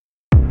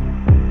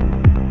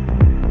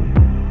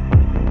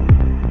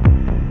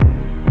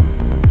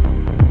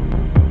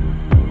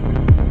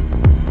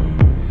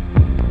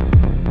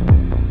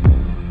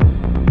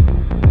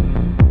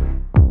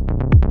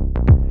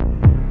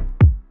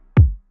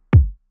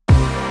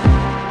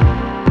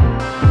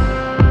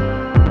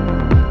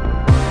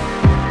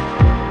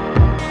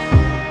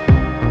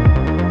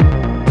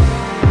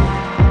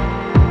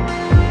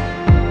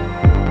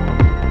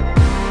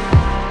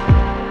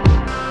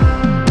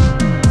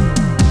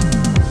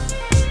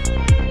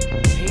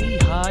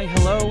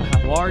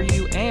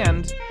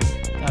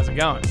it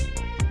going?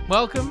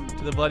 Welcome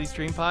to the Bloody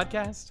Stream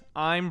Podcast.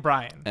 I'm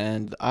Brian.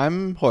 And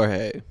I'm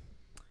Jorge.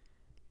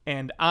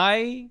 And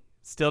I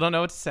still don't know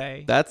what to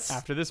say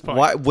after this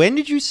point. When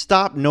did you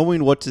stop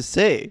knowing what to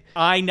say?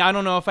 I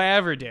don't know if I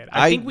ever did.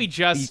 I think we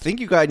just... You think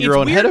you got in your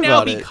own head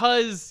about it.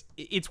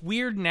 It's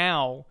weird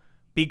now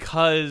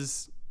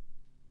because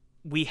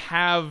we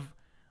have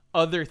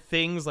other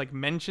things like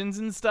mentions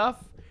and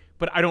stuff,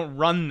 but I don't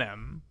run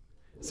them.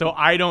 So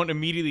I don't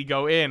immediately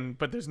go in,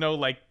 but there's no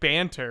like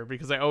banter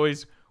because I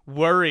always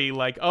worry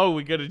like, oh,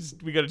 we gotta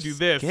do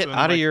this. Get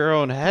out of your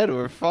own head.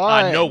 We're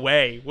fine. No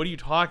way. What are you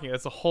talking?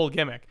 That's a whole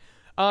gimmick.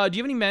 Do you have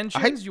any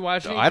mentions? You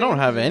watch anything? I don't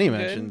have any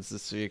mentions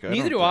this week.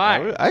 Neither do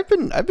I. I've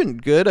been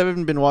good. I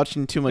haven't been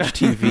watching too much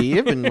TV.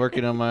 I've been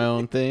working on my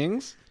own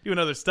things. Doing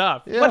other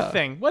stuff. Yeah. What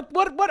thing?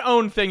 What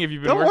own thing have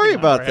you been working on? Don't worry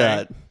about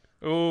that.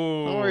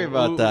 Ooh. Don't worry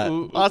about that.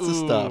 Lots of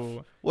stuff.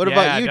 What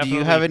about you? Definitely. Do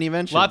you have any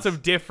mentions? Lots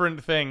of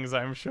different things,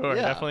 I'm sure.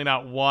 Yeah. Definitely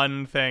not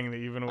one thing that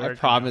you've been working on. I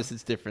promise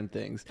it's different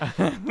things.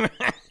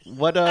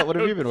 What have you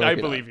been working on? I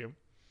believe you.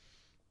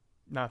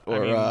 Nothing.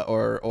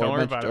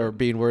 Or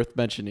being worth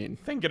mentioning.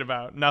 Thinking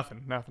about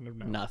nothing. Nothing.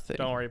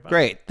 Don't worry about it.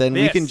 Great. Then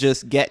we can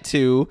just get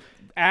to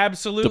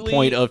absolutely the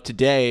point of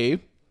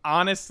today.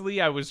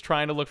 Honestly, I was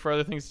trying to look for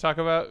other things to talk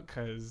about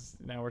because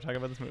now we're talking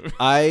about this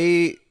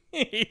movie.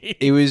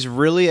 It was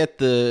really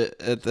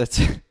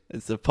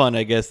it's a pun,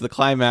 I guess, the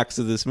climax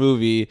of this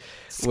movie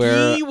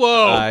where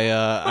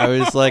I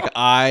was like,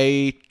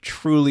 I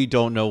truly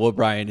don't know what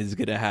Brian is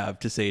gonna have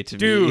to say to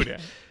me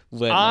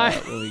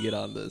when we get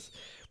on this.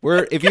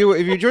 If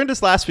you joined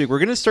us last week, we're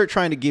gonna start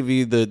trying to give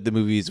you the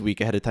movies a week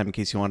ahead of time in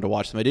case you wanted to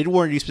watch them. I did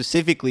warn you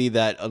specifically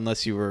that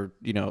unless you were,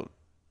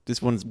 this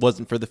one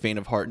wasn't for the faint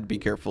of heart, and be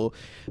careful.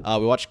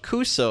 We watched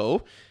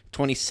Kuso,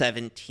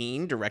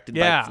 2017, directed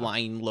by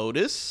Flying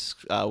Lotus,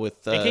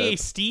 with AKA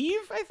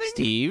Steve, I think.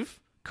 Steve,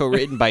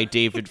 co-written by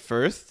David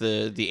Firth,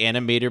 the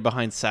animator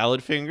behind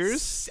Salad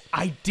Fingers.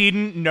 I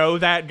didn't know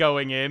that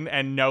going in,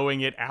 and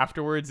knowing it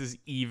afterwards is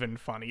even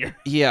funnier.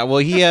 Yeah, well,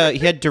 he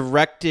had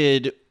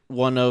directed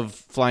one of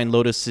Flying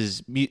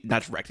Lotus's,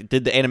 not directed,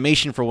 did the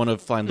animation for one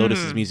of Flying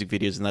Lotus's music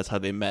videos, and that's how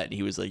they met. And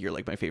he was like, "You're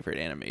like my favorite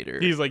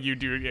animator." He's like, "You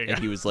do," yeah. And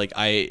he was like,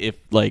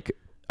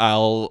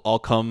 I'll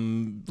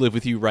come live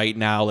with you right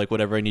now, like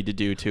whatever I need to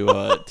do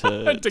to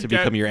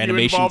become your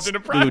animation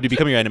to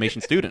become your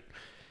animation student.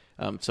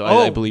 So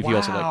I believe he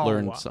also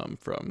learned some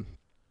from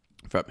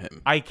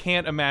him. I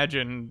can't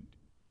imagine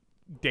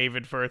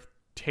David Firth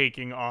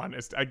taking on.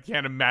 I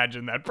can't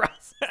imagine that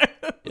process.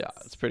 Yeah,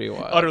 it's pretty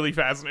wild. Utterly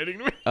fascinating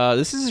to me.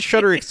 This is a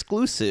Shudder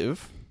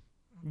exclusive.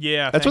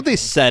 Yeah, that's what they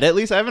said. At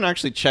least I haven't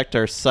actually checked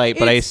our site,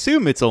 but I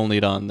assume it's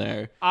only on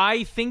there.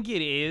 I think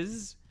it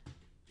is.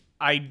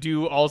 I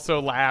do also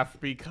laugh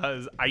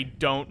because I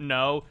don't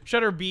know.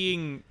 Shudder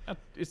being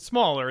it's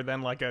smaller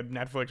than like a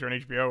Netflix or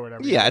an HBO or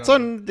whatever. Yeah, it's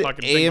on the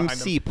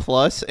AMC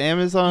Plus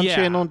Amazon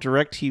channel,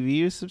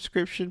 DirecTV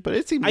subscription, but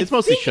it's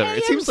mostly Shudder.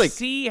 It seems like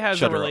AMC has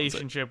Shudder a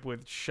relationship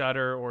with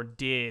Shudder or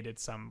did at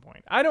some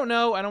point. I don't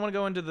know. I don't want to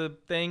go into the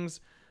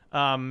things.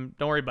 Don't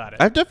worry about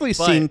it. I've definitely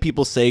seen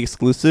people say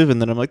exclusive,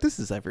 and then I'm like, this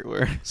is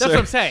everywhere. That's what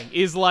I'm saying.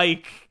 Is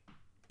like.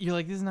 You're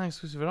like, this is not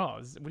exclusive at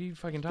all. What are you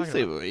fucking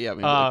talking about? Yeah,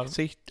 I mean,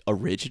 say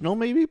original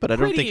maybe, but I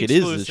don't think it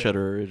is a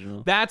Shudder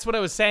original. That's what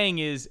I was saying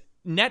is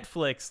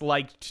Netflix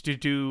liked to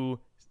do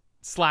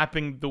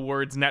slapping the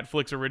words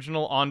Netflix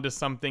original onto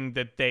something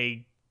that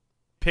they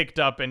picked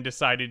up and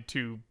decided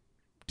to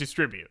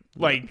distribute.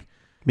 Like,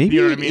 maybe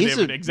you know what I mean? They have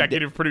an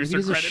executive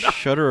producer credit.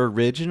 Shudder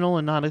original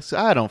and not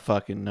I don't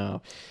fucking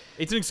know.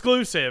 It's an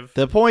exclusive.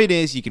 The point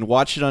is you can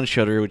watch it on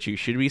Shudder, which you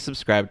should be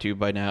subscribed to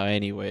by now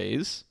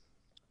anyways.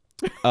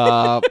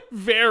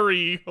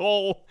 Very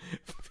full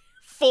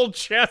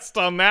chest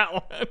on that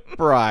one.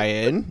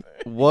 Brian,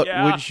 what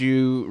would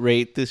you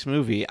rate this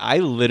movie? I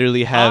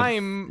literally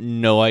have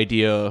no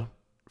idea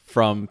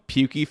from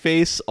Pukey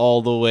Face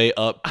all the way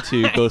up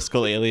to Ghost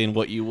Skull Alien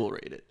what you will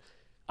rate it.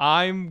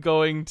 I'm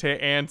going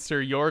to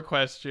answer your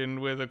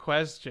question with a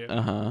question.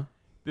 Uh-huh.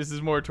 This is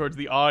more towards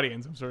the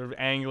audience. I'm sort of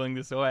angling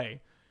this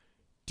away.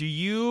 Do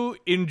you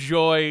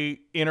enjoy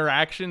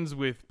interactions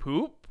with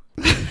poop?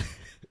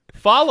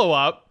 Follow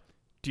up.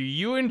 Do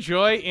you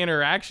enjoy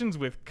interactions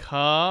with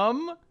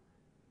cum?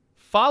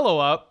 Follow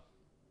up.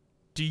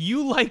 Do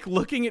you like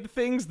looking at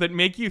things that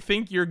make you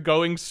think you're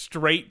going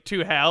straight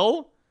to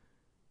hell?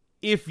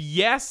 If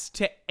yes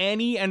to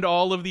any and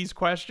all of these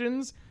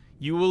questions,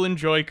 you will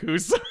enjoy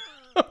Kuso.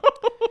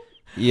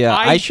 Yeah,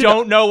 I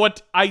don't know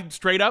what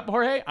straight up,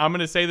 Jorge, I'm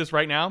going to say this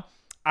right now.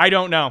 I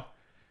don't know.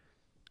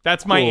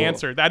 That's my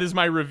answer. That is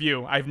my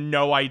review. I have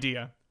no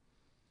idea.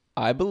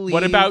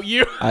 What about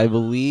you? I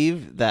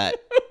believe that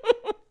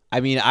I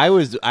mean,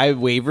 I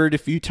wavered a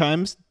few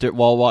times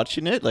while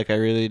watching it. Like, I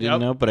really didn't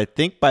know. But I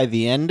think by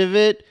the end of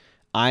it,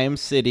 I am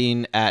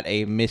sitting at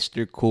a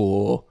Mr.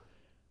 Cool.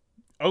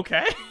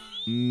 Okay.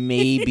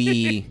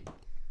 Maybe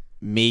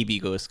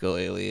Ghost Skull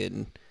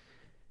Alien.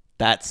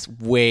 that's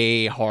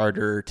way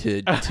harder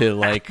to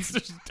like.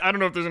 I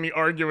don't know if there's any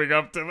arguing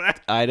up to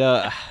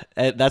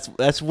that.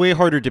 That's way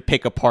harder to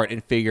pick apart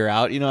and figure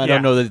out. I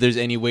don't know that there's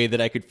any way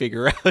that I could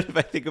figure out if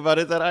I think about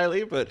it that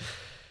highly, but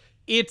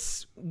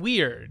it's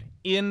weird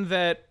in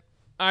that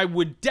I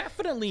would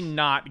definitely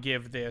not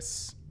give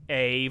this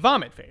a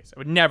vomit face.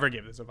 I would never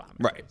give this a vomit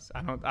face.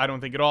 I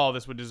don't think at all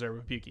this would deserve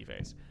a pukey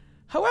face.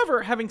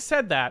 However, having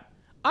said that,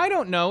 I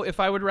don't know if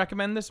I would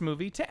recommend this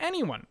movie to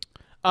anyone.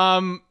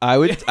 I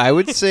would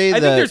say I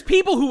that think there's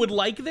people who would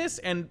like this,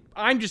 and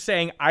I'm just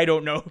saying I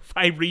don't know if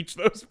I reach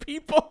those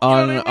people.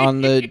 Our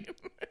audience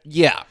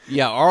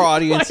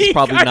is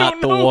probably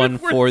not the one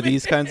for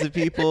these kinds of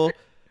people.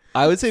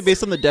 I would say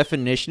based on the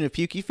definition of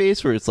pukey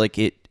face, where it's like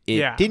it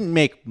didn't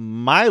make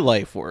my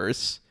life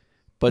worse,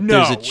 but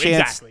there's a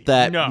chance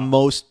that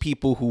most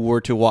people who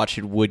were to watch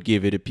it would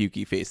give it a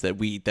pukey face that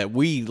we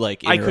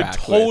like. I could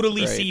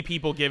totally see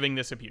people giving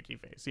this a pukey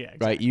face. Yeah,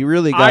 exactly. Right. You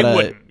really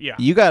gotta.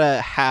 You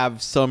gotta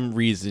have some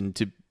reason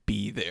to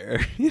be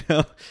there.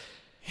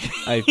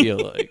 I feel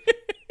like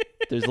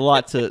there's a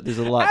lot to wade through.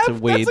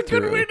 That's a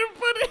good way to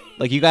put it.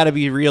 Like you gotta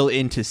be real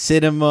into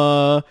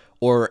cinema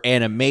or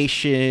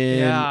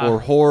animation or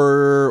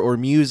horror or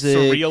music,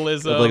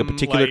 surrealism, of like a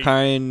particular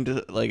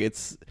kind. Like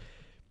it's.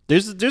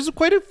 There's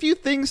quite a few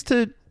things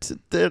that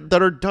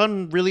are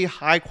done really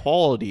high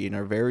quality and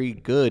are very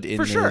good in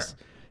this. Sure.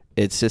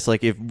 It's just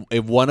like if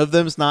one of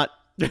them's not,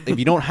 if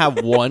you don't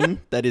have one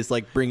that is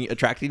like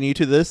attracting you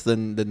to this,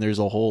 then there's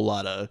a whole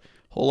lot of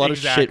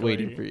shit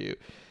waiting for you.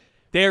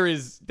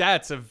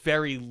 That's a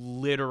very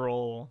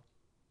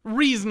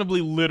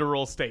reasonably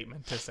literal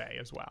statement to say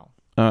as well.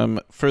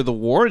 For the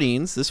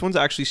warnings, this one's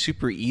actually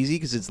super easy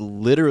because it's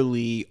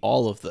literally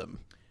all of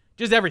them.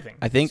 Just everything.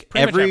 I think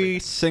every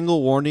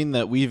single warning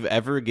that we've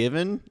ever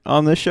given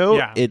on the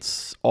show,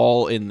 it's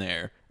all in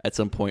there at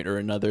some point or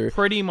another.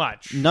 Pretty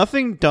much.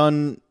 Nothing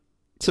done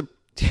to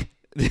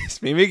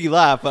this may make you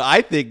laugh, but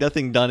I think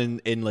nothing done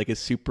in like a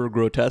super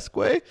grotesque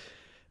way.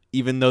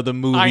 Even though the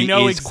movie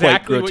is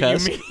exactly quite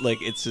grotesque, what you mean.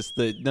 Like it's just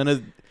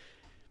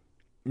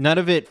none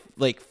of it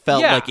like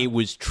felt like it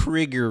was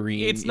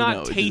triggering. It's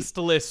not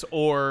tasteless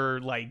or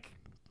like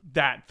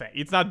that thing.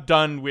 It's not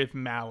done with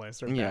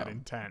malice or bad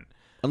intent.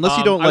 Unless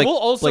you don't like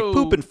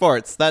poop and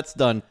farts, that's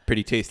done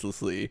pretty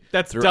tastelessly.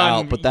 That's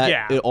throughout, done,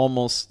 but it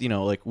almost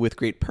like with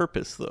great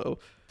purpose though.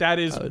 That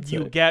is,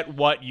 you get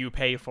what you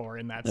pay for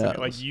in that scene.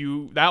 Like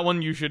that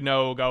one you should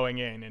know going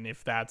in, and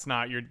if that's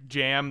not your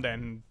jam,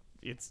 then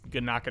it's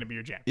not going to be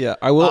your jam. Yeah,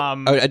 I will.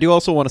 I do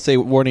also want to say,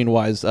 warning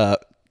wise,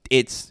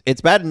 it's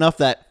bad enough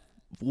that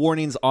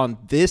warnings on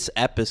this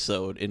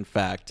episode, in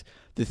fact,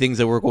 the things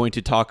that we're going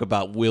to talk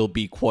about will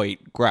be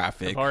quite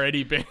graphic. Have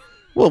already been.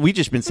 Well, we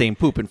just been saying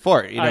poop and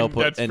fart,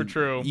 that's for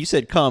true. You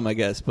said cum, I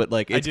guess, but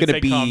like it's gonna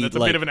be that's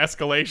like, a bit of an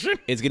escalation.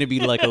 It's gonna be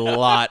like a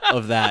lot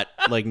of that,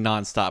 like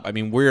nonstop. I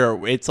mean,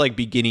 it's like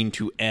beginning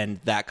to end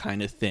that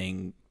kind of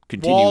thing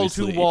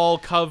continuously, wall-to-wall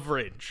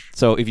coverage.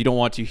 So if you don't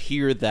want to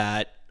hear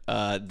that,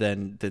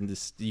 then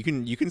this you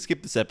can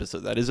skip this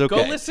episode. That is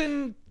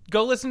okay.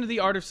 Go listen to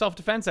the Art of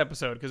Self-Defense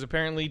episode, because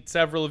apparently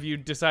several of you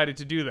decided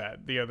to do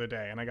that the other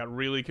day, and I got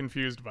really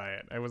confused by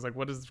it. I was like,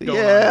 "What is going on?"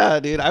 Yeah,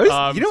 dude. I was,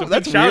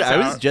 that's weird. I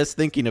was just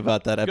thinking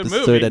about that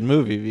episode and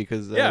movie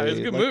because it was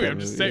a good movie. I'm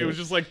just saying, it was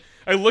just like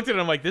I looked at it,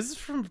 and I'm like, "This is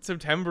from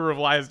September of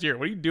last year.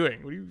 What are you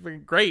doing? What are you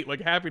great?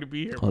 Like happy to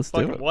be here. Let's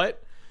do it.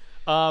 What?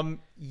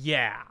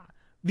 Yeah.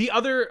 The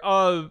other,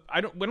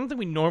 I don't think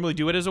we normally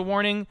do it as a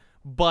warning,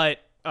 but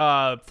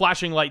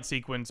flashing light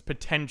sequence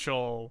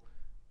potential.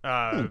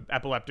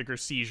 Epileptic or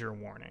seizure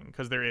warning,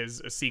 because there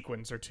is a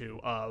sequence or two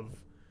of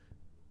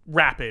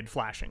rapid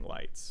flashing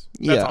lights.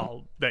 That's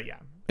all.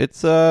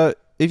 It's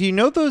if you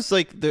know those,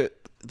 like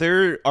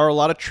there are a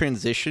lot of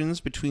transitions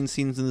between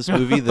scenes in this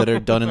movie that are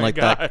done in like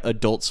that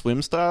Adult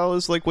Swim style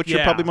is like what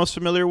you're probably most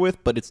familiar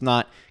with, but it's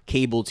not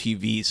cable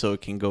TV, so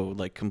it can go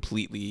like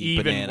completely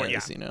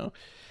bananas.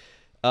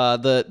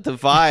 The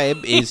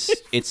vibe is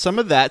it's some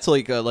of that, so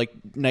like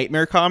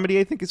nightmare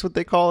comedy, I think is what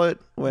they call it.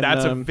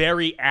 That's a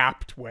very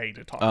apt way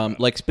to talk about it.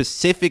 Like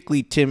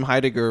specifically Tim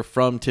Heidecker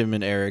from Tim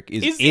and Eric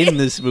is in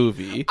this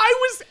movie. I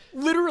was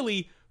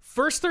literally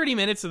first 30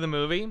 minutes of the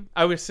movie,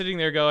 I was sitting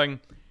there going,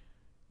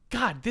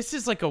 God, this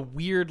is like a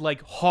weird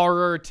like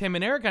horror Tim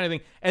and Eric kind of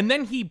thing. And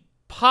then he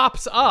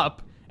pops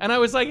up and I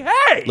was like,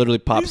 hey! Literally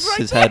pops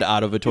his head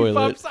out of a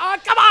toilet.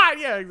 Come on!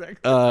 Yeah,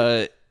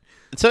 exactly.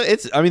 So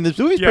this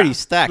movie's pretty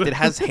stacked. It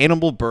has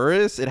Hannibal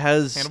Buress. It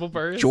has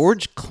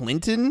George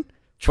Clinton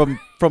from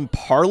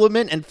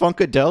Parliament and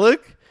Funkadelic.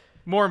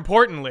 More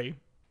importantly,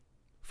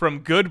 from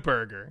Good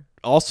Burger.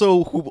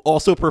 Who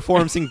also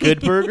performs in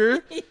Good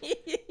Burger.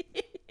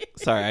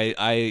 Sorry,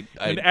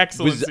 an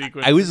excellent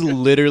sequence. I was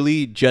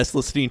literally just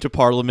listening to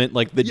Parliament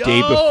like the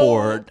day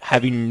before,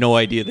 having no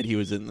idea that he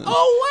was in this.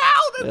 Oh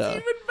wow, that's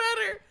even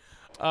better.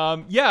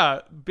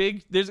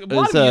 There's a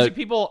lot of music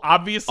people,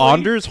 obviously.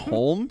 Anders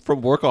Holm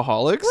from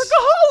Workaholics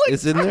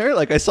is in there.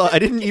 Like I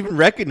didn't even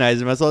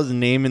recognize him. I saw his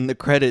name in the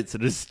credits.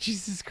 It was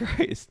Jesus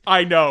Christ.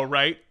 I know,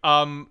 right?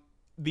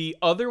 The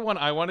other one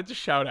I wanted to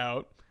shout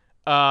out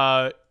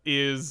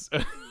is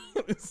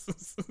this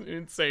is an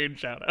insane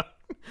shout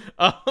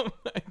out.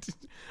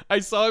 I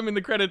saw him in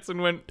the credits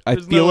and went, I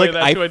feel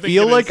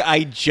like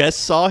I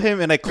just saw him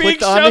and I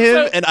clicked on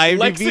him and IMDb.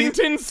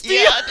 Lexington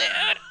Steele. Yeah,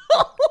 dude.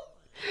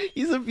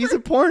 he's a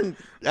porn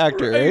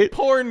actor, right? A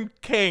porn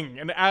king,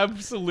 an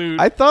absolute.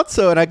 I thought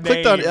so, and I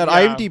clicked on yeah.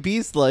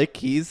 IMDb's like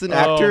he's an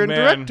actor and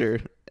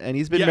director, and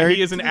he's been married.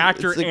 He is an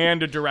actor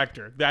and a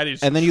director. That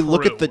is. And then you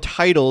look at the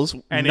titles,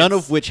 and none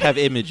of which have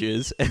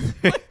images,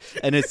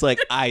 and it's like,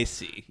 I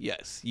see.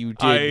 Yes, you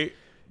did.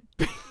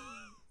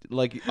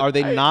 Like, are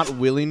they not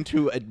willing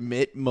to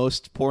admit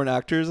most porn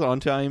actors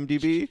onto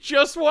IMDb?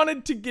 Just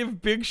wanted to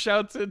give big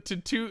shouts to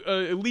two,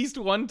 at least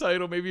one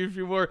title, maybe a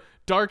few more.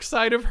 Dark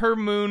Side of Her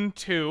Moon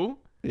 2.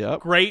 Yep.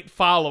 Great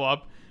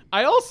follow-up.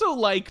 I also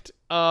liked,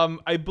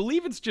 I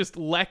believe it's just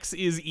Lex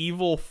is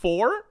Evil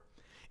 4,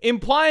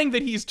 implying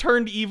that he's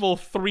turned evil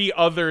 3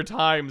 other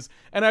times.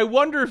 And I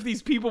wonder if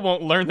these people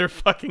won't learn their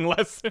fucking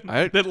lesson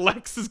that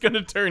Lex is going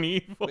to turn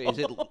evil. Wait, is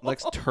it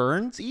Lex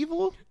turns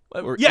evil?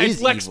 Or yeah, it's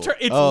Lex.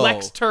 Evil?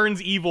 Lex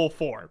turns evil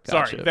 4.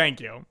 Gotcha. Sorry,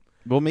 thank you.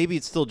 Well, maybe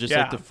it's still just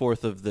like the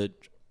fourth of the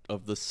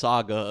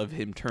saga of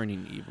him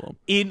turning evil.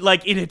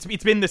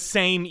 It's been the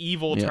same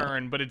evil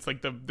turn, but it's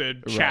like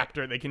the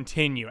chapter they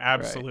continue.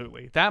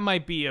 Absolutely, that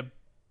might be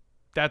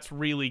that's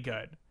really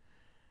good.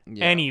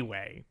 Yeah.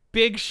 Anyway,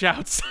 big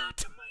shouts out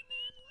to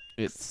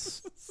my nana.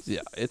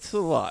 It's a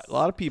lot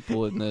of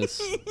people in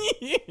this.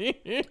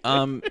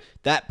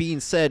 That being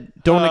said,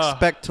 don't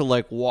expect to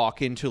like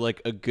walk into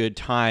like a good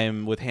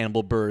time with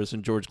Hannibal Buress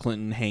and George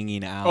Clinton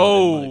hanging out.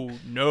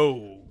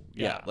 No.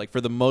 Yeah, like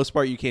for the most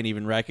part, you can't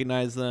even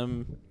recognize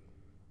them.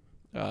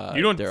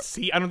 You don't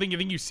see. I don't think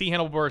you see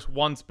Hannibal Buress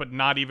once, but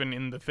not even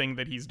in the thing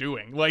that he's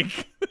doing.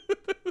 Like,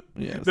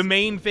 the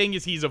main thing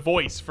is he's a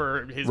voice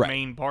for his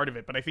main part of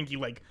it, but I think he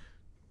like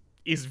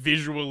is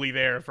visually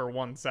there for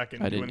 1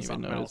 second doing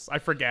something else. I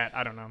forget.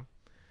 I don't know.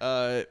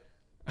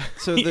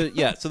 So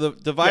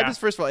the vibe is,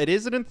 first of all, it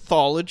is an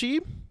anthology.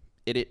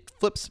 It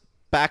flips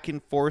back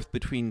and forth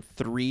between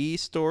 3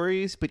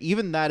 stories, but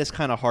even that is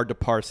kind of hard to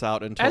parse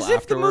out until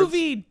afterwards. If the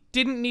movie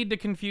didn't need to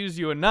confuse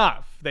you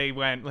enough, they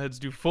went, let's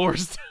do 4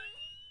 stories.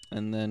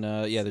 And then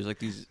there's like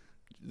these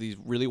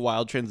really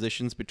wild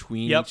transitions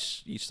between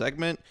each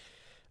segment.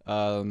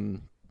 There's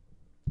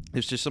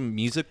just some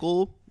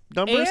musical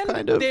numbers, and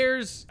kind of.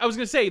 I was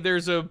gonna say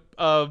there's a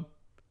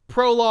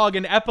prologue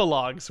and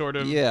epilogue sort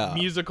of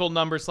musical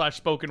number /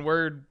 spoken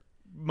word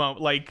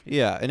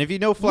and if you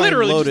know Flying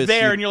literally Lotus, just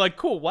there and you're like,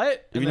 cool,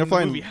 what? If you know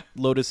Flying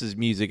Lotus's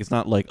music, it's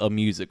not like a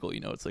musical,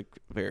 it's like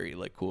very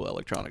like cool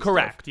electronic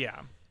correct stuff.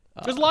 Yeah,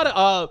 there's a lot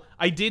of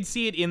I did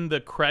see it in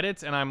the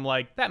credits and I'm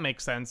like, that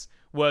makes sense.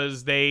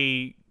 There's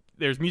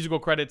musical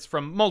credits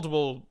from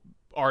multiple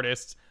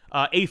artists,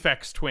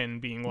 Aphex Twin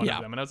being one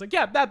of them, and I was like,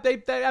 that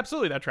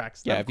absolutely, that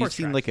tracks. Yeah, have you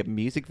seen like a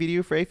music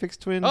video for Aphex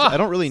Twin? I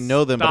don't really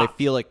know them, but I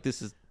feel like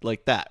this is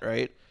like that,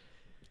 right?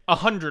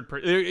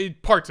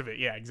 100% parts of it,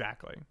 yeah,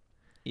 exactly.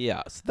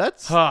 Yeah, so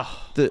that's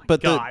but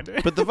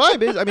the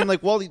vibe is, I mean,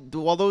 like while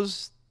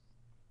those,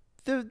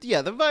 the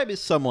vibe is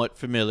somewhat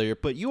familiar,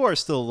 but you are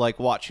still like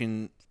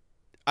watching.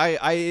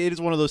 It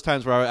is one of those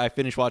times where I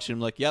finish watching.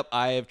 I'm like, yep,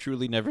 I have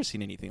truly never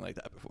seen anything like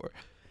that before,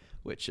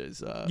 which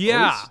is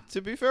always,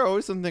 to be fair,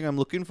 always something I'm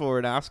looking for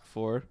and ask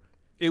for.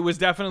 It was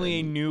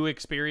definitely a new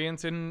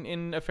experience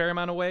in a fair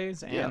amount of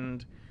ways,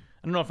 and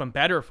I don't know if I'm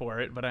better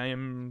for it, but I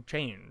am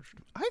changed.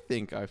 I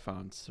think I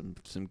found some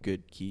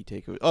good key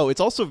takeaways. Oh,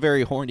 it's also a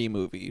very horny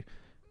movie.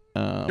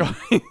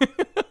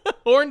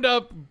 Horned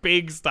up,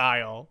 big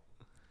style.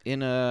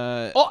 In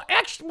a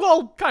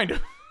kind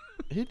of.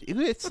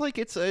 It's like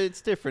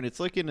it's different.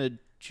 It's like in a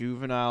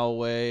juvenile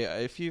way.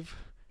 If you've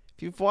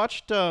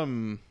watched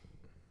some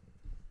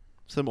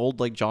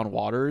old like John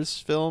Waters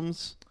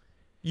films,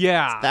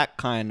 it's that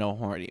kind of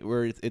horny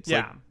where it's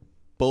like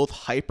both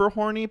hyper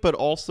horny but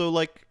also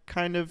like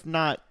kind of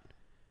not.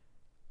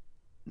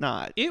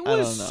 It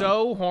was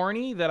so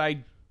horny that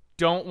I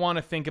don't want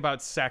to think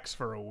about sex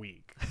for a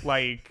week.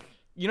 Like,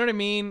 you know what I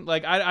mean?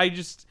 Like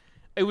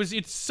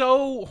it's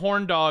so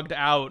horn dogged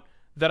out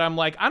that I'm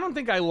like, I don't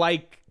think I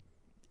like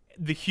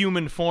the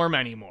human form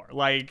anymore.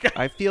 Like,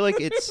 I feel like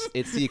it's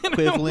the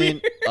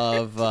equivalent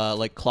of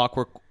like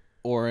Clockwork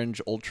Orange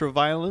ultra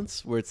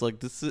violence, where it's like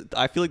this.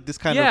 I feel like this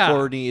kind of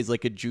horny is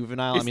like a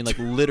juvenile. I mean, like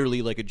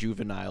literally like a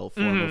juvenile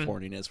form of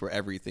horniness, where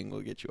everything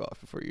will get you off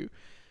before you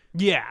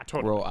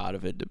totally grow out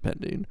of it,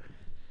 depending.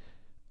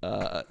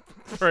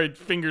 Right,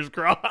 fingers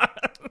crossed.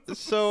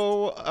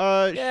 So,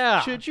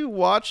 should you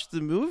watch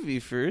the movie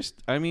first?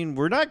 I mean,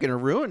 we're not gonna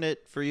ruin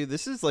it for you.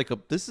 This is I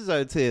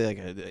would say like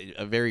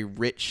a very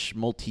rich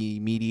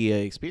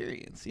multimedia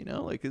experience.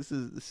 Like this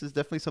is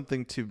definitely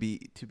something to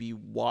be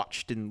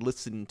watched and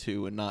listened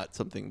to, and not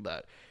something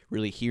that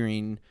really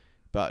hearing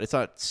about. It's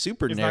not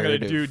super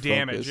narrative. It's not gonna do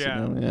damage.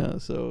 Yeah.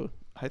 So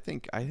I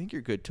think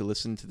you're good to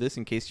listen to this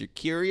in case you're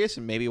curious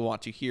and maybe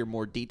want to hear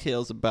more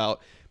details about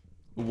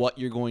what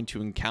you're going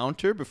to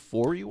encounter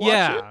before you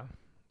watch it.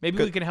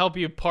 Maybe we can help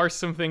you parse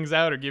some things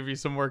out or give you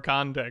some more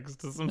context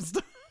to some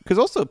stuff. Because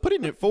also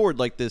putting it forward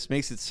like this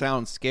makes it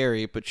sound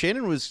scary, but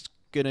Shannon was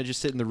gonna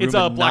just sit in the room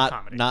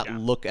and not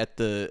look at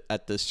the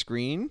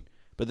screen.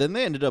 But then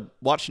they ended up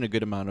watching a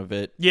good amount of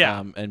it,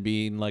 and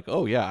being like,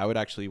 "Oh yeah, I would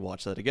actually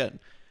watch that again."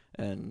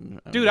 And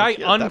dude, I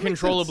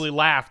uncontrollably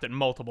laughed at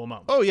multiple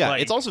moments. Oh yeah,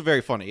 it's also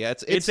very funny. Yeah,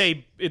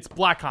 it's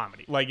black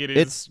comedy. Like it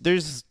is.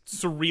 There's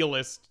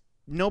surrealist.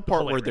 No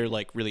part where they're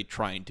like really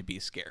trying to be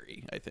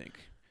scary. I think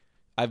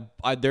I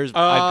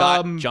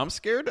got jump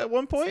scared at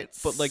one point,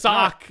 but like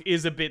Sock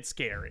is a bit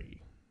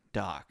scary.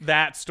 Doc,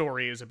 that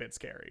story is a bit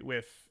scary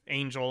with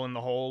Angel in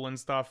the hole and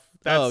stuff.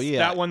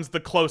 That one's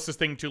the closest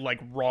thing to like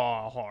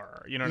raw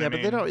horror. You know what I mean? Yeah,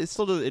 but they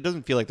don't. It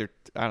doesn't feel like they're.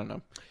 I don't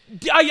know.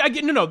 I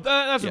get no.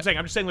 That's what I'm saying.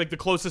 I'm just saying like the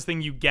closest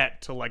thing you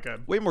get to like a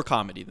way more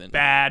comedy than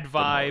bad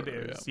vibe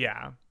is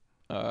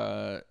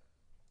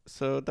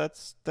So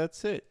that's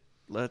it.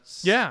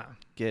 Let's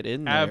get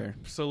in there.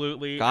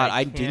 Absolutely. God,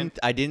 I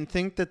didn't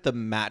think that the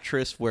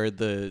mattress where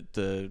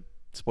the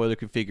spoiler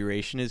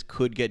configuration is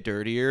could get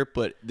dirtier,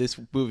 but this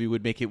movie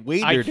would make it way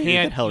dirtier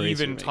than Hellraiser. I can't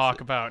even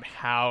talk about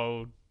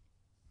how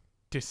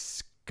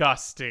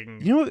disgusting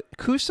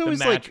Kuso is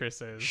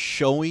mattress like is.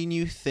 Showing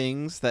you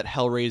things that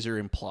Hellraiser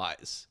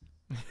implies.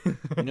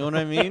 You know what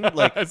I mean?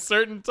 Like a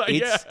certain time.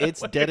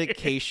 Its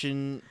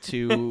dedication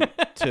to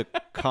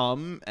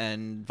cum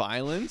and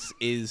violence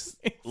is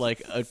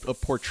like a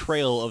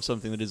portrayal of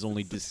something that is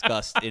only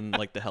discussed in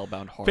like the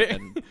Hellbound heart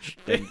and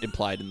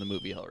implied in the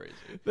movie Hellraiser.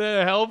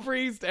 The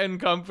Hellpriest and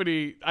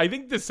company. I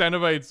think the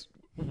Cenobites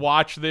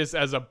watch this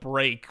as a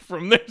break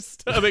from their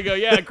stuff. They go,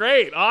 "Yeah,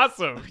 great,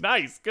 awesome,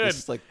 nice, good."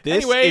 It's like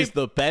this is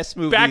the best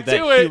movie that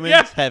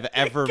humans have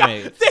ever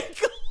made.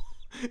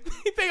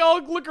 They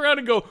all look around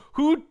and go,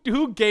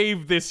 who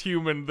gave this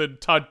human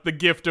the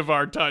gift of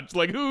our touch?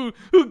 Like who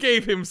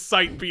gave him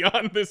sight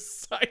beyond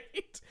this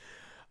sight?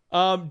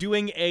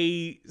 Doing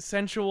a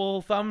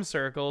sensual thumb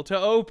circle to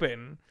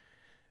open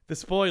the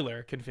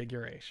spoiler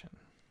configuration.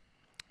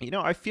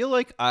 I feel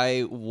like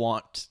I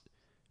want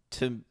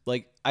to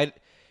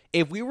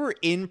if we were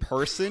in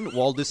person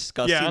while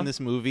discussing this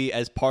movie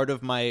as part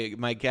of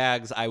my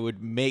gags, I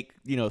would make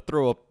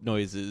throw up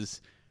noises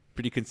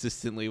pretty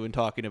consistently when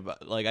talking about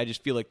I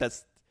just feel like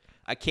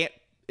I can't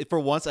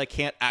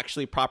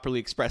actually properly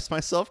express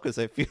myself because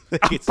I feel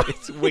like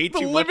it's way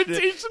too much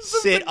to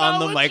sit on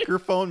the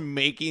microphone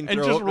making and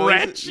throw just up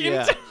noises.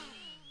 Yeah.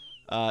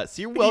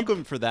 So you're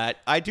welcome for that.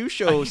 I do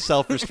show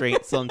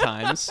self-restraint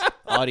sometimes,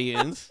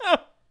 audience.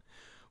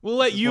 We'll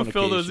let you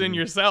fill those in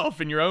yourself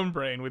in your own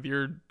brain with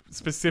your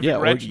specific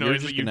retch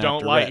noise that you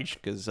don't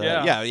like. Because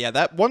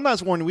that one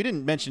last warning, we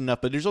didn't mention enough,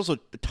 but there's also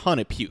a ton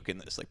of puke in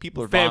this. Like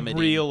people are vomiting,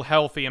 real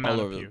healthy amount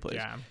all over of puke. The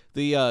place.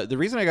 Yeah. The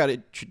reason I got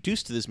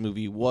introduced to this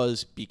movie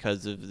was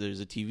because there's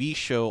a TV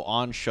show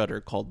on Shudder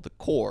called The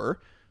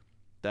Core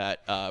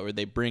that where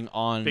they bring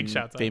on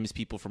famous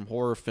people from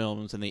horror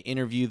films and they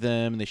interview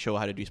them and they show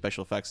how to do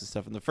special effects and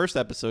stuff. And the first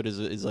episode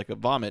is like a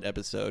vomit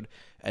episode,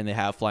 and they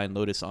have Flying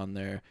Lotus on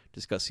there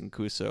discussing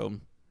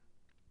Kuso.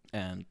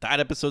 And that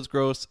episode's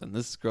gross, and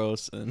this is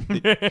gross, and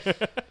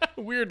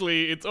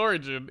weirdly, its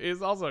origin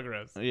is also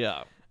gross.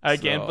 Yeah, I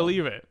can't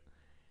believe it.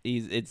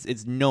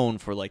 It's known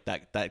for like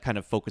that kind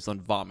of focus on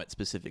vomit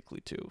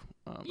specifically too.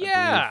 I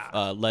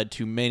believe, led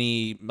to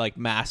many like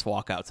mass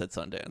walkouts at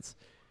Sundance.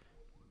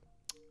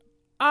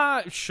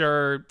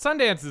 Sure.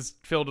 Sundance is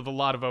filled with a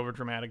lot of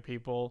overdramatic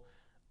people.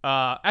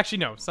 Actually,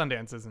 no,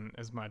 Sundance isn't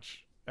as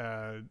much.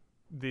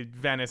 The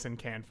Venice and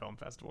Cannes Film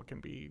Festival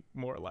can be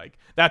more like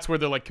that's where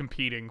they're like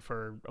competing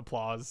for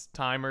applause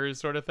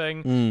timers sort of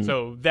thing.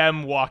 So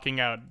them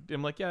walking out,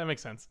 I'm like, yeah, that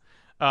makes sense.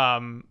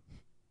 I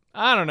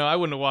don't know. I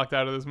wouldn't have walked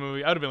out of this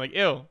movie. I would have been like,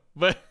 ew,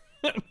 but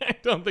I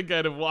don't think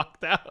I'd have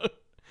walked out.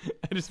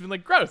 I'd just been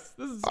like, gross.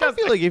 This is disgusting. I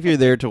feel like if you're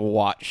there to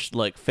watch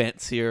like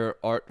fancier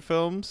art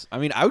films, I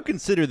mean, I would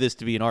consider this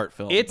to be an art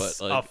film. It's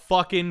but, like, a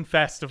fucking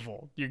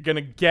festival. You're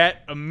gonna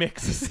get a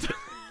mix of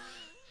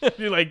stuff.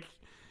 You're like.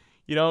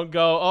 You don't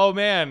go, oh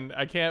man,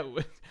 I can't.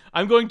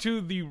 I'm going to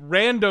the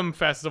random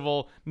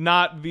festival,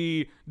 not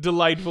the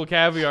delightful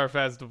caviar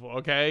festival.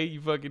 Okay,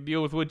 you fucking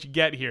deal with what you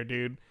get here,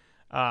 dude.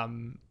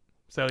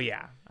 So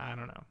yeah, I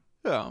don't know.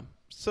 Yeah.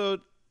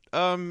 So,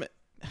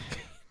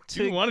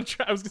 do you want to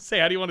try? I was gonna say,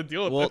 how do you want to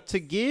deal with it? Well, to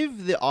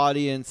give the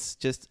audience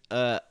just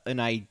an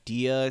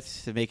idea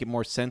to make it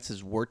more sense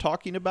as we're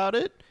talking about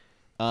it,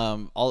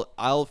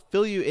 I'll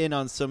fill you in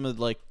on some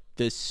of like.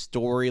 This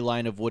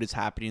storyline of what is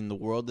happening in the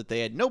world that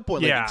they at no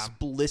point like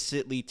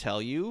explicitly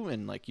tell you,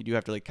 and like you do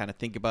have to like kind of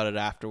think about it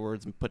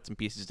afterwards and put some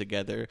pieces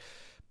together.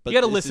 But you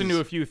got to listen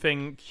to a few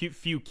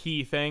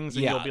key things,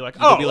 and you'll be like,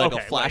 oh, it'll be like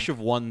a flash of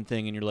one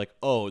thing, and you're like,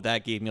 oh,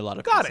 that gave me a lot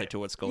of insight to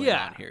what's going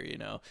on here.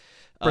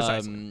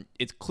 Precisely.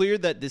 It's clear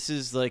that this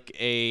is like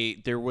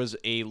there was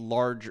a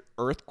large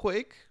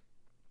earthquake,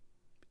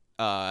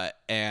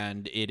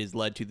 and it has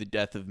led to the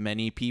death of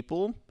many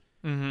people.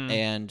 Mm-hmm.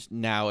 And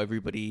now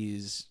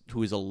everybody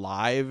who is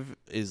alive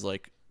is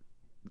like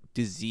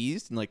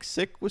diseased and like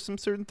sick with some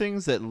certain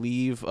things that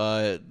leave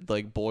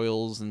like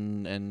boils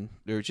and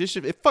they're just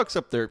it fucks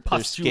up their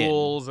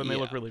pustules skin. And they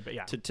look really bad.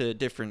 Yeah, to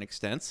different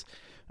extents.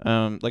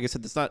 Like I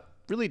said, it's not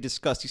really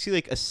discussed. You see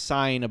like a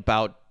sign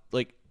about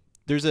like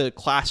there's a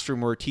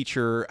classroom where a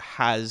teacher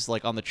has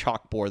like on the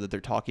chalkboard that they're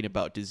talking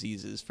about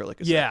diseases for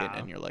like a second,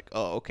 and you're like,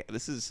 oh, okay,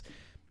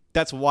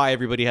 that's why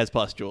everybody has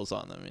pustules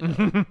on them. You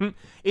know?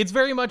 It's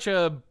very much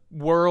a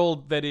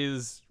world that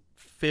is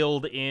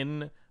filled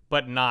in,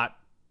 but not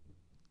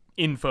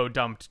info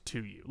dumped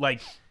to you.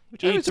 Like,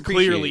 it's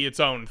clearly its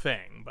own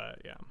thing,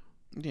 but yeah.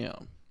 Yeah.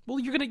 Well,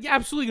 you're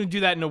absolutely gonna do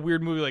that in a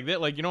weird movie like that.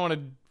 Like, you don't want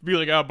to be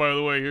like, oh, by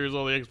the way, here's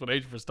all the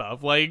explanation for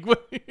stuff. Like,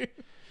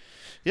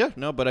 yeah,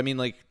 no, but I mean,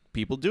 like,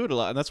 people do it a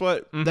lot, and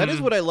that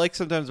is what I like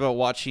sometimes about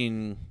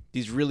watching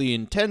these really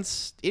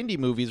intense indie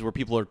movies where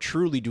people are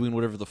truly doing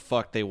whatever the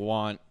fuck they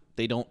want.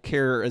 They don't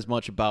care as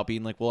much about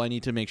being like, well, I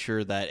need to make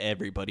sure that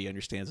everybody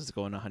understands what's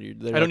going on here.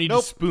 I don't need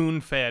to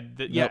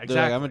spoon-fed. Yeah, exactly.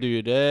 Like, I'm gonna do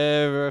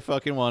whatever I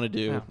fucking want to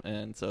do,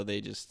 and so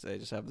they just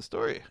have the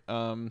story.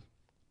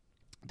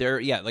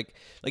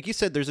 Like you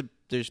said, there's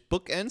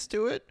bookends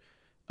to it.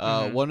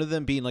 One of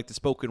them being like the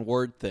spoken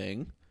word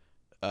thing,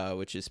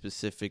 which is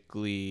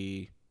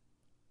specifically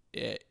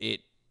it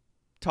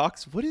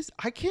talks.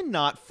 I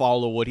cannot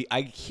follow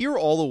I hear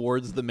all the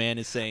words the man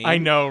is saying. I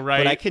know, right?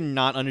 But I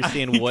cannot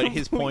understand what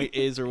his point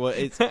is or what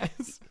it's.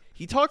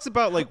 He talks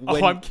about like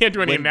when I can't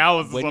do any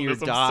analysis when on you this.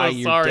 die, I'm so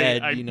you're sorry.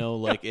 dead. You know,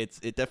 like it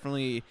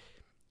definitely.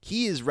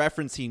 He is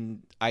referencing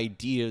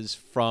ideas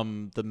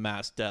from the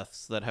mass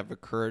deaths that have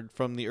occurred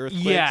from the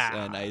earthquakes,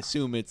 and I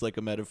assume it's like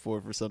a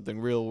metaphor for something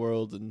real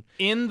world. And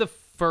in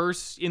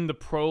the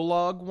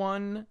prologue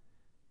one,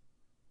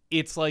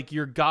 it's like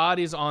your god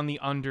is on the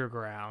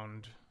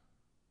underground.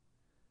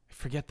 I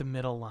forget the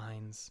middle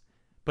lines,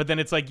 but then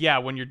it's like, yeah,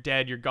 when you're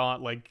dead, you're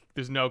gone. Like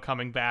there's no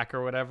coming back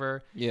or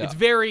whatever. Yeah, it's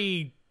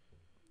very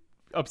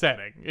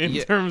upsetting in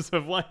terms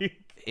of like.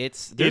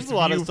 There's a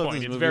lot of stuff in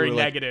this movie. It's very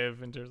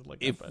negative in terms of like.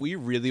 If we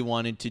really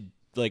wanted to,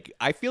 like,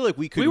 I feel like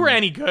we could. We were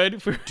any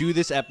good for do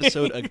this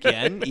episode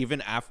again,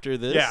 even after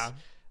this.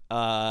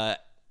 Yeah.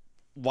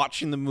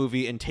 Watching the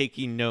movie and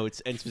taking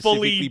notes and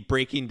specifically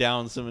breaking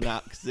down some of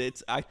that,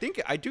 because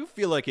I do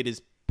feel like it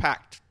is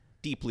packed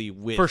deeply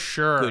with for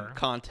sure good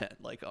content,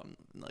 like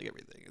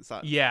everything. It's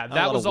not. Yeah, not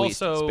that was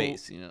also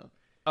space, you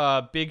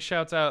know. Big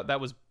shouts out. That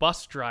was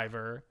Bus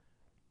Driver.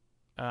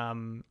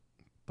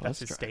 That's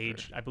his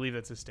stage. I believe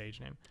that's his stage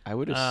name. I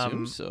would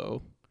assume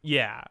so.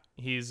 Yeah,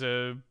 he's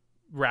a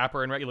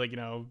rapper and like, you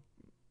know,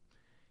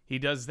 he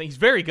does things. He's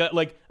very good.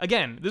 Like,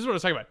 again, this is what I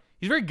was talking about.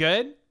 He's very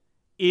good.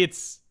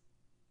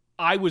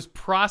 I was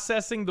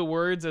processing the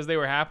words as they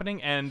were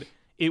happening, and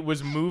it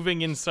was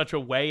moving in such a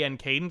way and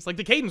cadence. Like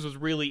the cadence was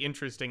really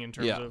interesting in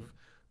terms of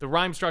the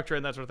rhyme structure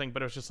and that sort of thing.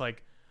 But it was just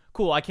like,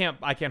 cool. I can't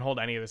hold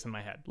any of this in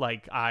my head.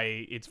 Like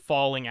it's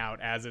falling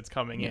out as it's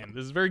coming in.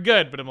 This is very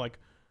good, but I'm like.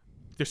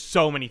 There's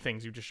so many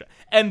things you just showed.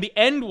 And the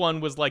end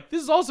one was like,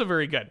 this is also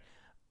very good.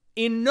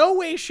 In no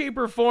way, shape,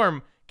 or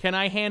form can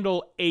I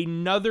handle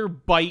another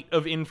bite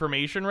of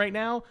information right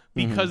now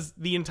because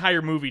the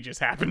entire movie just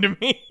happened to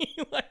me.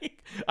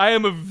 Like, I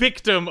am a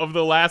victim of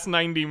the last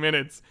 90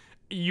 minutes.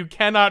 You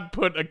cannot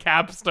put a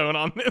capstone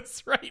on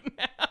this right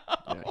now.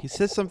 Yeah, he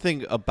says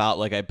something about,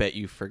 like, I bet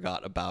you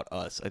forgot about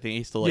us. I think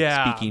he's still,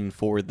 like, speaking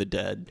for the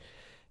dead.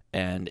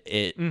 And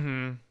it...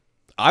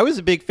 I was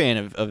a big fan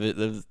of it,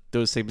 of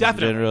those segments in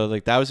general.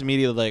 Like that was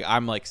immediately like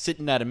I'm like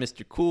sitting at a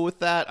Mr. Cool with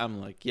that. I'm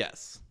like,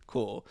 yes,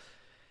 cool.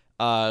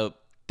 There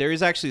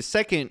is actually a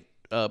second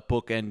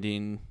book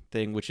ending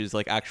thing, which is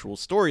like actual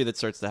story that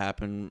starts to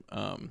happen.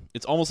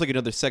 It's almost like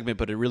another segment,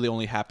 but it really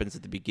only happens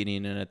at the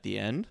beginning and at the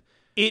end.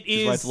 It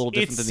is. It's a little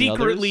different than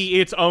secretly the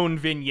others. Its own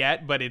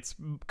vignette, but it's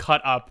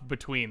cut up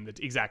between the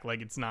exactly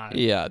like it's not.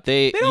 Yeah,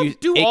 they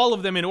don't do all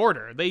of them in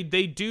order. They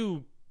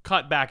do.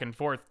 Cut back and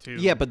forth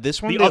to but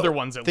this one the other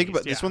ones at think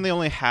least. About this one they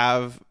only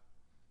have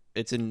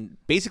it's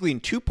basically in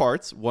two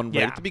parts, one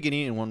right at the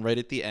beginning and one right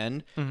at the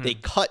end. They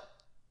cut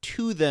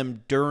to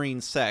them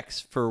during sex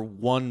for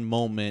one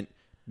moment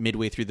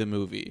midway through the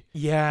movie.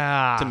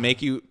 Yeah. To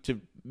make you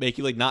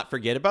like not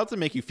forget about them,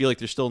 make you feel like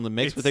they're still in the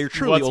mix, but they're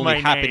truly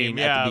only happening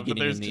at the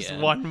beginning and the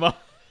end. One moment.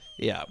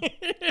 Yeah.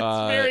 It's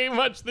very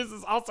much this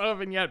is also a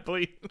vignette,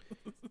 please.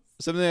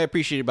 Something I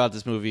appreciate about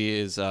this movie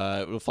is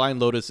Flying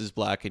Lotus is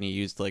black, and he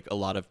used like a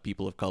lot of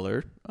people of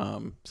color.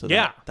 So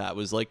that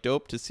was like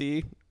dope to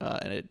see,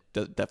 and it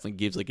definitely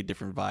gives like a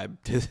different vibe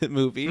to the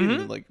movie.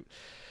 Like,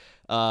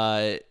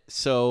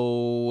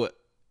 so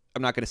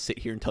I'm not gonna sit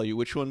here and tell you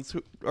which ones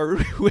are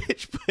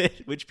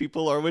which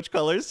people are which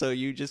colors. So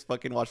you just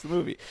fucking watch the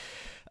movie.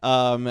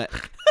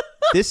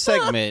 This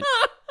segment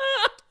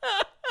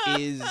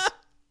is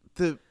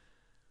this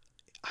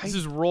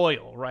is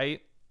royal,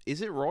 right?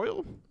 Is it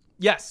royal?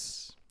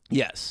 Yes.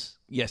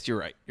 You're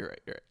right.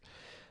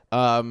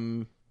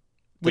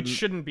 Which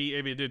shouldn't be.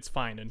 I mean, it's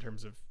fine in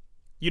terms of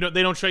they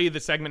don't show you the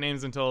segment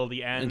names until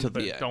the end. Don't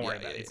worry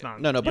about it. It's not.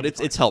 No, but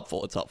it's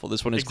helpful. It's helpful.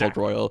 This one is called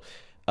Royal.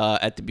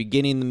 At the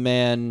beginning, the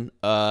man.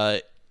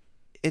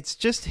 It's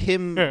just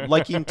him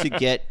liking to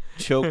get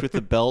choked with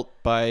a belt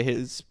by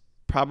his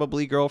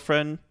probably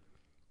girlfriend.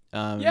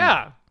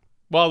 While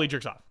he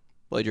jerks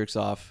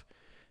off.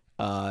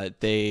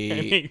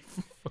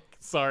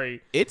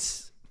 Sorry.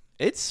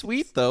 It's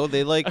sweet though.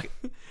 They like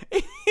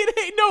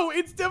no,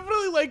 it's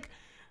definitely like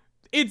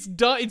it's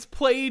done. It's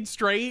played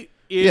straight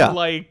in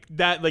like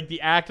that, like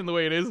the act and the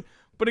way it is.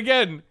 But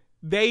again,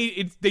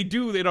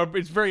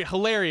 it's very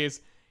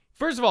hilarious.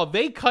 First of all,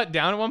 they cut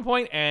down at one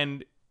point,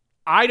 and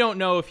I don't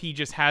know if he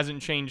just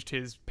hasn't changed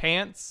his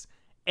pants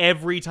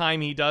every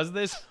time he does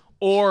this,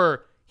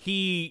 or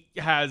he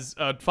has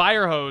a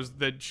fire hose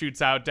that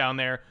shoots out down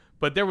there.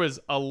 But there was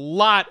a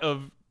lot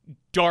of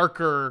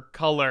darker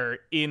color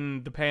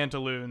in the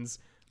pantaloons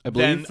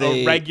than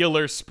a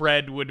regular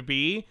spread would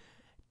be.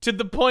 To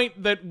the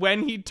point that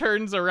when he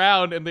turns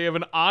around and they have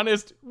an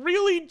honest,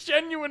 really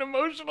genuine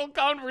emotional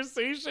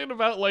conversation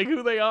about like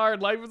who they are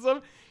and life and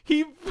stuff,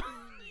 he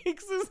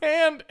takes his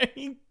hand and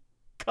he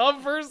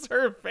covers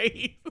her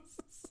face.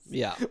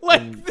 Yeah,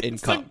 like in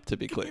cum, to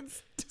be clear.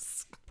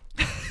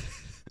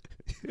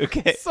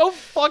 Okay. So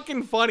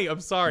fucking funny. I'm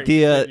sorry.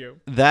 Don't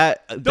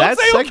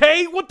say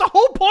okay. What the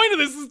whole point of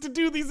this is to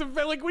do these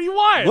events. Like, what do you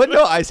want? What?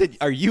 No, I said,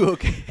 are you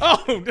okay?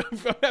 Oh,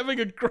 I'm having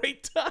a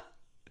great time.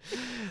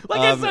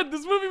 Like I said,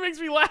 this movie makes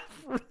me laugh.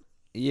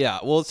 Yeah,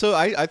 well, so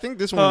I think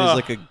this one is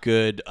like a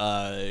good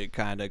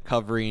kind of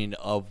covering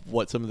of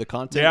what some of the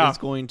content is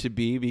going to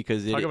be,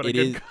 because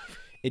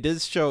it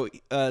does show.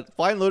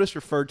 Flying Lotus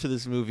referred to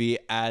this movie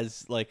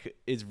as like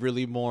it's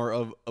really more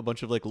of a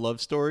bunch of like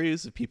love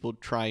stories of people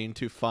trying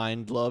to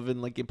find love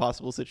in like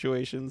impossible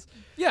situations.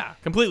 Yeah,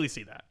 completely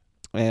see that.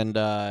 And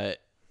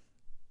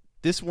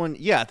this one,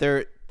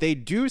 they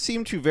do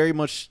seem to very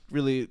much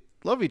really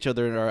love each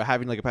other and are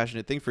having like a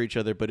passionate thing for each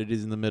other, but it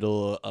is in the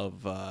middle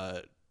of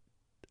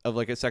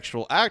like a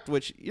sexual act,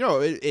 which, you know,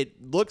 it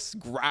looks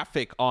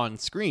graphic on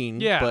screen.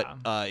 Yeah.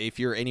 But if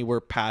you're anywhere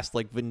past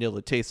like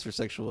vanilla taste for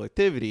sexual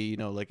activity, you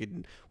know, like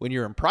when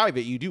you're in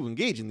private, you do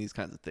engage in these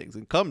kinds of things,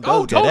 and cum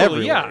does get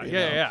everywhere.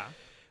 Yeah.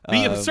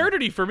 The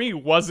absurdity for me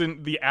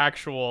wasn't the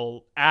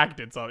actual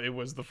act itself; it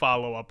was the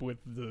follow up with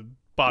the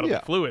bodily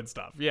fluid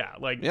stuff. Yeah,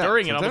 like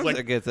during it, I was like,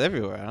 it gets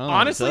everywhere.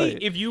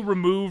 Honestly, if you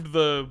removed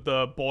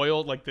the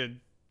boil, like the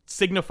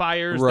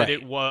signifiers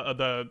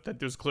that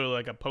there's clearly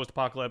like a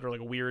post-apocalyptic or like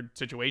a weird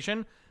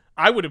situation,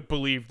 I would have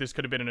believed this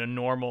could have been in a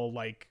normal,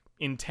 like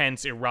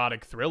intense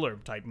erotic thriller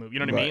type movie. You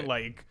know what I mean?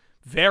 Like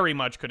very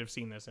much could have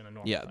seen this in a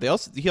normal. Yeah,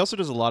 he also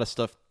does a lot of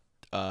stuff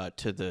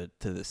to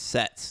the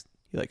sets.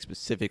 He like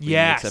specifically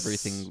makes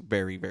everything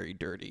very, very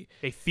dirty.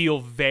 They feel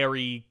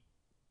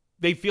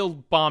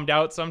bombed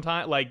out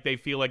sometimes. Like they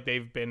feel like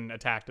they've been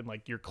attacked, and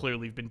like you're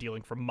clearly been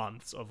dealing for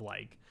months of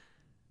like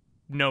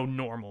no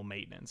normal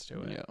maintenance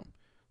to it. Yeah.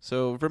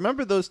 So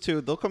remember those two.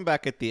 They'll come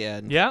back at the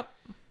end. Yep.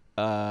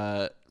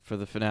 For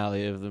the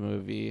finale of the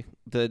movie.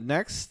 The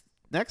next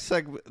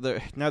segment.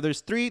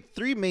 There's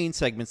three main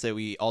segments that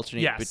we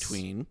alternate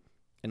between.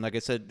 And like I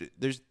said,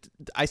 there's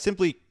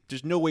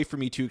no way for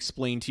me to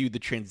explain to you the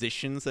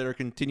transitions that are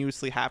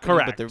continuously happening.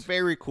 Correct. But they're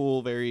very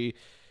cool. Very.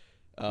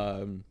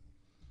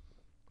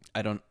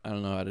 I don't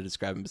know how to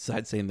describe them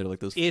besides saying they're like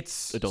those.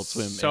 It's Adult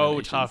Swim. So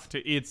animations. Tough to.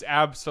 It's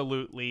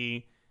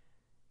absolutely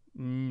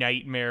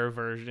nightmare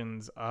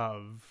versions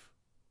of,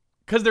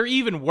 because they're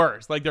even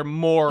worse. Like they're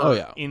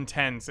more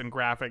intense and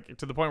graphic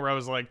to the point where I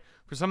was like,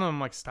 for some of them, I'm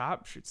like,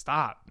 stop,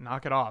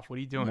 knock it off. What are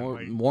you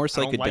doing? More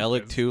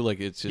psychedelic too. Like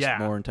it's just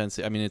more intense.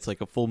 I mean, it's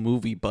like a full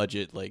movie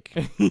budget, like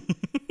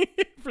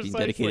being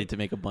dedicated to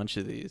make a bunch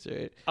of these,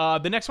 right?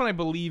 The next one I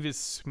believe is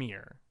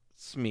Smear.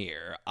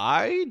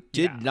 I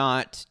did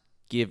not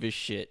give a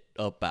shit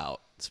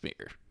about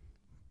Smear.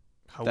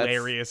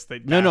 Hilarious.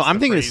 No, I'm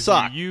thinking of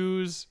Sock.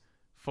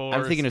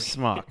 I'm thinking of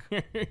Smock.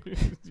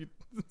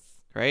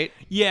 Right?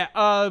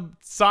 Yeah,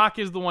 Sock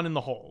is the one in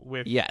the hole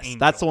with Angel.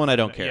 That's the one I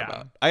don't care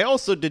about. I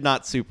also did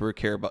not super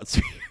care about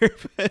Smear.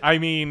 I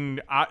mean,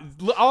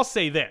 I'll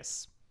say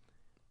this.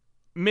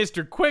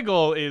 Mr.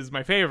 Quiggle is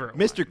my favorite.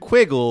 Mr.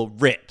 Quiggle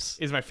rips.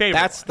 Is my favorite.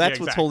 That's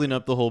what's holding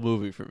up the whole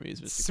movie for me.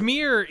 Is Mr.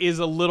 Smear is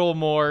a little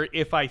more,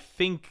 if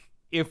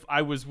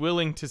I was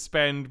willing to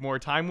spend more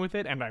time with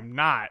it, and I'm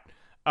not,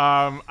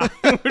 I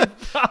would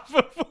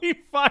probably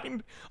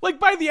find, like,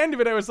 by the end of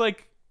it, I was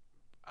like,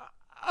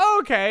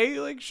 okay,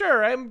 like,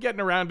 sure, I'm getting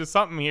around to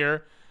something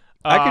here.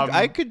 I'm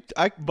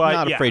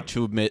not afraid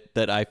to admit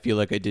that I feel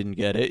like I didn't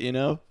get it, you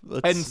know?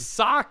 And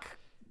Sock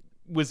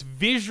was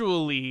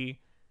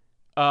visually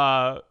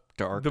dark,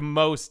 the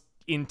most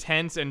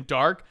intense and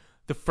dark.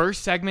 The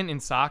first segment in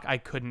Sock, I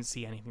couldn't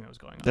see anything that was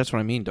going on. That's what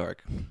I mean,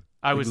 dark.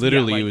 I was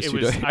literally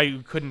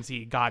I couldn't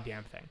see a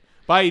goddamn thing.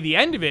 By the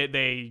end of it,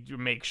 they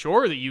make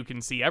sure that you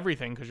can see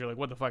everything because you're like,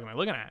 what the fuck am I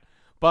looking at?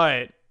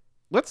 But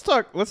let's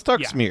talk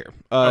Smear.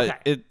 Okay.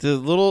 It's this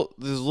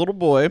little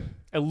boy,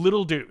 a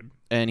little dude,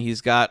 and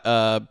he's got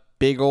a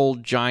big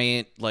old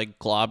giant like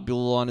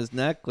globule on his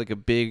neck, like a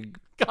big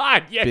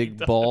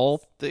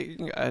ball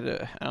thing. I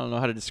don't know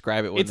how to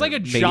describe it. It's like a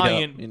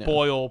giant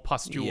boil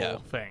pustule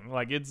thing.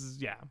 Like it's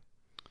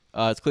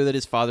It's clear that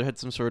his father had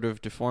some sort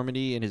of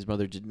deformity and his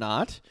mother did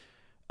not.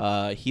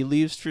 He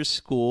leaves for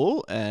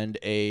school, and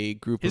a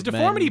group his of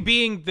deformity men...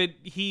 being that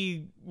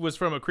he was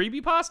from a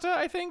creepypasta,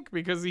 I think,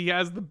 because he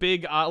has the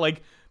big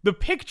like the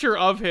picture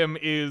of him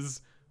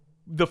is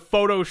the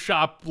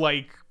Photoshop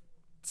like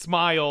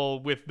smile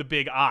with the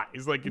big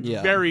eyes. Like, it's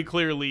very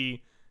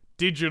clearly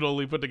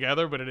digitally put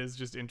together, but it is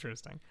just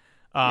interesting.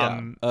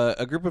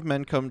 A group of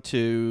men come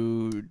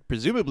to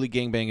presumably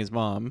gangbang his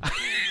mom.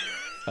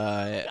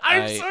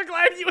 I'm so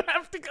glad you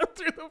have to go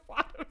through the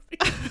plot of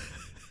these.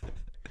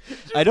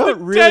 I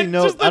don't really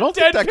know. I don't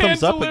think that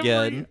comes up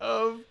again.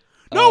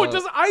 No, it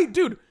doesn't.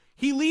 Dude,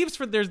 he leaves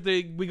for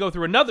we go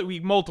through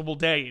multiple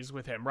days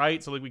with him,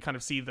 right? So like we kind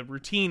of see the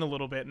routine a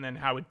little bit and then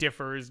how it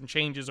differs and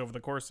changes over the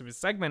course of his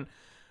segment.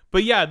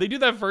 But yeah, they do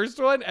that first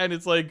one and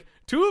it's like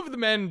two of the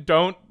men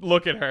don't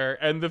look at her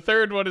and the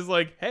third one is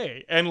like,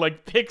 hey, and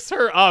like picks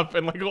her up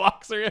and like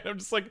locks her in. I'm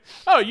just like,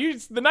 oh, you're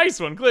the nice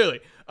one, clearly.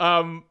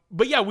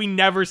 But yeah, we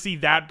never see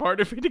that part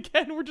of it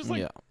again. We're just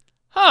like,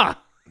 huh.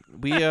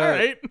 All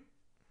right.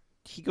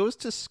 He goes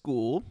to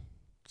school.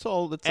 It's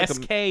like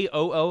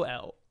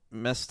SKOOL.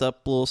 Messed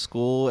up little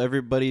school.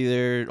 Everybody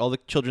there, all the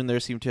children there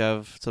seem to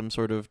have some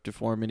sort of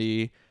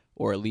deformity,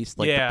 or at least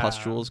like the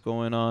pustules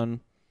going on.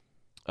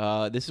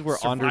 This is where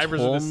Anders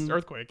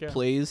Holm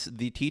plays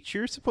the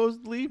teacher,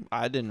 supposedly.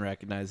 I didn't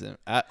recognize him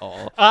at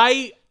all.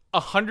 I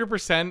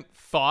 100%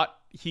 thought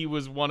he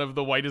was one of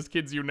the whitest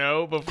kids you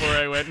know before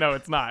I went, no,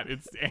 it's not.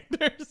 It's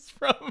Anders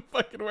from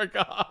fucking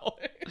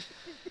Workaholics.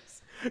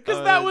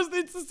 Because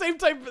it's the same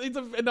type, it's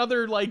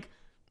another like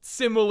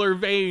similar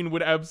vein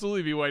would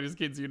absolutely be whitest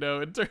kids you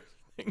know in terms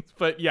of things.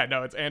 But yeah,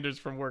 no, it's Anders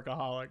from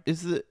Workaholic.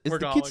 Is the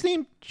kid's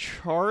name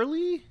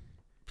Charlie?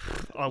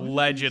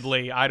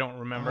 Allegedly. I don't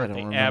remember if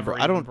they ever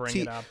bring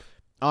it up.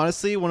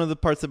 Honestly, one of the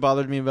parts that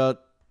bothered me about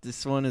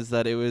this one is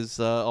that it was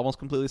almost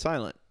completely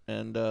silent.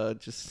 And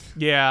just...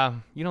 Yeah,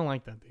 you don't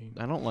like that, Dean.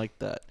 I don't like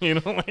that. You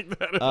don't like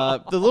that at all.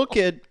 The little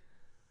kid,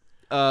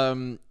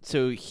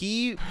 so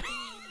he...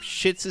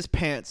 shits his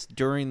pants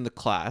during the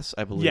class,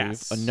 I believe.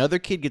 Yes. Another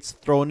kid gets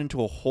thrown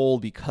into a hole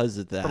because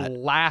of that. For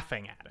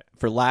laughing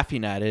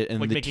at it. And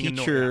like the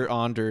teacher,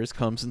 Anders,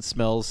 comes and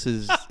smells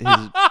his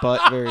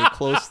butt very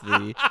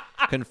closely,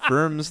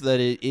 confirms that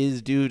it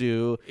is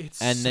doo-doo,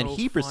 and then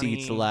he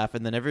proceeds to laugh,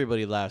 and then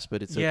everybody laughs,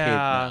 but it's okay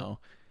now,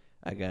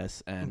 I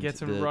guess. And gets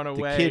him to run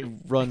away. The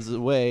kid runs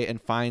away and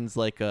finds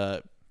like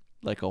a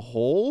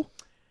hole.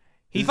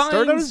 He finds...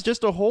 start out as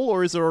just a hole,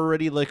 or is there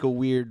already like a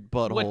weird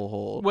butthole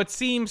hole? What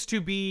seems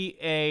to be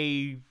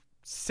a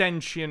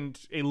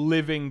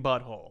living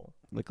butthole.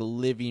 Like a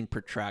living,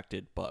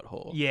 protracted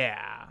butthole.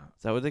 Yeah.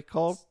 Is that what they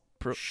call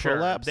sure.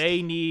 Prolapse?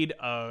 They need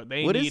a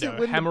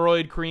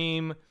hemorrhoid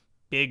cream,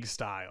 big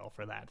style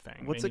for that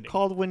thing. What's it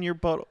called when your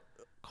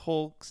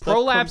butthole stuff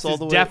Prolapse comes all is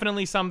the way?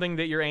 definitely something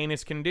that your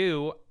anus can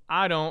do.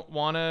 I don't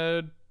want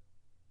to...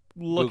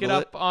 look Google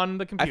it up on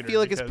the computer. I feel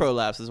like it's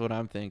prolapse is what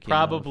I'm thinking.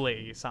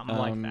 Probably something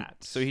like that.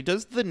 So he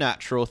does the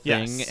natural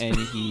thing, and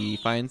he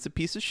finds a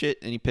piece of shit,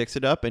 and he picks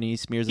it up, and he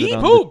smears it on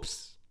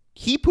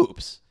He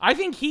poops. I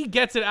think he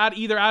gets it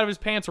either out of his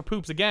pants or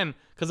poops again,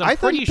 because I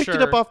thought he picked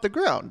it up off the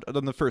ground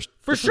on the first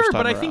For sure,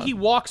 but I think he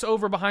walks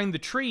over behind the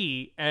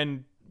tree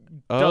and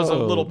does a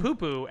little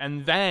poo-poo,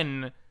 and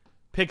then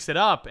picks it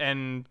up,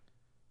 and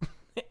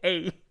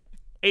a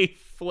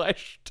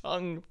flesh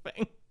tongue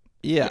thing.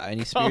 Yeah, and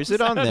he smears it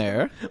on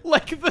there.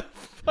 Like the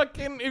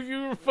fucking, if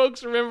you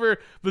folks remember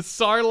the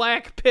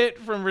Sarlacc pit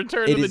from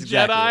Return of the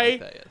Jedi,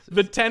 like that, yes.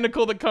 The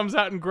tentacle that comes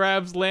out and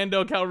grabs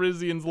Lando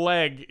Calrissian's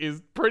leg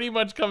pretty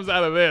much comes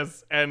out of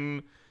this,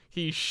 and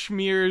he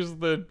smears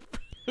the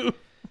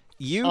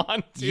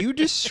You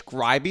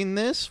describing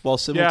this while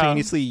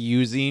simultaneously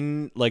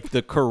using like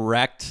the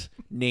correct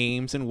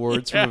names and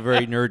words from a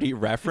very nerdy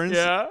reference,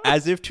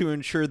 as if to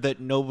ensure that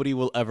nobody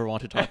will ever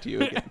want to talk to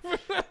you again.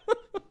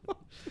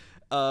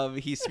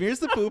 He smears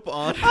the poop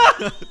on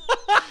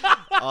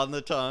on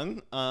the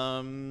tongue,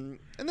 and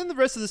then the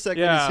rest of the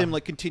segment is him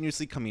like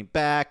continuously coming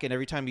back, and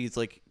every time he's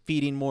like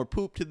feeding more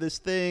poop to this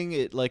thing,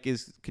 it like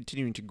is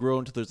continuing to grow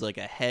until there's like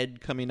a head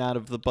coming out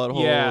of the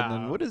butthole, and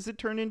then what does it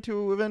turn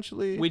into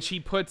eventually? Which he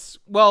puts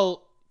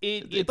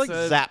it like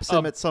zaps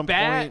him at some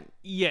point.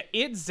 Yeah,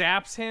 it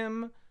zaps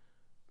him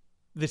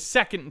the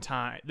second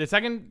time. The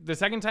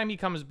second time he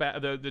comes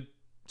back.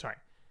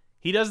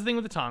 He does the thing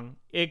with the tongue.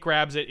 It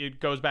grabs it. It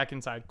goes back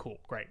inside. Cool.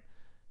 Great.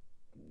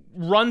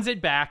 Runs it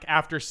back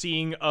after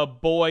seeing a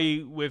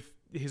boy with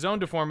his own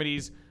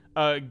deformities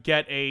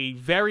get a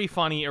very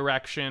funny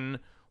erection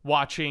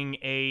watching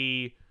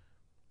a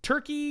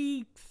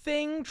turkey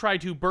thing try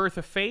to birth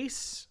a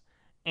face.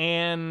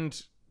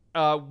 And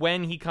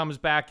when he comes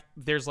back,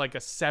 there's like a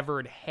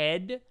severed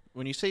head.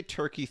 When you say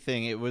turkey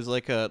thing, it was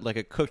like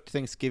a cooked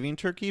Thanksgiving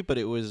turkey, but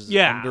it was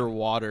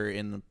underwater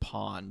in the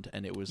pond,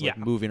 and it was like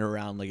moving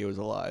around like it was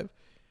alive.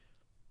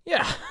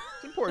 Yeah.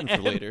 It's important for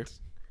later.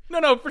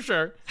 No, for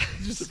sure.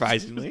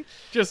 Surprisingly.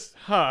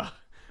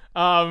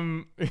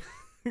 One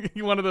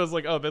of those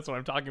like, oh, that's what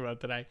I'm talking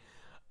about today.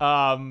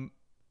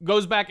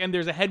 Goes back, and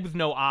there's a head with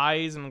no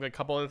eyes and like a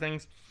couple other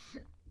things.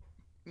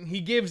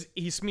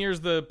 He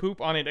smears the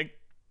poop on it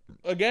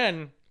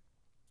again.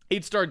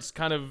 It starts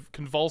kind of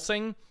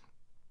convulsing.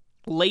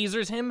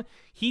 Lasers him.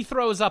 He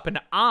throws up an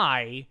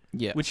eye,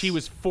 which he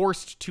was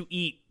forced to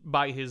eat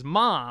by his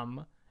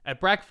mom at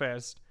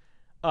breakfast.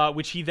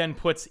 which he then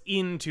puts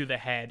into the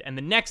head. And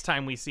the next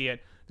time we see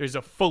it, there's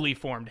a fully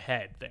formed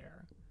head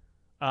there.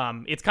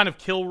 It's kind of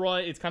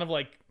Kilroy. It's kind of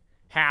like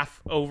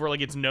half over, like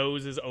its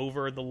nose is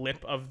over the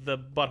lip of the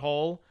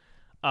butthole.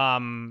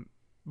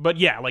 But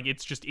yeah, like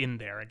it's just in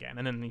there again.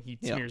 And then he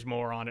smears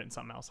more on it and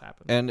something else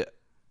happens. And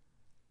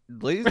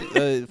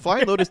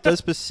Flying Lotus does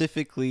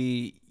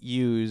specifically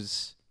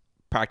use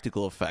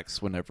practical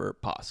effects whenever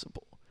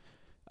possible.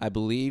 I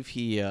believe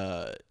he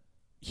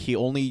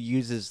only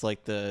uses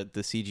like the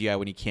CGI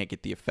when he can't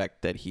get the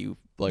effect that he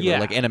like, or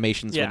like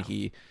animations when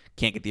he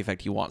can't get the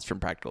effect he wants from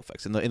practical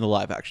effects in the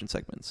live action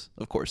segments.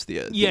 Of course,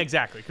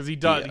 exactly, because he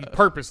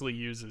purposely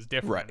uses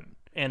different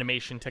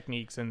animation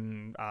techniques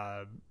and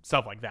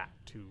stuff like that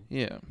to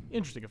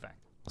interesting effect.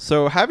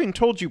 So, having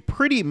told you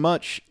pretty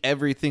much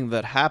everything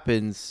that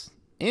happens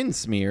in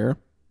Smear,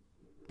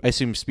 I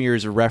assume Smear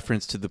is a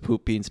reference to the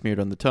poop being smeared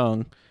on the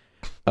tongue.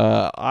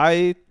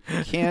 I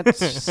can't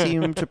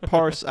seem to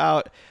parse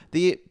out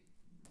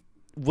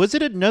was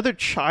it another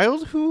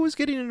child who was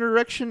getting an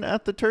erection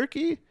at the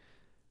turkey?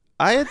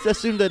 I had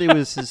assumed that it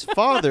was his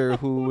father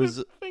who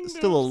was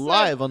still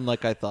alive,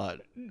 unlike I thought.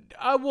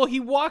 Well,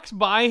 he walks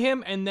by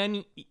him, and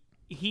then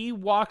he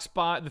walks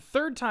by. The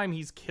third time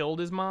he's killed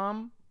his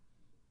mom.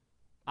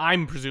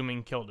 I'm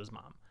presuming killed his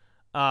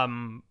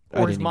mom.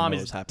 Or his mom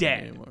is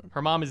dead.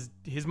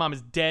 His mom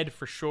is dead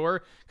for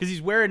sure, because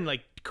he's wearing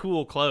like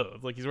cool clothes.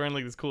 Like he's wearing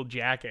like this cool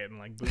jacket and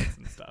like boots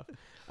and stuff.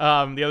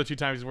 The other two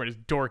times he's wearing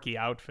his dorky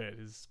outfit,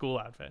 his school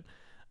outfit.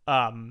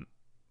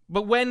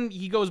 But when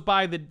he goes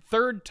by the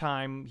third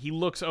time, he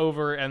looks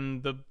over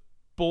and the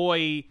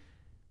boy,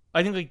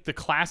 I think like the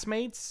class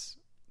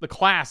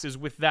is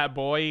with that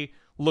boy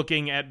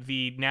looking at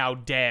the now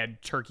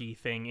dead turkey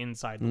thing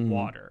inside the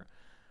water.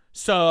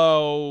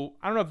 So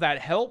I don't know if that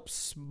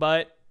helps,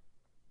 but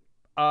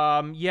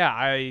I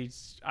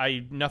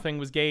nothing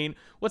was gained.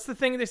 What's the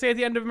thing they say at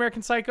the end of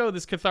American Psycho?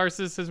 This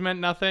catharsis has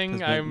meant nothing.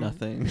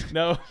 Nothing.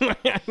 No,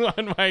 I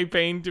want my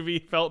pain to be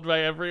felt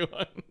by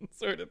everyone,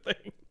 sort of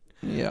thing.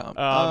 Yeah.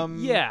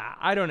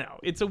 I don't know.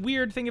 It's a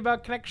weird thing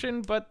about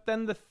connection, but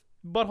then the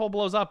butthole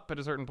blows up at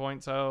a certain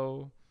point,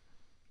 so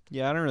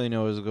yeah, I don't really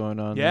know what's going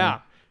on.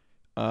 Yeah.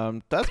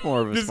 There. That's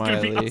more of a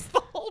smiley.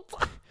 The whole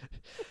time.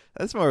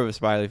 That's more of a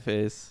smiley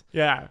face.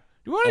 Yeah.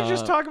 Do you want to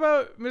just talk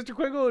about Mr.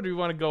 Quiggle, or do you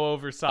want to go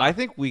over Sock? I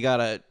think we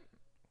gotta.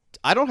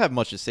 I don't have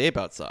much to say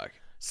about Sock.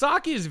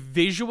 Sock is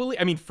visually,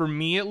 I mean, for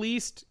me at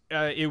least,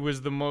 it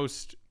was the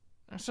most,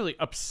 not necessarily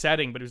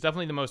upsetting, but it was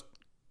definitely the most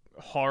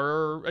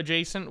horror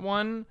adjacent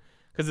one,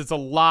 because it's a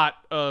lot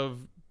of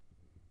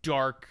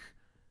dark,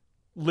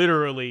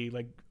 literally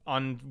like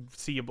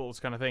unseeables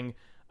kind of thing,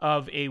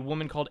 of a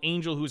woman called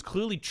Angel who is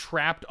clearly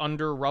trapped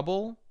under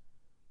rubble,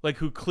 like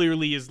who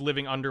clearly is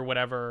living under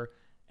whatever,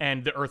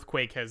 and the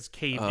earthquake has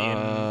caved in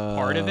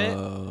part of it.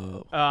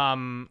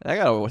 I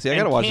gotta watch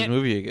this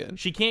movie again.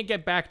 She can't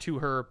get back to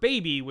her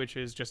baby, which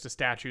is just a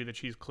statue that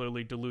she's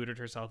clearly deluded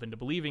herself into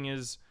believing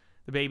is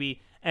the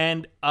baby,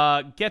 and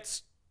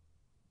gets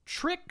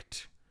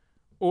tricked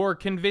or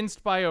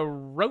convinced by a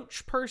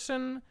roach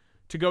person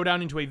to go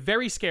down into a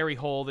very scary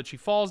hole that she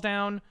falls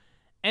down,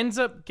 ends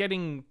up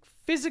getting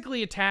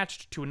physically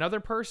attached to another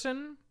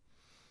person,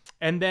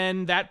 and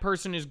then that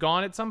person is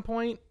gone at some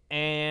point,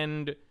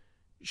 and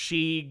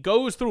she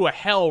goes through a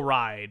hell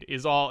ride.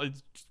 It's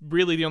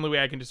really the only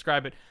way I can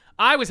describe it.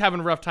 I was having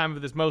a rough time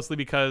with this mostly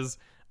because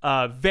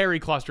very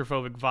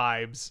claustrophobic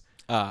vibes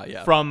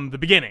from the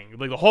beginning.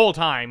 Like the whole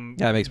time.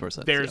 Yeah, it makes more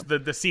sense. There's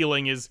the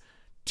ceiling is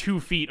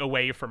 2 feet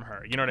away from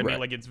her. You know what I mean?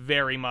 Like it's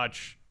very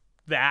much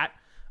that.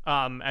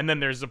 And then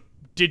there's a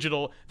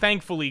digital,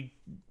 thankfully,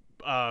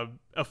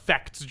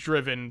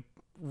 effects-driven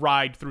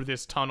ride through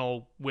this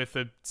tunnel with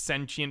a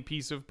sentient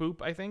piece of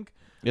poop, I think.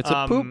 It's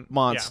a poop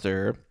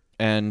monster. Yeah.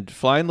 And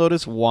Flying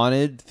Lotus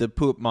wanted the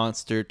poop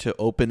monster to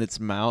open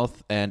its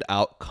mouth, and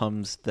out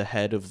comes the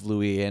head of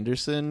Louis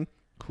Anderson,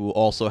 who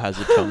also has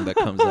a tongue that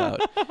comes out.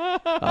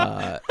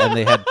 And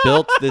they had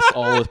built this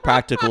all with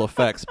practical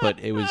effects, but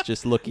it was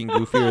just looking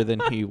goofier than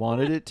he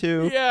wanted it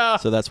to. Yeah.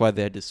 So that's why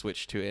they had to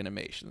switch to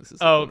animation. This is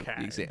one of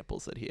the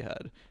examples that he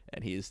had,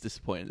 and he is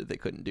disappointed that they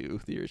couldn't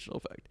do the original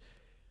effect.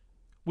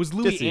 Was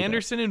Louis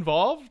Anderson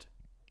involved?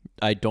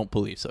 I don't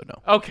believe so,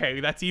 no.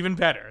 Okay, that's even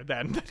better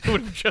then. That would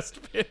have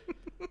just been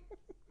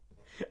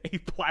a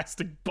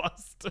plastic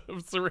bust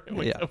of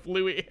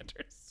Louis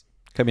Anderson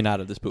coming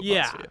out of this poop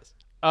monster.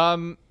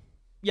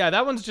 Yes.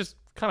 That one's just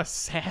kind of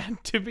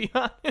sad, to be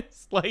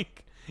honest.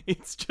 Like,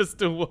 it's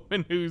just a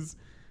woman who's,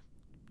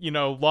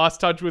 lost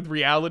touch with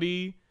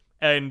reality,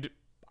 and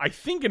I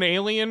think an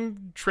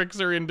alien tricks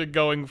her into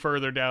going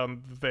further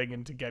down the thing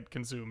and to get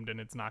consumed, and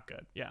it's not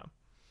good. Yeah.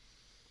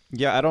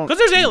 Yeah, I don't... Because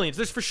there's aliens.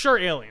 There's for sure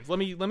aliens. Let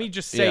me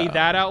just say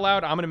that out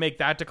loud. I'm going to make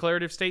that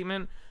declarative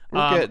statement.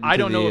 I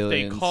don't know if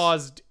they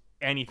caused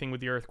anything with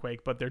the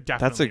earthquake, but they're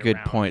definitely That's a good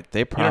around. point.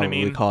 They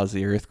probably caused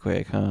the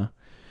earthquake, huh?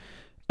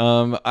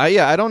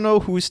 I don't know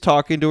who's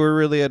talking to her,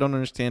 really. I don't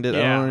understand it. I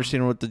don't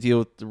understand what the deal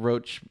with the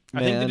roach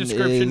man is. I think the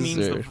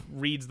description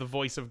reads the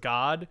voice of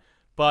God,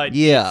 but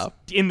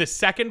in the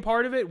second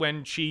part of it,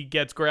 when she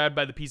gets grabbed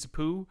by the piece of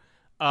poo,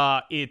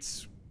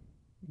 it's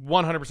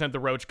 100% the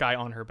roach guy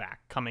on her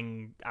back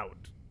coming out,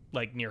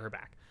 like, near her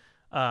back.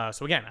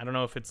 So again, I don't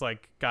know if it's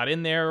like got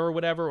in there or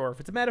whatever, or if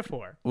it's a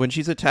metaphor. When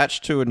she's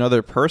attached to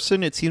another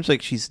person, it seems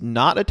like she's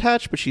not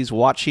attached, but she's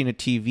watching a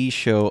TV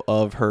show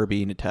of her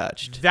being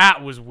attached.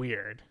 That was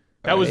weird.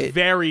 That was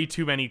very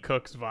Too Many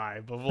Cooks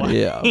vibe of like.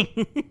 Yeah.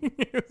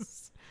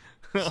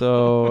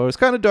 So it was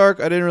kind of dark.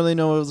 I didn't really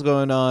know what was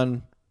going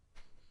on.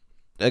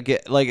 Again,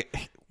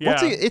 like,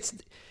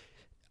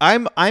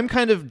 I'm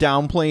kind of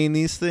downplaying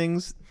these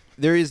things.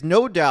 There is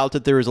no doubt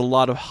that there is a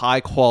lot of high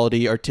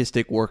quality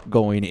artistic work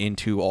going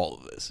into all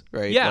of this,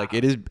 right? Yeah. Like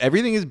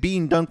everything is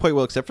being done quite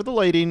well, except for the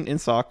lighting in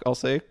Sock. I'll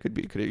say could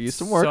have used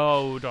some work.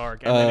 So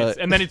dark,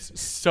 and then it's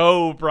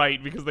so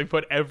bright because they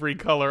put every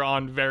color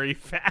on very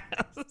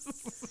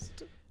fast.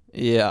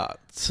 Yeah.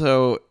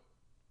 So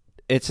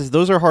it says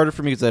those are harder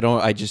for me because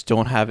I just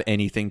don't have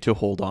anything to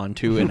hold on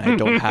to, and I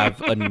don't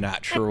have a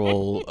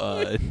natural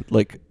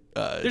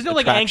there's no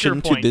like attraction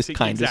anchor point to this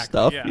kind of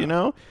stuff, yeah. you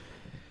know.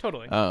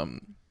 Totally.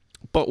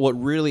 But what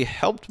really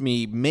helped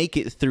me make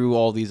it through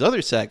all these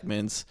other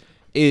segments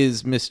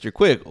is Mr.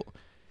 Quiggle.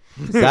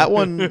 That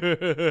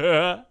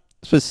one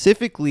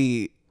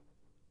specifically,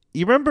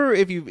 you remember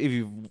if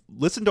you've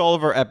listened to all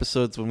of our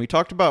episodes, when we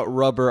talked about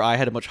Rubber, I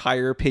had a much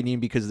higher opinion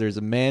because there's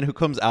a man who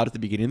comes out at the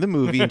beginning of the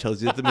movie and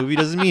tells you that the movie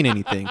doesn't mean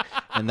anything.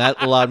 And that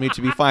allowed me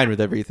to be fine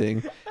with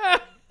everything.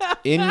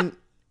 In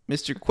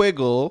Mr.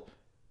 Quiggle,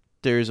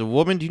 there's a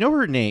woman. Do you know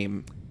her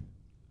name?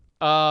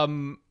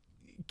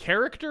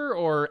 Character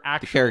or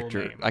actual the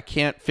character name? I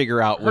can't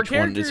figure out which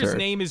one is her. Her character's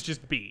name is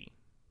just B,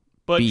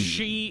 but B.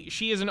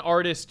 she is an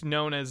artist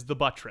known as the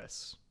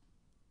Buttress.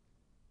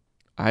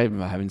 I'm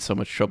having so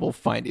much trouble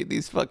finding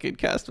these fucking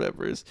cast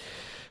members,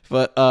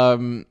 but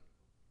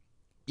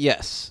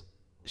yes,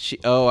 she.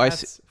 Oh,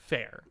 That's I see.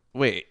 Fair.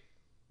 Wait.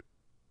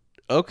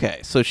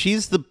 Okay, so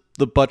she's the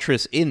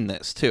Buttress in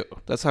this too.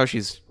 That's how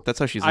she's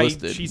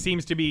listed. She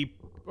seems to be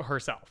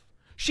herself.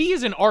 She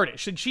is an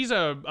artist. She's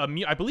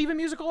I believe a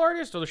musical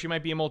artist, although she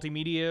might be a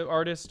multimedia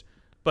artist.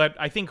 But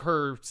I think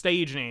her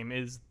stage name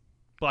is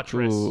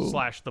Buttress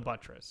 / the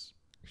Buttress.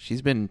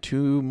 She's been in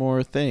 2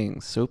 more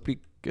things: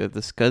 Soapy, the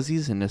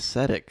Scuzzies, and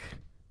Ascetic,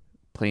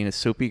 playing a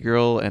soapy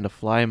girl and a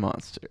fly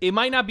monster. It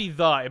might not be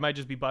it might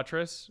just be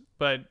Buttress,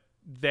 but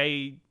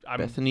Bethany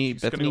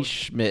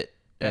Schmidt.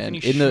 Bethany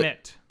and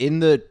Schmidt. In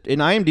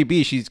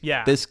IMDb, she's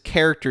this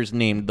character's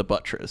named the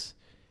Buttress.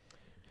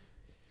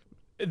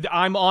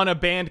 I'm on a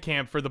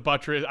Bandcamp for the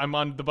Buttress. I'm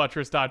on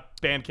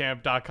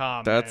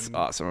thebuttress.bandcamp.com. That's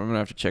awesome. I'm gonna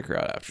have to check her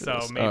out after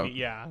this. So maybe,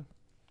 yeah.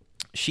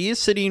 She is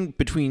sitting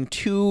between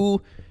 2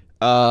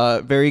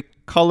 very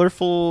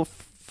colorful,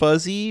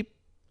 fuzzy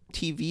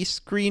TV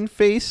screen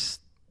face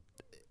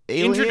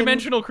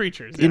interdimensional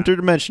creatures. Yeah.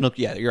 Interdimensional.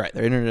 Yeah, you're right.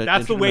 They're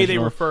That's the way they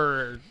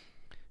refer.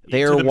 They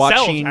to are themselves,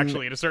 watching.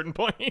 Actually, at a certain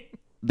point.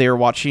 They are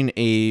watching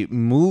a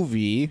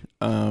movie.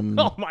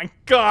 Oh my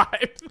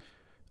god!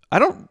 I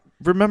don't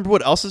remember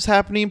what else is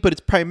happening, but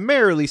it's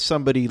primarily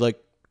somebody like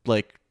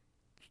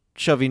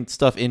shoving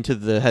stuff into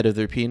the head of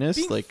their penis.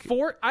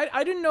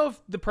 I didn't know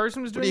if the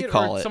person was doing it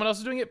or someone else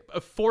was doing it.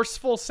 A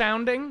forceful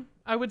sounding,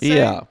 I would say.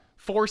 Yeah.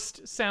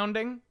 Forced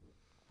sounding.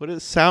 What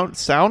is sound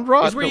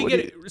rod? Is where you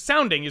get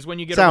sounding is when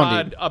you get a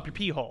rod up your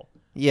pee hole.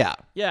 Yeah.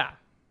 Yeah.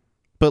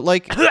 But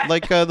like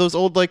those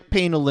old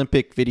Pain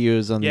Olympic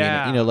videos on the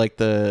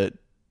internet,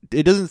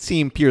 it doesn't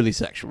seem purely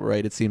sexual,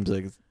 right? It seems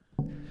like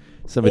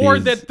somebody or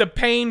that the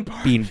pain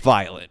part being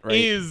violent, right?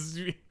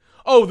 The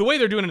way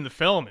they're doing it in the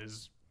film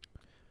is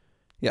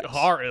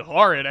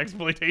horrid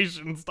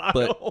exploitation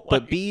style.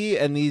 But B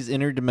and these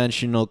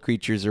interdimensional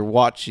creatures are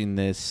watching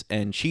this,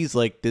 and she's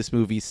like, "This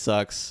movie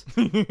sucks."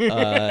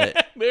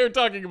 They're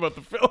talking about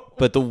the film,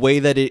 but the way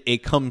that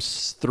it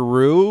comes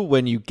through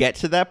when you get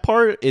to that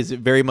part is it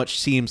very much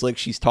seems like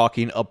she's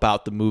talking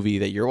about the movie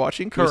that you're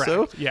watching,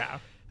 Kuso. Correct. Yeah.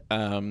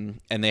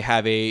 And they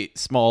have a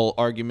small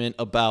argument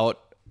about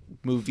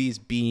movies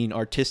being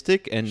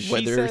artistic and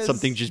whether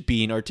something just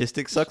being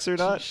artistic sucks or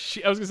not.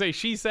 I was gonna say,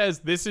 she says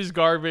this is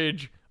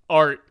garbage.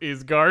 Art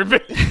is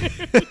garbage.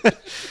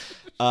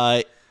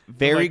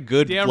 Very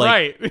good. Damn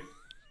right.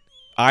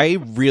 I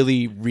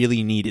really,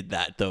 really needed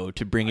that though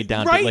to bring it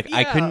down. Right,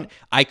 to,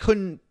 I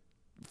couldn't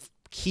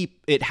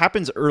keep. It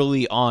happens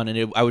early on,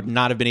 and I would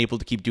not have been able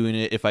to keep doing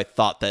it if I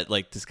thought that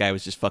this guy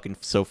was just fucking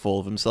so full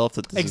of himself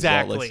that this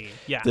exactly. Is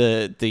yeah.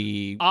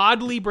 The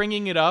oddly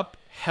bringing it up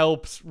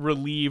helps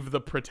relieve the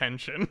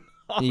pretension.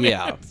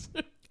 Yeah,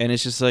 and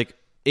it's just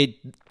it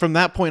from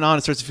that point on.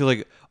 It starts to feel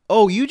like,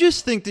 oh, you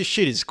just think this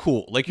shit is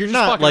cool. You're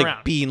not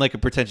around. Being a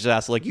pretentious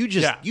asshole. You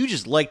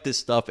just like this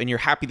stuff, and you're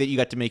happy that you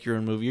got to make your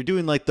own movie. You're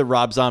doing the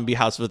Rob Zombie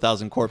House of a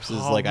Thousand Corpses.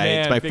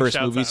 It's my first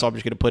movie, so I'm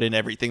just gonna put in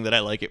everything that I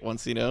like at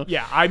once.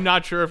 Yeah, I'm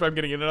not sure if I'm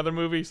gonna get another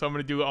movie, so I'm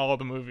gonna do all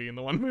the movie in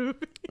the one movie.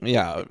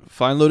 Yeah,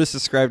 Flying Lotus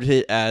described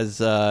it as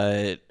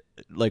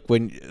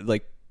when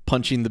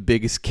punching the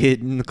biggest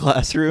kid in the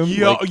classroom.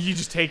 Yo, you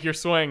just take your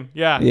swing.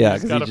 Yeah, you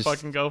just gotta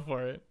fucking go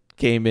for it.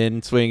 Came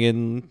in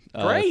swinging.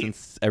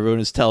 Since everyone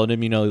is telling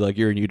him,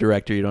 you're a new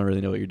director, you don't really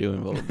know what you're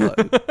doing. Blah, blah,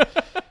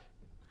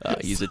 blah.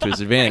 use it to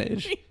his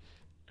advantage.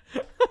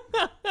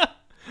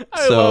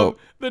 I love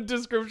the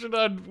description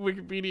on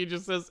Wikipedia.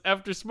 Just says,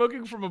 after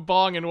smoking from a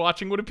bong and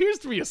watching what appears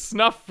to be a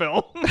snuff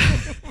film,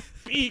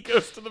 B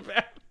goes to the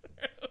bathroom.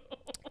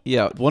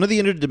 Yeah, one of the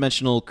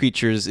interdimensional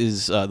creatures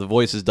is the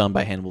voice is done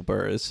by Hannibal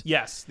Buress.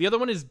 Yes, the other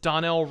one is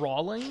Donnell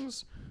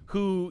Rawlings,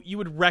 who you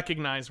would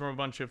recognize from a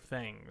bunch of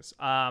things.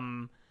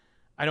 I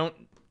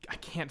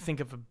can't think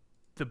of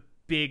the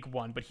big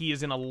one, but he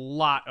is in a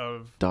lot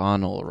of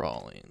Donnell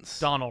Rawlings,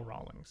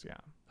 yeah.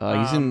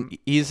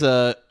 He's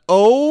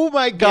oh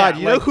my god,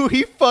 you know who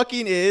he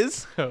fucking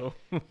is? Oh.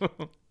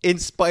 In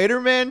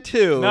Spider-Man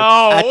 2,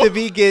 no. At the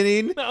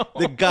beginning,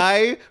 the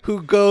guy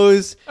who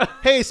goes,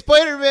 "Hey,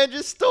 Spider-Man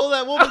just stole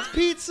that woman's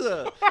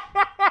pizza."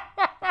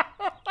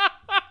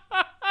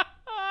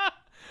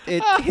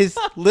 He's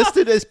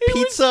listed as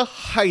pizza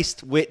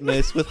heist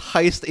witness with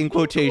heist in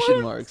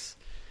quotation marks.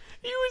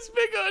 He was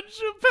big on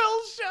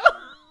Chappelle's show.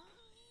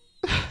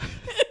 A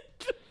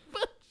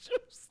bunch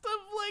of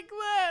stuff like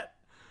that.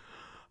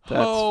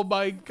 That's oh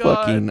my god.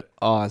 Fucking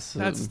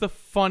awesome. That's the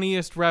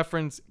funniest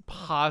reference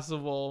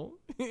possible.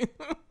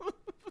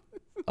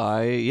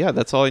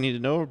 That's all I need to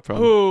know from.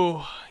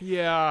 Oh,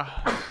 yeah.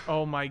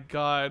 Oh my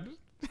god.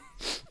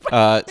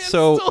 So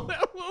stole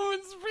that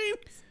woman's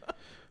pizza.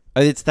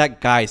 It's that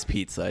guy's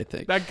pizza, I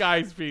think. That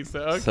guy's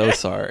pizza. Okay. So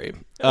sorry.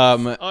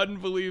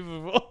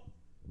 Unbelievable.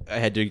 I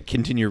had to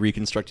continue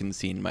reconstructing the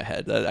scene in my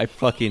head. I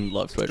fucking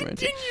love Spider-Man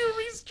 2.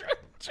 Continue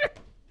restructure.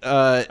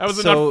 That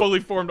was not fully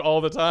formed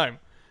all the time.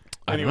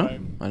 Anyway.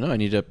 I know. I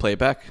need to play it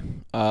back.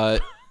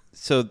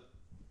 So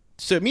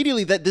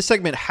immediately this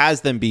segment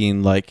has them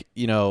being like,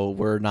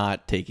 we're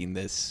not taking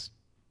this.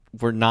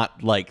 We're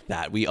not like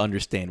that. We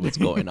understand what's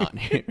going on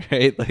here,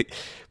 right? Like,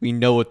 we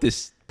know what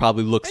this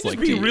probably looks like.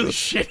 Just being really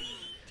shitty.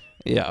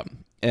 Yeah,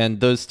 and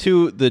the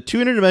two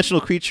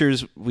interdimensional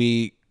creatures,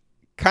 we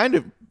kind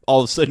of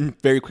all of a sudden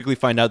very quickly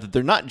find out that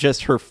they're not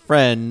just her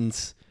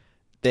friends.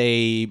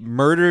 They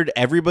murdered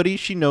everybody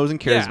she knows and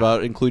cares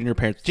about, including her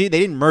parents. They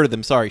didn't murder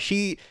them. Sorry,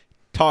 she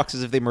talks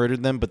as if they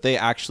murdered them, but they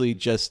actually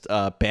just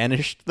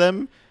banished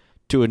them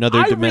to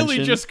another dimension. I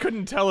really just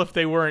couldn't tell if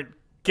they weren't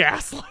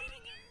gaslighting.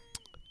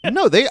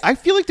 No, I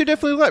feel like they're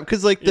definitely alive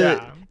because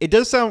it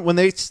does sound when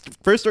they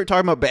first start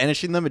talking about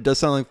banishing them, it does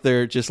sound like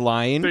they're just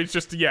lying. They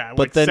just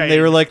but then they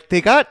were like, they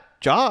got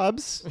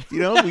jobs. We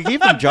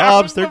gave them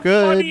jobs. They're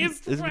good.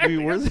 It's gonna be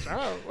worth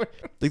it.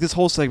 Like, this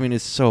whole segment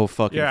is so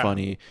fucking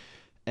funny,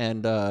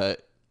 and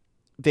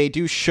they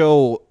do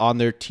show on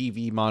their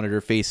TV monitor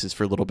faces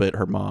for a little bit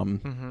her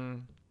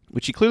mom,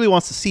 which she clearly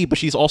wants to see, but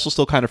she's also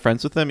still kind of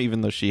friends with them,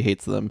 even though she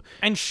hates them.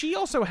 And she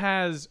also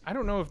has, I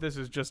don't know if this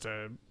is just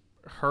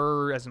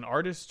her as an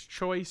artist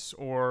choice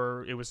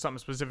or it was something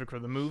specific for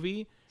the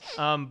movie,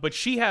 but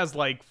she has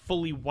like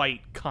fully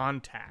white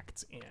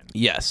contacts in.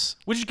 Yes,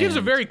 which gives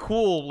a very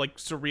cool, like,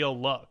 surreal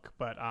look.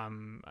 But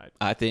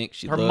I think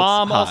her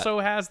mom hot. Also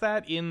has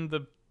that in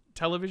the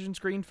television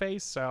screen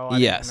face, so I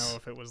don't know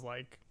if it was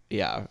like.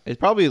 Yeah, it's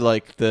probably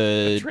like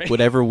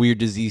whatever weird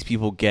disease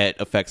people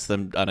get affects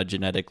them on a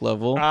genetic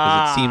level.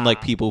 Because it seemed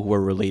like people who were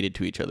related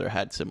to each other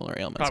had similar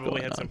ailments.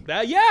 Probably going had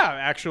on.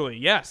 Actually,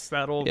 yes,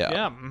 that'll.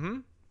 Yeah.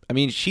 I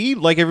mean, she,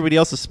 like everybody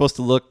else, is supposed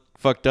to look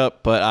fucked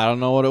up, but I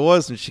don't know what it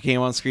was. And she came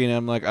on screen, and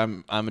I'm like,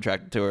 I'm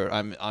attracted to her.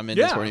 I'm in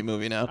this horny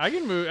movie now. I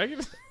can move.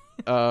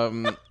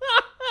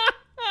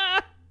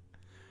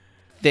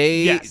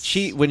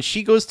 When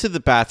she goes to the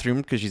bathroom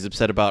because she's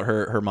upset about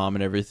her mom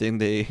and everything,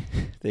 they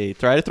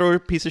try to throw a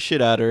piece of shit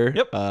at her.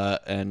 Yep.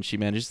 And she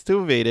manages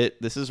to evade it.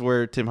 This is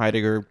where Tim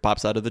Heidecker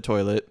pops out of the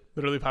toilet.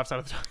 Literally pops out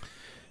of the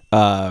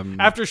toilet.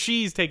 After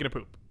she's taken a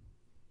poop.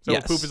 So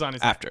poop is on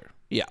his after.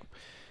 Head.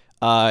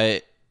 Yeah.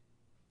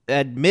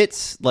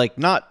 Admits, like,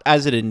 not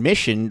as an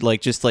admission,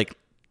 like, just like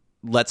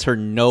lets her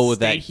know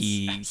that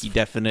he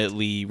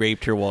definitely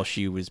raped her while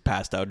she was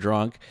passed out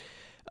drunk.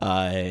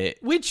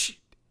 Which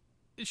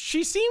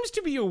she seems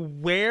to be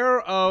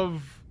aware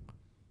of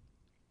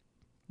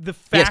the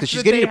fact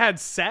that they had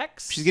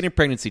sex. She's getting a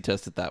pregnancy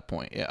test at that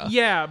point, yeah.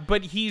 Yeah,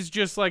 but he's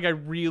just like, I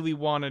really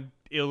want to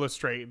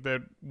illustrate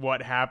that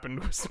what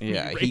happened was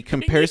he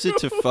compares it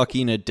to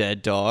fucking a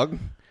dead dog.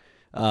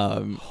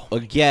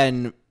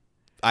 Again,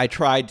 I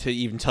tried to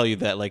even tell you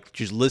that, like,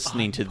 just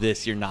listening to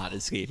this, you're not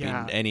escaping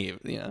any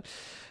of,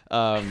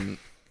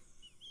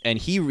 and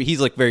he's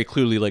like very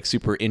clearly like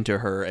super into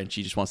her, and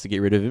she just wants to get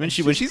rid of him. And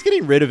when she's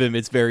getting rid of him,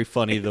 it's very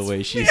funny the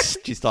way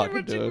she's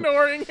talking to him,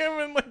 ignoring him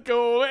and like,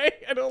 go away.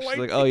 I don't she's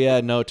like, oh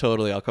yeah, no,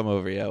 totally, I'll come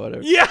over, yeah,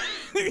 whatever. Yeah.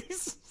 Do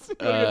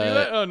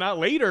that? Oh, not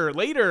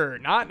later,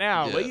 not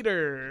now,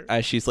 later.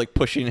 As she's like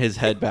pushing his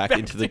head back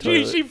into the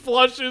toilet. She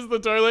flushes the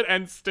toilet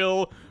and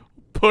still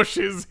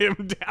pushes him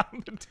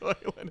down the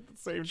toilet at the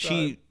same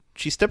time.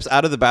 She steps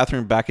out of the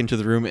bathroom back into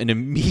the room and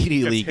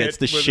immediately gets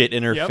the shit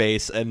in her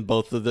face, and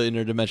both of the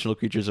interdimensional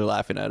creatures are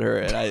laughing at her.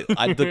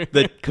 And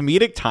the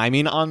comedic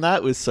timing on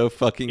that was so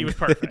fucking It was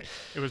perfect.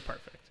 It was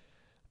perfect.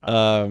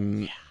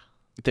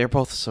 They're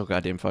both so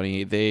goddamn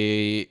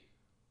funny.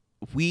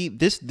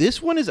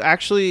 this one is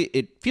actually,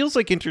 it feels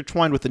like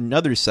intertwined with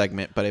another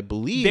segment, but I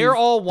believe they're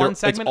all one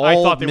segment. I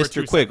thought they were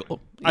two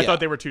segments. I thought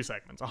they were two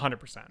segments,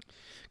 100%.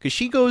 Because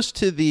she goes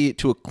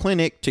to a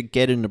clinic to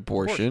get an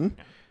abortion.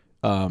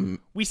 Yeah.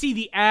 We see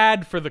the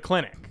ad for the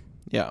clinic.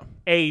 Yeah.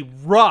 A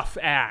rough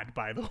ad,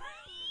 by the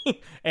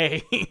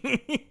way.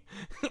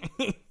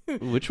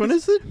 Which one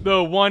is it?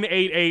 The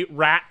 188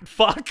 rat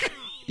fuck.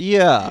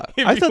 Yeah.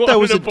 I thought that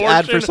was an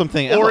ad for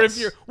something else. Or if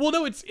you're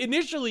no, it's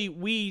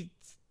initially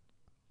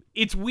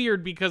it's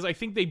weird because I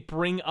think they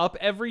bring up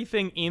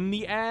everything in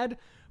the ad,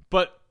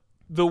 but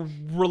the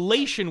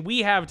relation we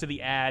have to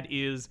the ad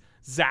is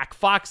Zach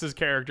Fox's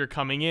character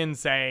coming in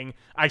saying,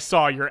 I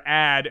saw your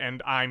ad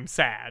and I'm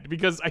sad.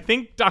 Because I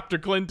think Dr.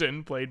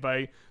 Clinton, played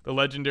by the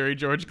legendary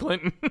George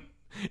Clinton,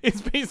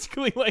 is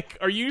basically like,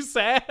 are you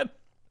sad?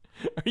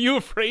 Are you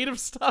afraid of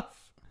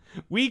stuff?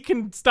 We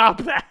can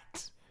stop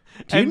that.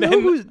 Do you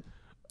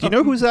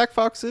know who Zach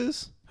Fox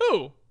is?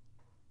 Who?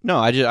 No,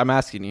 I'm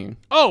asking you.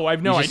 Oh,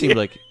 I've no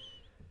idea.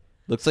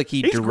 Looks like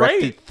he's directed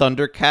great.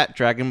 Thundercat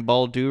Dragon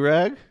Ball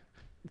Durag.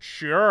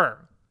 Sure.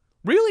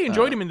 Really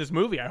enjoyed him in this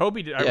movie. I hope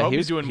he did. I hope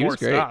he's doing more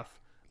stuff.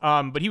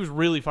 But he was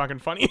really fucking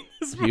funny in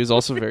this movie. He was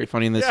also very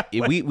funny in this.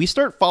 Yeah, we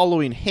start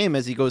following him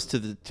as he goes to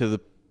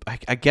the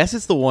I guess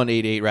it's the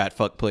 188 rat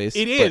fuck place.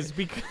 It is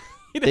because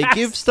they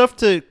give stuff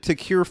to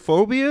cure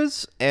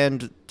phobias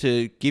and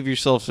to give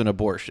yourself an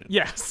abortion.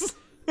 Yes.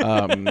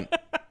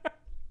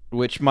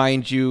 Which,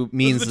 mind you,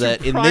 means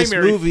that in this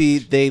movie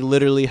they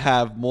literally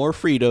have more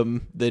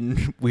freedom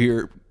than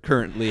we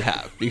currently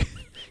have.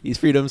 These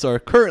freedoms are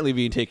currently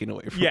being taken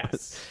away from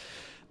us.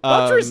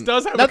 Buttress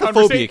does have not a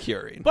conversation. The phobia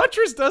curing.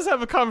 Buttress does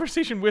have a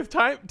conversation with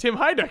Tim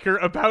Heidecker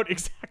about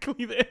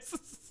exactly this.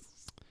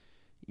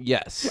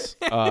 Yes.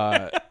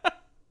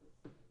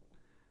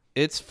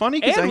 It's funny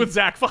because with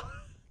Zach Fox.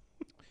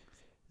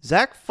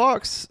 Zach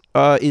Fox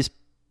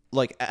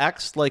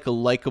acts like a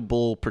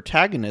likable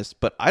protagonist,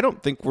 but I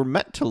don't think we're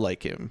meant to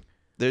like him.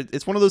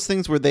 It's one of those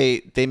things where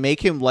they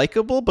make him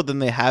likable, but then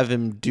they have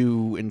him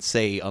do and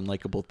say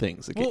unlikable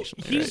things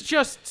occasionally. Well, he's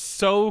just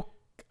so.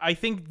 I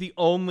think the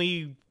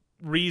only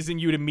reason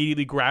you'd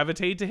immediately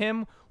gravitate to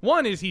him,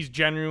 one is he's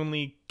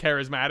genuinely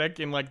charismatic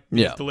in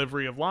his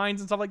delivery of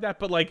lines and stuff like that.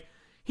 But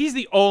he's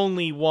the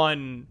only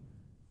one,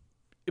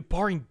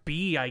 barring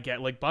B, I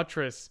get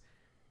Buttress,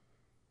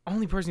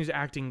 only person who's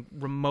acting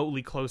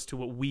remotely close to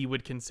what we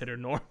would consider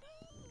normal.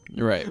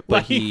 Right,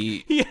 but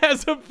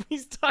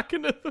he's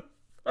talking to the.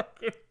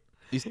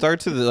 He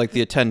starts with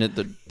the attendant,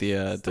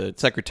 the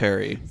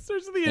secretary.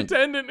 Starts with the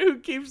attendant who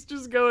keeps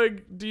just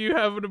going, "Do you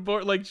have an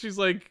abort?" She's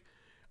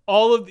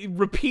all of the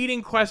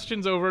repeating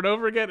questions over and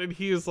over again, and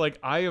he is like,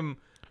 I'm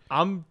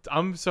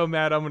so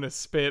mad I'm gonna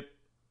spit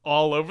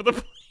all over the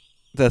place.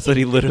 That's what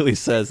he literally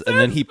says, and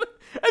then he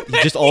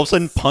just all of a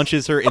sudden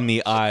punches her in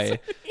the eye.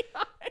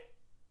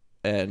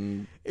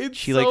 And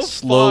she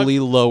slowly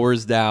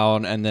lowers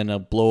down, and then a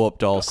blow-up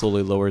doll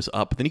slowly lowers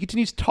up. But then he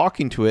continues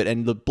talking to it,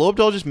 and the blow-up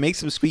doll just makes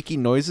some squeaky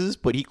noises,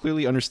 but he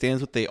clearly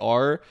understands what they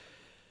are.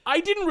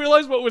 I didn't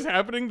realize what was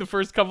happening the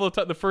first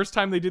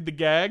time they did the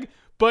gag,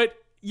 but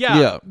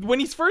yeah, when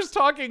he's first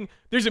talking,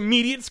 there's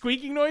immediate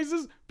squeaking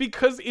noises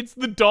because it's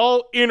the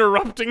doll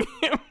interrupting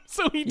him,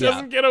 so he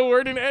doesn't get a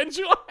word in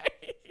edgewise.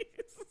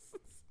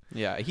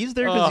 Yeah, he's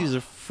there because he's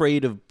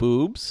afraid of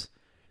boobs.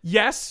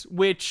 Yes,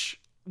 which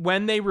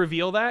when they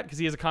reveal that, because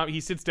he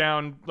sits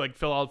down,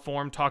 fill out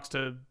form, talks to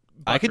Buttress.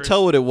 I could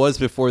tell what it was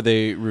before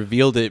they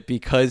revealed it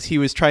because he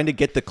was trying to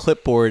get the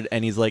clipboard,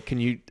 and he's like,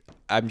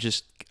 I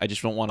just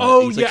don't want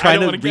to. He's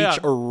trying to reach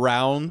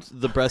around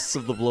the breasts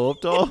of the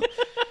blow-up doll.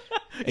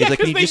 He's like,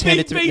 can you just hand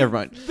it to me? Never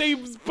mind. They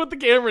put the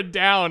camera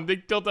down. They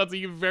tilt out so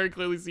you can very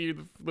clearly see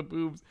the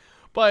boobs.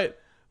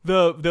 But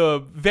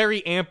the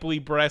very amply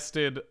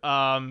breasted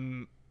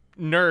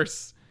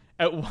nurse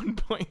at one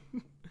point,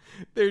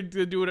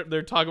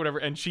 they're talking whatever,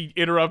 and she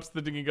interrupts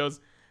the thing and goes,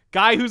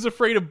 "Guy who's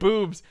afraid of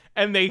boobs,"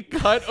 and they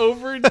cut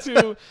over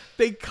to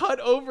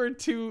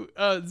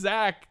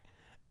Zach,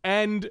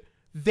 and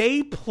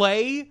they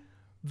play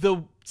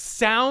the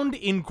sound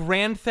in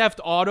Grand Theft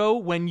Auto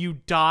when you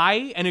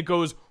die and it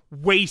goes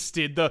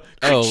wasted.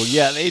 Oh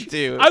yeah, they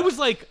do. I was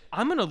like,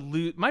 I'm gonna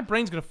lose. My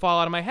brain's gonna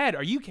fall out of my head.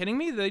 Are you kidding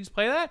me? Did they just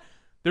play that?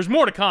 There's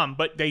more to come,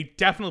 but they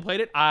definitely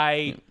played it.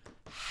 I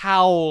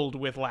howled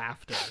with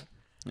laughter.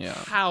 Yeah.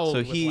 Howled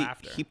with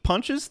laughter. He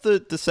punches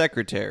the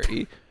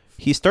secretary.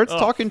 He starts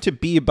talking to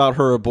B about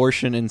her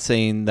abortion and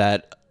saying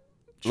that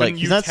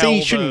he's not saying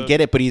he shouldn't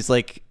get it, but he's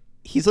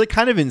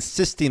kind of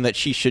insisting that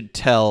she should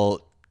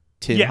tell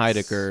Tim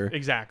Heidecker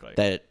exactly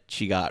that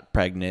she got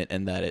pregnant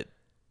and that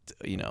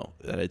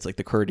that it's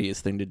the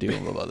courteous thing to do.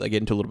 They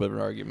get into a little bit of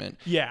an argument.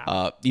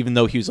 Yeah. Even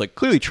though he was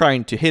clearly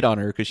trying to hit on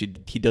her because he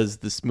does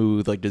the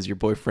smooth does your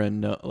boyfriend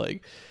know?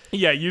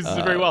 Yeah, uses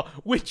it very well,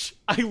 which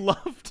I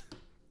loved.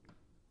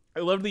 I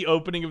loved the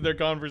opening of their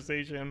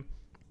conversation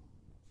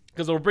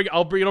because it'll bring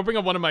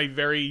up one of my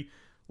very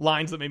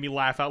lines that made me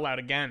laugh out loud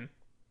again.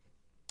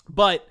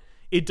 But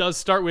it does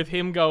start with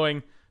him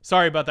going,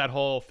 sorry about that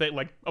whole thing,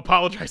 like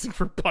apologizing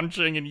for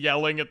punching and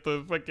yelling at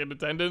the fucking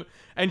attendant.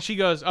 And she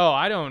goes, oh,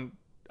 I don't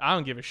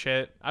give a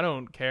shit. I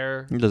don't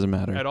care. It doesn't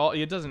matter at all.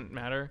 It doesn't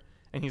matter.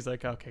 And he's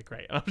like, okay,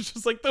 great. And I was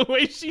just like, the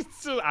way she's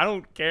just, I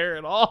don't care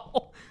at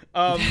all.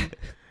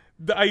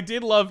 I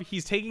did love,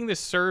 he's taking this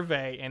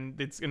survey, and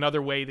it's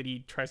another way that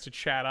he tries to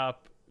chat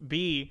up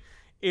B,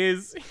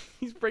 is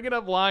he's bringing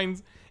up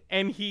lines,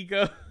 and he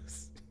goes,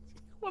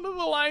 one of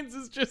the lines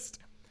is just,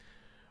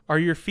 are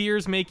your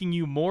fears making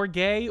you more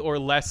gay or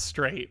less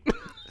straight?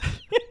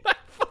 I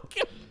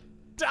fucking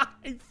died.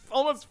 I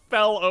almost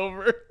fell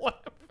over laughing.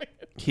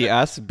 He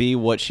asked B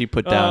what she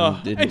put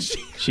down. And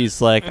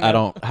she's like, I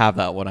don't have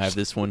that one. I have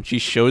this one. She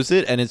shows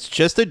it, and it's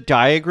just a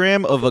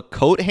diagram of a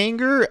coat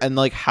hanger and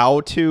like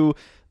how to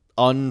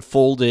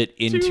unfold it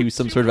into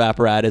some sort of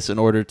apparatus in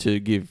order to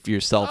give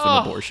yourself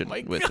an abortion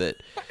with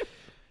it.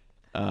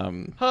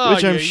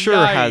 Which I'm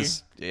sure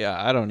has... Yeah,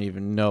 I don't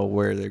even know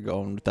where they're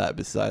going with that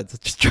besides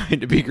just trying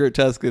to be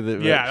grotesque with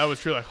it. Yeah, that was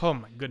true. Like, oh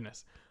my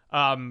goodness.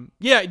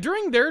 Yeah,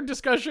 during their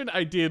discussion,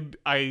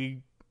 I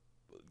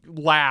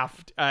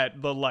laughed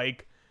at the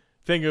like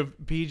thing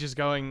of B just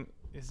going,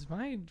 "It's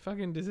my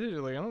fucking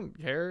decision. Like, I don't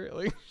care.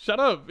 Like, shut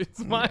up. It's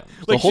my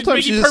like." She's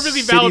making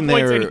perfectly valid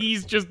points, and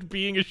he's just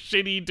being a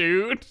shitty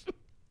dude.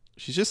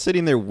 She's just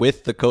sitting there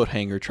with the coat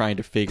hanger, trying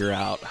to figure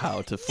out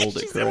how to fold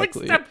it correctly. She's in like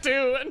step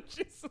 2, and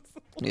she's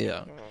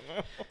yeah.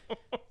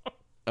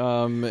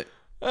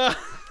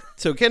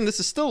 So again, this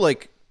is still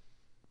like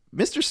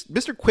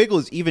Mr. Quiggle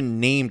is even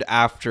named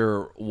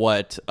after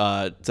what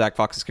Zach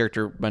Fox's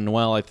character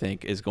Manuel, I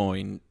think, is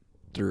going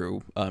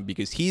through,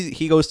 because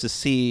he goes to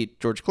see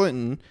George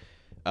Clinton,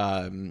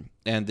 and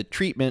the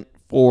treatment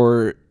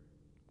for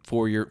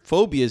your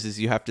phobias is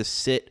you have to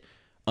sit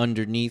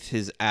underneath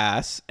his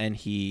ass, and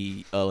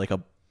he like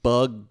a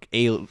bug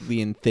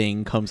alien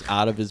thing comes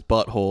out of his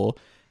butthole,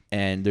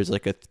 and there's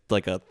like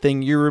a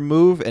thing you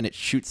remove, and it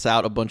shoots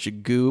out a bunch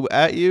of goo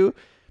at you,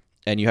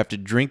 and you have to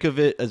drink of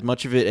it, as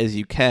much of it as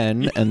you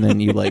can, and then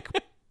you like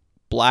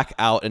black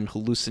out and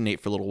hallucinate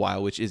for a little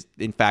while, which is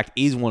in fact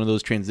is one of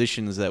those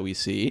transitions that we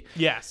see.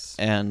 Yes.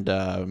 And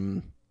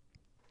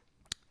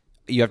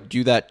you have to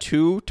do that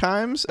 2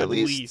 times at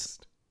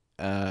least.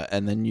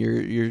 And then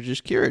you're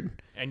just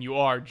cured. And you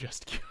are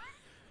just cured.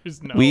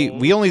 There's no...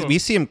 We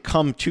see him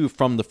come to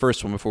from the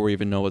first one before we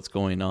even know what's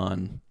going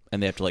on,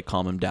 and they have to like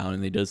calm him down,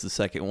 and he does the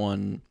second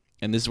one,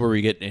 and this is where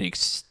we get an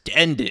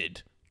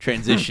extended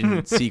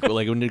transition sequence,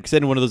 like when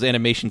extended one of those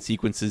animation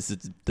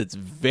sequences that's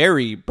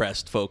very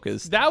breast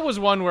focused. That was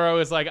one where I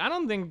was like, I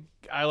don't think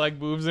I like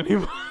boobs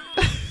anymore.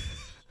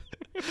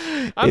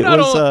 I'm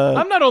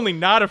not only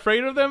not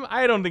afraid of them,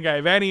 I don't think I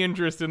have any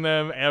interest in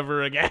them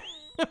ever again.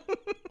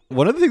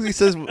 One of the things he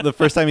says the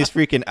first time he's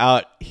freaking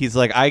out, he's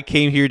like, I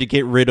came here to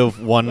get rid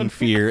of one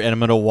fear, and I'm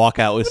going to walk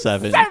out with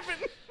 7.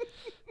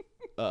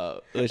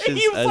 Which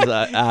is as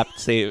an apt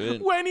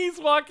statement. When he's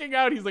walking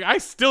out, he's like, I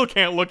still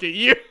can't look at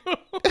you.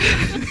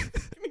 He's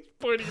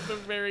pointing at the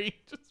very...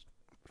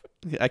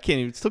 I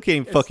still can't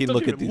even fucking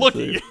look at these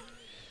things.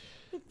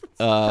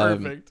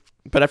 Perfect.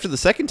 But after the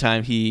second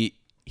time, he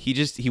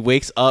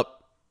wakes up,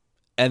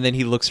 and then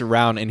he looks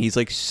around, and he's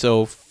like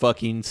so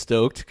fucking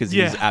stoked because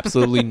he's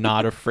absolutely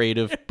not afraid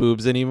of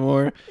boobs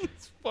anymore.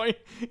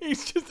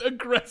 He's just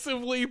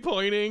aggressively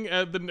pointing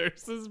at the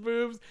nurse's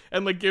boobs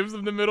and like gives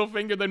them the middle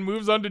finger, then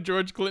moves on to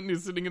George Clinton,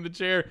 who's sitting in the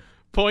chair,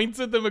 points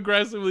at them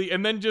aggressively,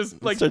 and then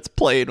just like starts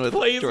playing with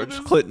George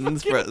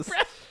Clinton's breasts.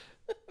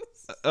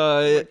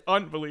 Like,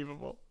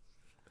 unbelievable.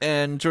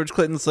 And George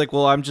Clinton's like,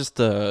 well, I'm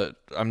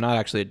not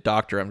actually a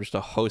doctor. I'm just a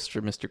host for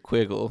Mr.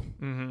 Quiggle.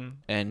 Mm-hmm.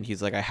 And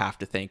he's like, I have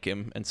to thank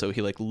him. And so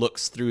he like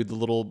looks through the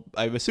little,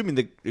 I'm assuming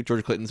the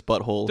George Clinton's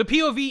butthole. The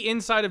POV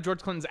inside of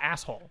George Clinton's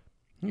asshole.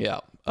 Yeah.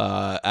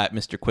 At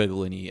Mr.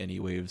 Quiggle, and he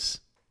waves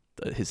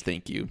his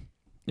thank you.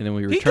 And then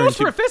we return He goes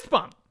for a fist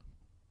bump.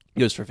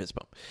 He goes for a fist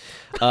bump.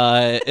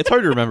 It's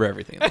hard to remember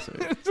everything.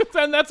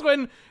 And that's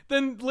when,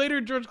 then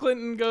later George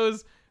Clinton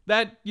goes,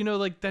 that, you know,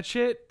 like that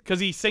shit, because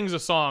he sings a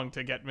song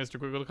to get Mr.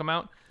 Quiggle to come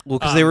out. Well,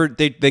 because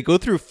they go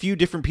through a few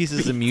different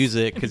pieces of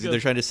music because they're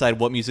trying to decide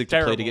what music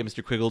to play to get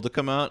Mr. Quiggle to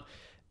come out,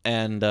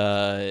 and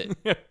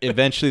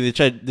eventually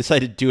they decide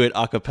to do it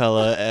a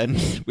cappella, and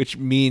which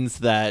means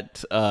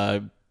that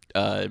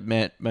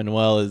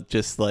Manuel is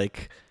just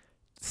like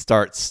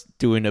starts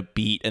doing a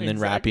beat and then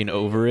rapping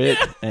over it,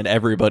 and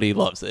everybody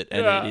loves it,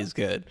 and it is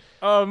good.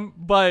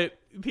 But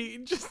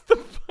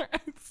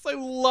I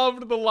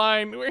loved the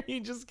line where he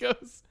just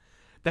goes,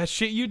 that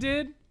shit you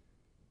did,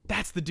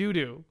 that's the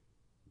doo-doo.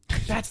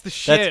 That's the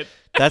shit.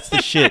 That's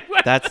the shit.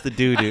 That's the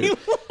doo-doo.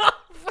 I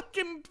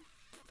fucking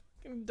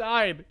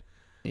died.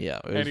 Yeah,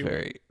 it was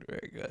very,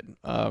 very good.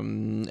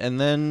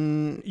 And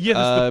then...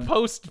 the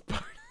post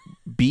part.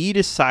 B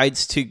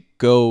decides to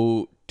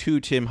go to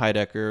Tim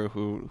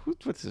Heidecker,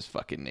 what's his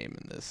fucking name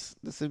in this?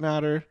 Does it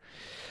matter?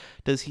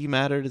 Does he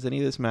matter? Does any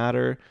of this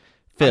matter?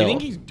 Phil. I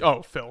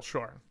think Phil,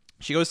 sure.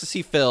 She goes to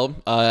see Phil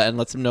and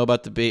lets him know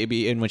about the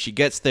baby. And when she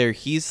gets there,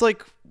 he's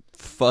like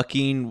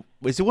fucking...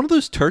 Is it one of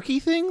those turkey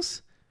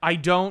things? I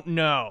don't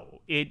know.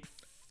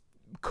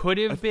 could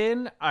have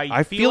been.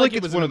 I feel like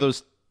it's one of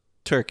those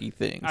turkey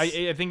things.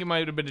 I think it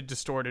might have been a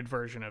distorted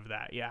version of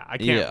that. Yeah, I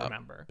can't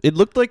remember. It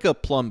looked like a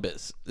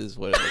plumbus is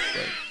what it looked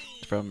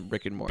like from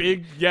Rick and Morty.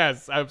 Big,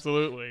 yes,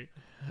 absolutely.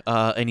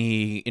 And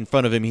in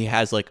front of him, he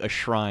has like a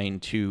shrine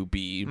to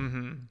Bee.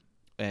 Mm-hmm.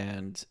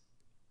 And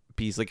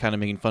Bee's like kind of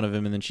making fun of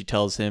him, and then she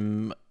tells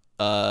him,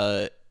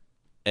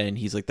 and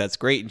he's like, "That's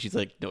great," and she's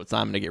like, "No, it's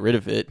not. I'm gonna get rid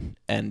of it."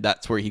 And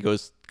that's where he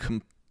goes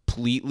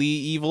completely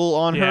evil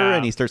on her,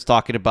 and he starts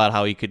talking about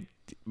how he could,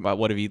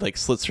 what if he like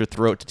slits her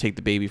throat to take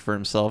the baby for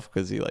himself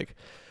because he like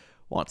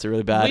wants it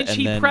really bad. Which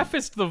he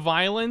prefaced the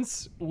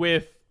violence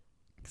with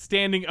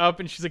standing up,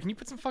 and she's like, "Can you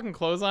put some fucking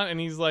clothes on?" And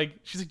she's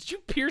like, "Did you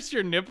pierce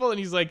your nipple?" And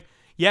he's like,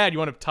 "Yeah. Do you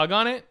want to tug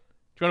on it?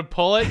 Do you want to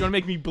pull it? Do you want to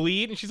make me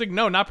bleed?" And she's like,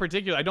 "No, not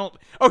particularly. I don't."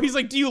 Oh, he's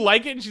like, "Do you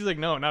like it?" And she's like,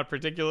 "No, not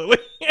particularly."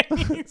 And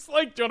he's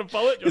like, "Do you want to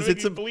pull it? Do you want to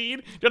make me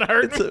bleed? Do you want to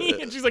hurt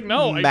me?" And she's like,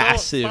 "No, I don't.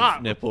 Massive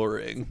Stop." nipple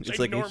ring. It's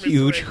like a Ginormous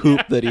huge ring,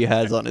 hoop that he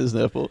has on his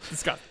nipple.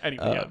 Disgusting.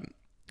 Anyway,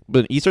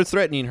 But he starts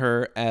threatening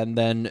her, and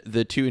then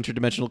the two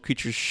interdimensional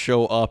creatures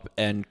show up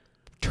and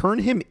turn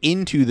him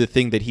into the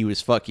thing that he was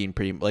fucking,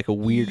 pretty like a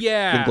weird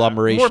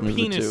conglomeration more of the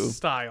penis two.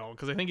 style,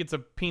 because I think it's a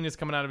penis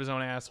coming out of his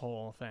own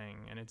asshole thing,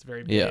 and it's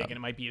very big, and it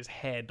might be his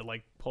head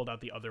like pulled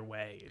out the other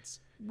way. It's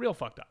real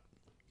fucked up.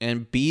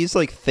 And Bee's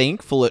like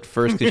thankful at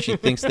first because she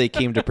thinks they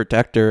came to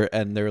protect her,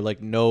 and they're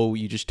like, "No,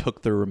 you just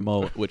took the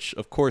remote," which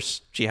of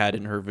course she had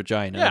in her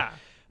vagina. Yeah.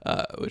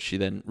 Which she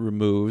then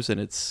removes, and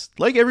it's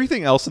like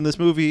everything else in this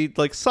movie,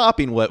 like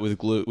sopping wet with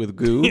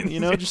goo, you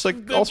know, just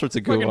like all sorts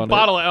of goo on it.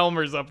 Bottle of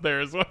Elmer's up there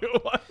is what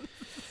it was.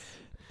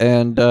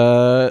 And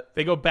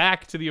they go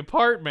back to the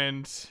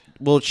apartment.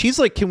 Well, she's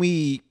like, "Can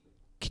you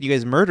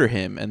guys murder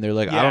him?" And they're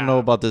like, "I don't know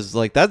about this."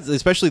 Like that's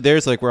especially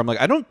there's like where I'm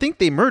like, I don't think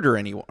they murder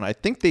anyone. I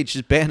think they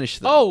just banish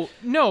them. Oh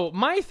no,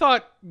 my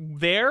thought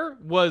there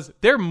was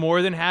they're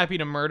more than happy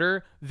to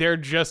murder. They're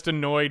just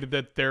annoyed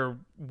that their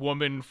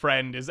woman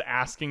friend is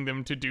asking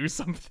them to do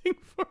something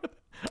for them.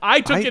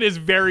 I took it as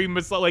very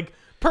like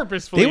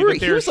purposefully.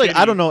 He was like,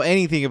 "I don't know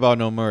anything about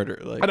no murder."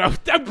 Like I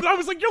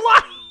was like, "You're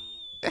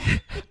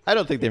lying." I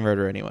don't think they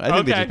murder anyone. I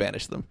think they just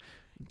banish them.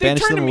 They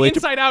turned him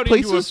inside out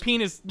into a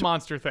penis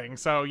monster thing,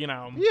 so, you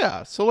know.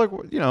 Yeah, so, like,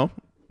 you know,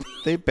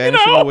 they banish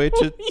him away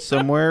to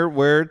somewhere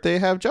where they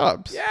have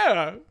jobs.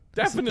 Yeah,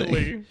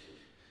 definitely.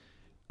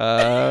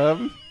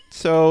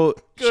 So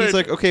she's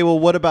like, "Okay, well,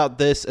 what about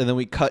this?" And then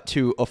we cut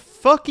to a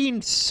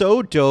fucking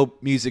so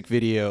dope music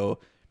video.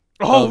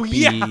 Oh,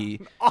 yeah.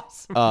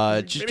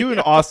 Awesome. Just doing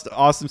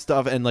awesome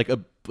stuff and, like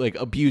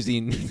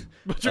abusing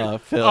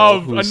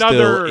Phil.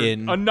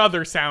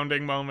 Another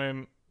sounding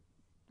moment.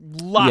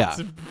 Lots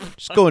of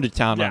just going to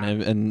town on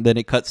him, and then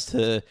it cuts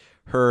to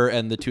her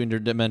and the two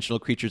interdimensional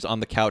creatures on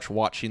the couch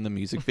watching the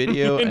music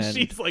video, and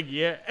she's like,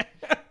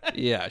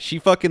 yeah, she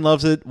fucking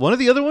loves it. One of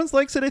the other ones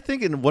likes it, I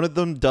think, and one of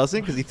them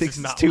doesn't because he thinks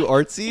it's too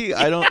artsy.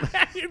 I don't.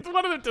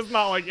 One of them does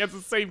not like. It has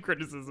the same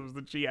criticisms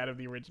that she had of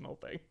the original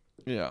thing.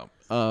 Yeah.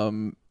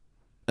 And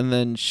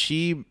then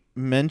she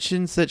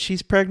mentions that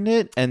she's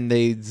pregnant, and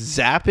they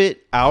zap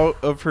it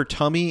out of her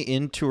tummy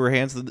into her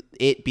hands.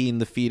 It being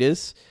the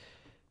fetus.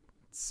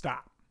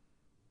 Stop.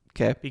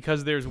 Okay.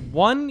 Because there's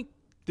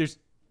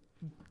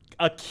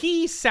a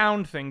key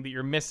sound thing that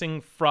you're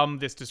missing from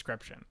this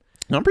description.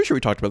 No, I'm pretty sure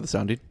we talked about the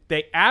sound, dude.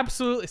 They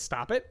absolutely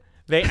stop it.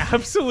 They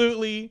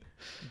absolutely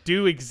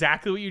do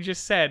exactly what you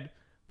just said.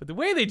 But the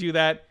way they do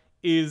that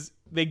is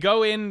they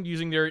go in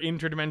using their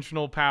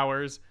interdimensional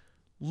powers,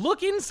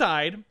 look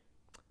inside,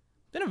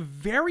 then a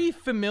very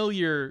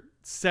familiar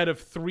set of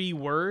 3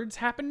 words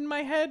happened in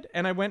my head,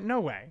 and I went,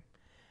 no way.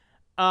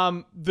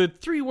 The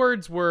 3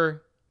 words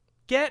were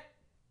get,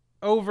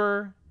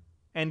 over,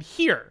 and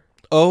here.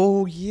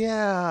 Oh,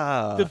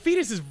 yeah. The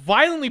fetus is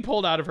violently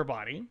pulled out of her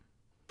body.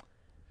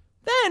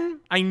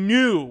 Then I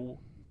knew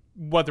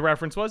what the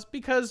reference was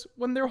because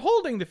when they're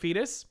holding the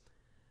fetus,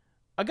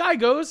 a guy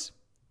goes,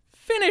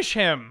 "Finish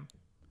him."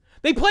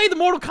 They play the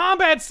Mortal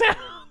Kombat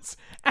sounds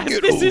as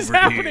this is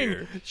happening.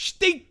 Here.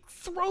 They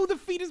throw the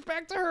fetus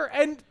back to her,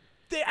 and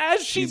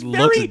as she's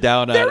very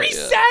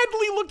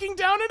sadly looking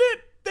down at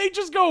it, they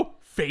just go,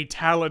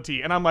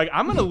 "Fatality." And I'm like,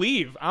 I'm gonna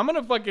leave. I'm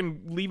gonna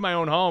fucking leave my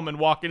own home and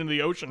walk into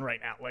the ocean right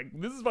now. Like,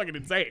 this is fucking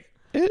insane.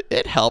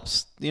 It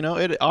helps, you know.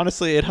 It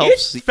helps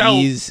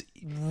ease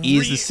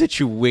the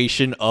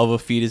situation of a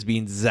fetus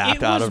being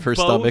zapped out of her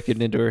stomach and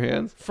into her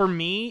hands. For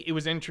me, it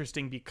was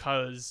interesting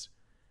because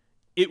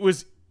it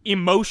was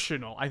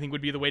emotional, I think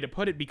would be the way to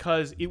put it,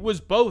 because it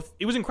was both.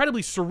 It was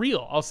incredibly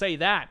surreal, I'll say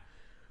that.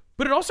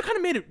 But it also kind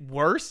of made it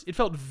worse. It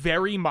felt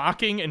very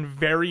mocking and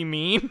very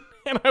mean.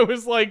 And I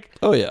was like,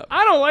 oh, yeah,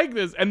 I don't like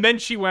this. And then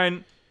she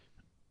went,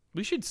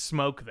 "We should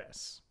smoke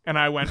this." And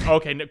I went,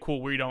 "Okay,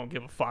 cool. We don't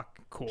give a fuck.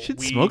 Cool. We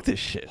should smoke this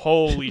shit."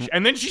 Holy shit.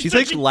 And then she's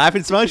like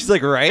laughing, smiling. She's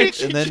like, right?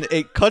 And then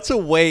it cuts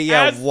away,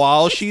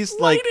 while she's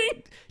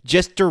like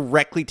just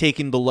directly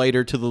taking the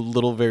lighter to the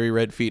little very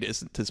red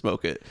fetus to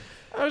smoke it.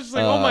 I was just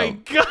like, oh my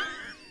God.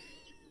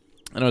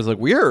 And I was like,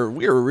 we're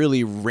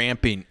really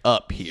ramping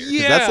up here.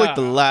 'Cause that's like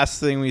the last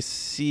thing we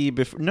see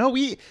before. No,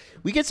 we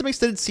get some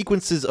extended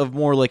sequences of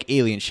more like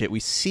alien shit. We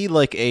see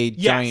like a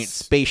giant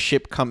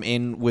spaceship come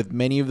in with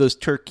many of those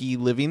turkey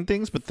living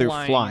things, but they're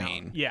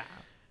flying. Yeah.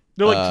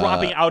 They're like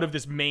dropping out of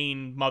this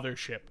main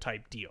mothership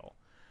type deal.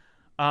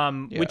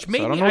 Which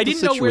made me, I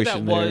didn't know where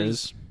that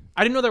was.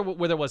 I didn't know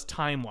where that was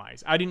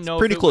time-wise. I didn't know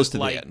pretty if it close was to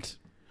like, the end.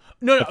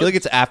 No, I feel like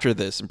it's after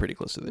this and pretty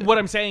close to the end. What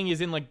I'm saying is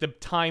in like the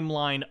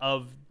timeline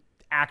of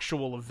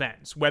actual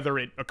events, whether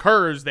it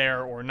occurs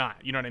there or not.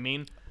 You know what I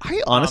mean?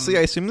 I honestly,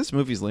 I assume this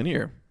movie's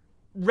linear.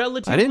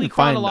 Relatively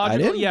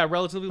chronological.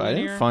 Relatively linear. I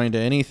didn't find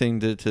anything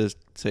to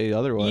say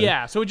otherwise.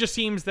 Yeah, so it just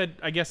seems that,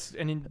 I guess,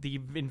 the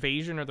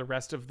invasion or the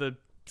rest of the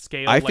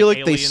scale. I feel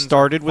like they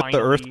started with the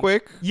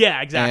earthquake.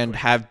 Yeah, exactly. And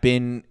have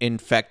been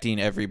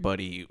infecting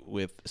everybody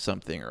with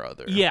something or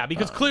other. Yeah,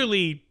 because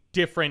clearly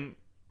different,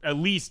 at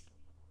least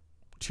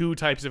 2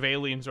 types of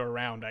aliens are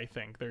around, I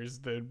think.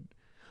 There's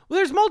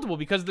multiple,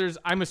 because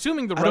I'm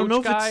assuming the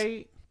roach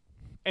guy,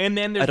 and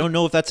then there's... I don't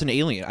know if that's an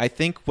alien. I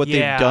think what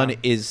they've done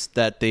is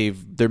that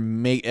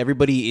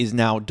everybody is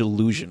now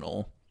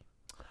delusional.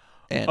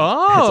 And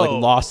has like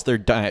lost their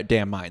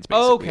damn minds,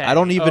 basically. Okay. I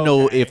don't even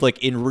know if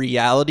like in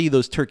reality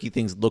those turkey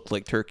things look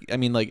like turkey. I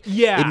mean, like,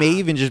 it may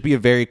even just be a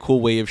very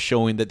cool way of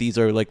showing that these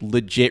are like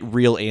legit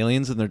real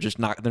aliens, and they're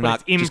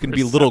not just going to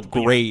be little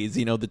grays,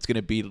 that's going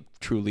to be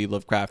truly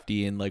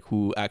Lovecraftian, like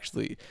who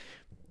actually.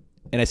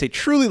 And I say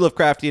truly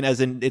Lovecraftian as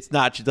in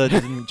that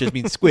doesn't just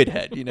mean squid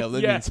head, that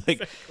means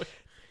like. Exactly.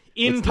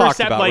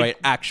 Imperceptible, like, right?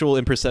 Actual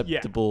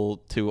imperceptible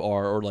to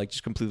or like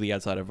just completely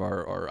outside of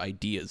our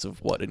ideas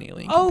of what an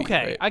alien can be,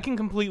 right? I can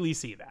completely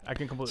see that.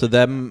 So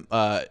them,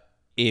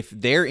 if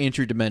they're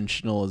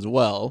interdimensional as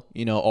well,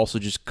 also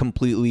just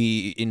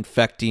completely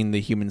infecting the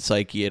human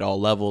psyche at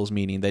all levels,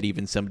 meaning that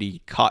even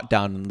somebody caught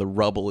down in the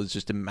rubble is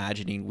just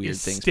imagining weird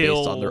things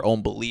based on their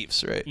own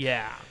beliefs, right?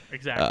 Yeah,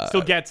 exactly.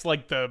 Still gets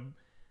like the...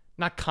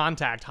 not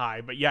contact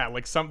high, but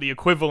like the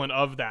equivalent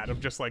of that, of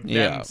just like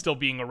them still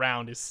being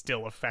around is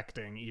still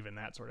affecting even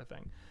that sort of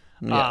thing.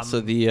 Yeah.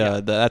 So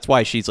that's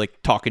why she's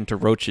like talking to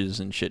roaches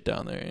and shit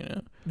down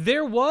there.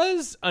 There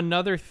was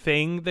another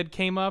thing that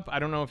came up. I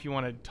don't know if you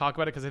want to talk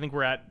about it, because I think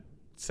we're at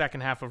second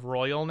half of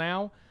Royal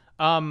now.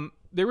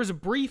 There was a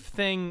brief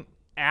thing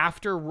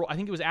after, I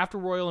think it was after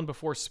Royal and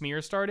before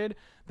Smear started.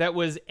 That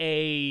was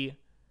I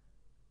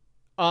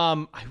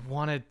want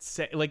to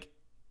say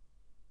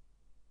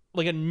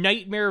like a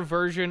nightmare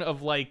version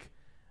of like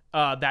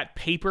that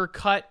paper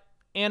cut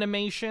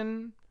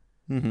animation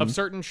of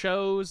certain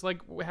shows,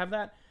 like have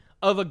that,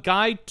 of a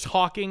guy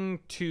talking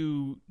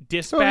to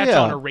dispatch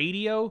on a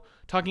radio,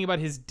 talking about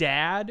his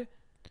dad,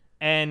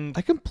 and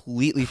I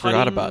completely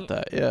forgot about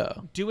that. Yeah,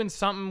 doing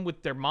something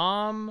with their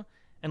mom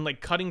and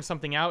like cutting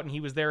something out, and he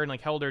was there and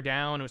like held her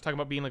down and was talking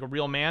about being like a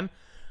real man.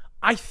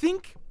 I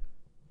think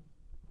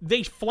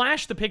they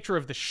flashed the picture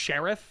of the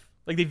sheriff.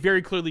 Like, they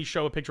very clearly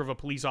show a picture of a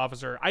police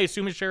officer. I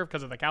assume it's sheriff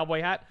because of the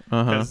cowboy hat,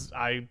 because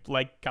I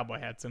like cowboy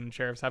hats, and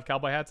sheriffs have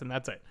cowboy hats, and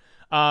that's it.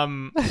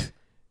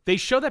 They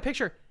show that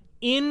picture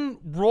in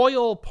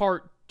Royal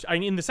part.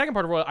 In the second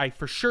part of Royal, I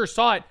for sure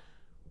saw it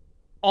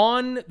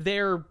on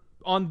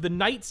the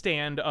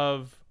nightstand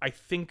of, I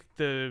think,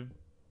 the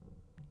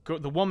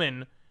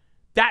woman.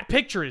 That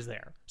picture is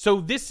there. So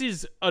this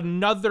is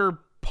another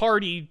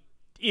party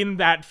in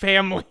that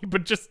family,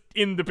 but just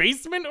in the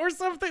basement or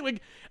something.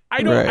 Like,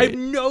 I have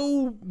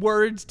no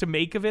words to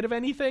make of it of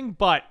anything,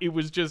 but it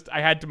was just, I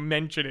had to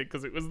mention it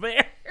because it was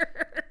there.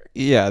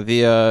 Yeah,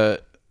 the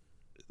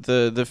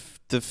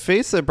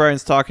face that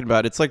Brian's talking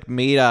about, it's like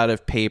made out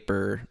of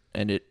paper,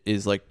 and it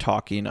is like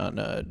talking on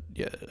a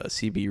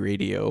CB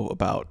radio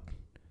about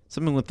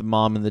something with the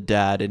mom and the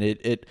dad, and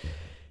it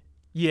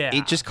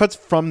just cuts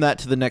from that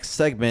to the next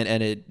segment,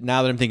 and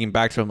now that I'm thinking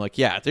back to it, I'm like,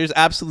 there's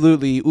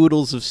absolutely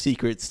oodles of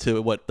secrets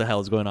to what the hell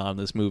is going on in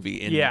this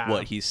movie and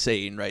what he's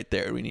saying right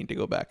there. We need to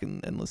go back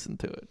and listen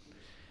to it.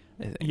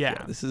 I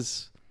think, this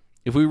is...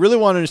 If we really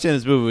want to understand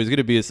this movie, it's going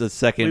to be a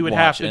second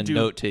watch and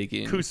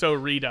note-taking.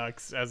 Kuso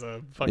Redux as a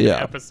fucking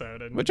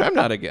episode. Which I'm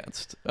not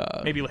against.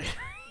 Maybe later.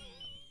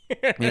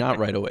 Not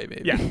right away,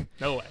 maybe. Yeah,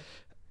 no way.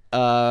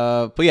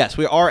 But yes,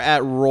 we are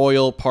at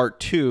Royal Part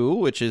 2,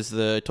 which is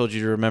I told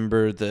you to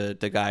remember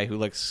the guy who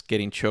likes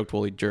getting choked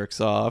while he jerks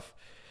off.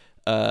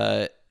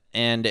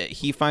 And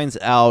he finds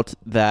out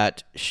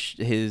that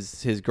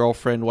his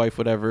girlfriend, wife,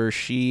 whatever,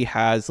 she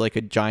has like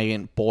a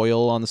giant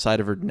boil on the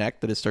side of her neck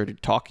that has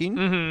started talking.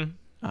 Mm-hmm.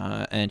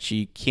 And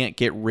she can't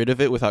get rid of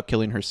it without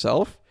killing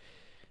herself.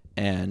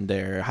 And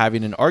they're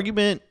having an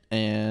argument,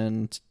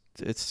 and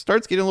it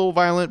starts getting a little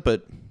violent,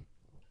 but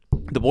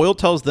the boil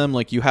tells them,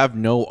 like, you have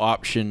no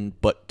option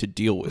but to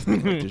deal with me.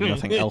 Like, there's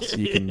nothing else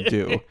you can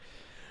do.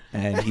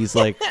 And he's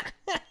like,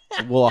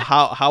 well,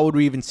 how would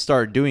we even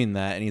start doing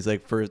that? And he's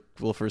like, for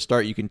a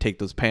start, you can take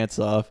those pants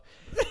off.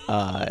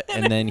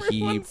 And then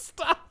he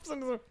stops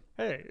and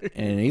Hey.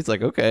 And he's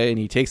like, okay. And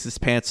he takes his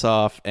pants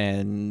off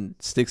and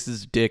sticks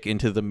his dick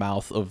into the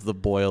mouth of the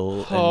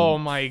boil. Oh,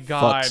 and my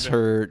God. Fucks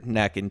her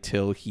neck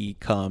until he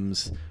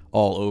comes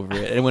all over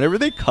it. And whenever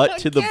they cut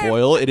to the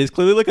boil, it is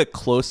clearly like a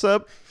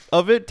close-up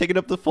of it, taking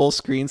up the full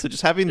screen. So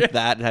just having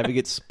that and having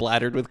it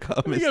splattered with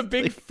cum. Having a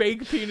big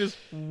fake penis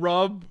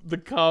rub the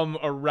cum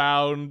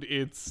around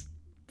its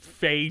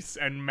face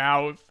and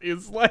mouth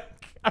is like,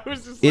 I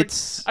was just like,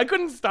 I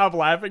couldn't stop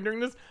laughing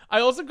during this. I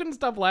also couldn't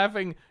stop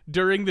laughing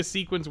during the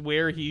sequence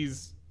where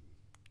he's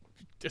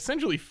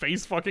essentially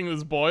face fucking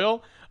this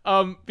boil,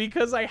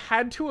 because I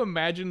had to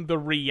imagine the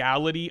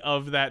reality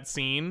of that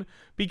scene,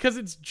 because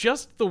it's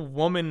just the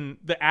woman,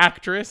 the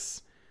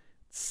actress,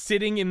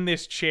 sitting in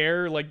this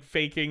chair like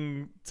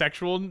faking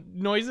sexual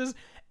noises,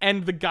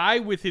 and the guy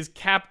with his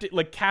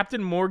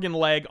Captain Morgan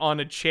leg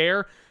on a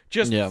chair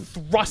just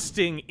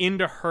thrusting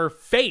into her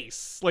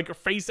face, like her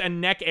face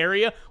and neck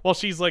area, while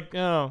she's like,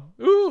 oh,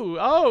 ooh,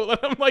 oh. And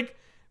I'm like,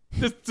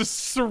 this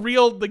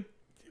surreal, like,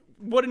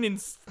 what an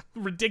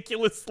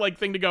ridiculous like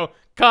thing to go,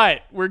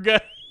 cut, we're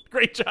good.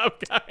 Great job,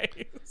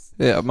 guys.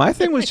 Yeah, my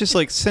thing was just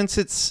like, since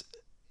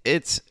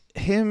it's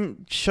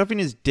him shoving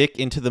his dick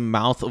into the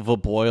mouth of a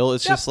boil,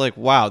 it's just like,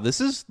 wow, this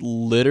is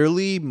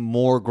literally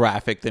more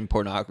graphic than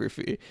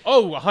pornography.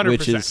 Oh,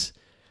 100%.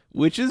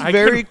 Which is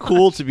very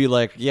cool to be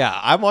like, yeah,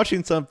 I'm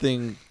watching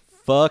something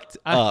fucked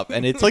up.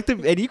 And it's like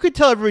and you could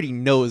tell everybody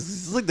knows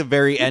this is like the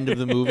very end of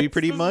the movie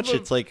pretty much.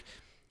 It's like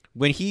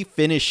when he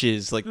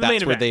finishes, like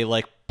that's where they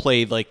like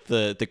play like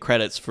the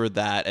credits for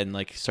that and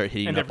like start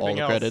hitting up all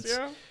the credits.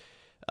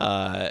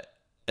 Yeah.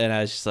 And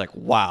I was just like,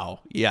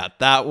 wow, yeah,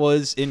 that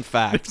was in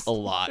fact a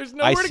lot. There's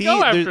nowhere to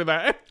go after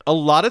that. A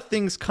lot of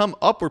things come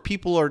up where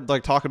people are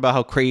like talking about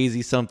how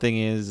crazy something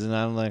is, and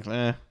I'm like,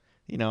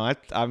 you know,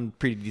 I'm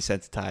pretty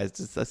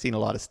desensitized. I've seen a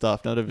lot of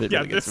stuff. None of it.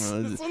 Yeah, this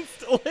one's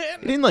still in.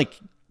 It didn't like,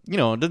 you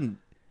know, it didn't.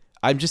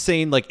 I'm just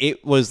saying, like,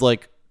 it was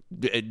like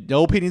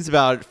no opinions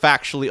about it.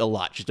 Factually, a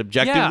lot. Just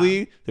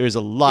objectively, there's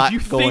a lot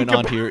going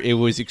on here. It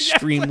was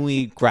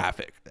extremely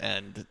graphic,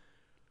 and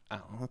I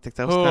think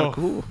that was kind of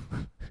cool.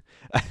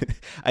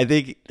 I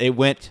think it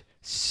went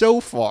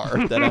so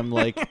far that I'm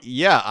like,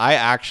 yeah, I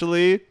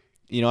actually,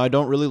 you know, I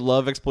don't really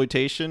love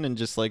exploitation and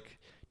just like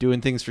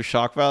doing things for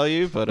shock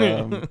value, but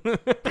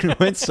it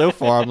went so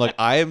far. I'm like,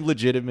 I am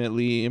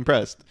legitimately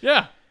impressed.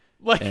 Yeah,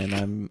 like,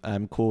 and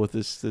I'm cool with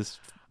this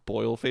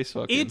boil face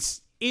fucking.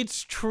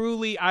 It's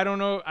truly, I don't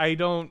know.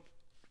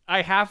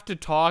 I have to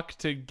talk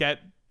to get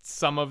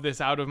some of this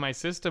out of my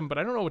system, but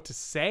I don't know what to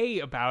say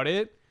about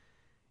it.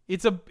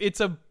 It's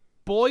a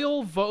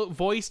boil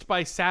voiced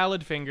by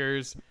Salad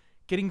Fingers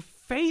getting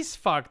face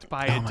fucked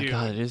by a dude. Oh my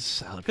god, it is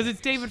Salad Fingers. Because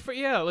it's David.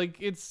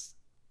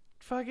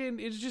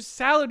 It's just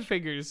Salad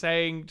Fingers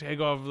saying, "Take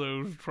off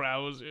those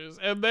trousers,"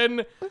 and then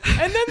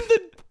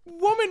the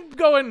woman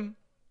going,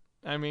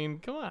 I mean,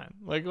 come on,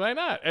 like, why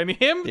not? And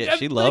him,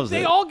 she loves it.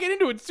 They all get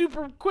into it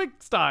super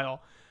quick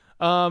style.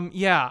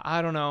 Yeah,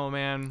 I don't know,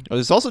 man. Oh,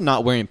 he's also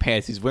not wearing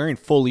pants. He's wearing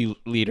fully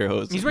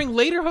lederhosen. He's wearing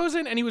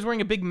lederhosen, and he was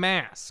wearing a big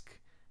mask.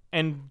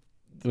 And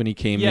when he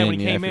came in,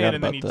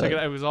 and then he took it.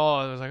 I was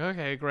like,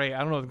 okay, great. I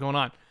don't know what's going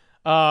on.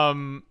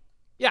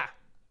 Yeah.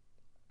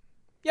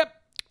 Yep.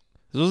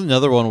 This was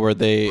another one where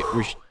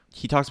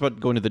he talks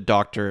about going to the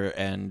doctor,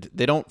 and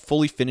they don't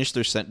fully finish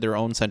their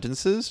own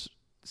sentences,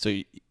 so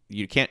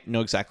you can't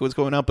know exactly what's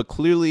going on. But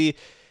clearly,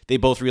 they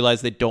both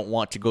realize they don't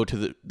want to go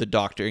to the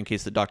doctor in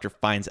case the doctor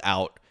finds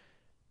out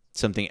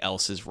something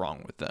else is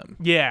wrong with them.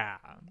 Yeah.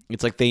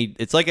 It's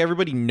like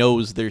everybody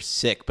knows they're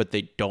sick, but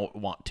they don't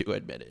want to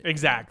admit it.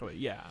 Exactly.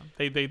 Yeah.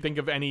 They think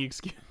of any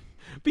excuse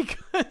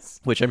because,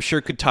 which I'm sure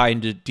could tie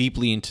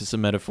deeply into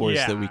some metaphors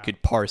that we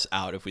could parse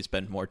out if we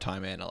spend more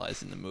time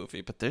analyzing the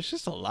movie. But there's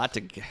just a lot to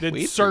get.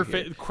 The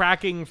surface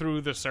cracking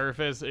through the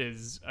surface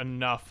is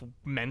enough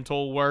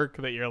mental work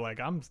that you're like,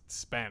 I'm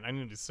spent. I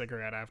need a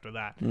cigarette after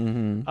that.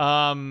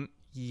 Mm-hmm.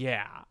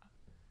 Yeah.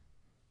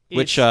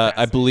 Which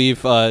I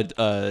believe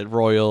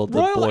Royal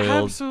Boiled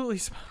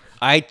absolutely.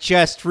 I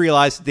just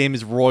realized his name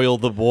is Royal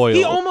the Boil.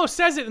 He almost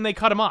says it and they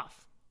cut him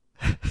off.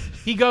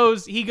 he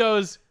goes,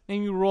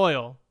 name you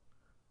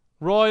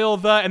Royal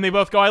the, and they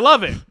both go, I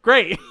love it.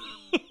 Great.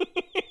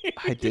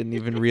 I didn't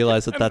even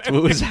realize that's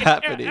what was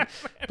happening.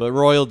 But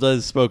Royal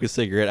does smoke a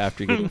cigarette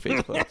after getting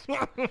face fucked.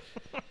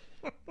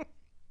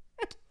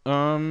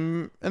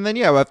 And then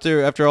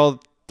after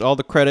all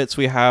the credits,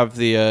 we have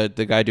the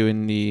guy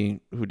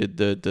who did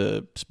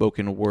the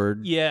spoken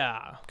word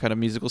kind of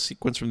musical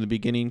sequence from the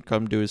beginning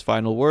come to his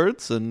final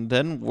words, and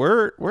then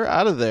we're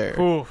out of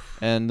there. Oof.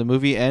 And the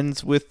movie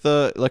ends with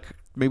like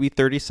maybe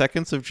 30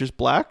 seconds of just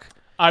black.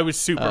 I was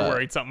super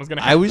worried something was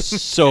gonna happen. I was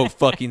so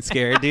fucking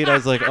scared, dude. I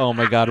was like, oh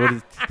my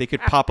god, they could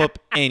pop up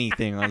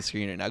anything on the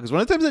screen right now. Because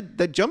one of the times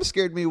that jump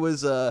scared me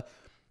was I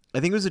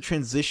think it was a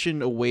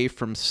transition away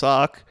from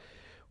Sock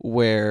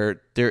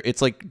where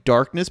it's like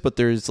darkness, but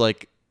there's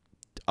like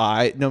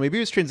maybe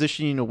it was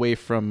transitioning away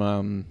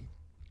from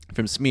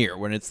Smear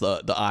when it's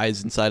the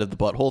eyes inside of the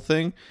butthole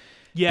thing.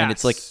 Yeah. And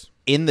it's like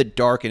in the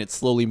dark and it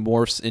slowly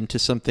morphs into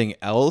something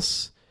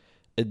else.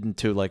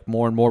 into like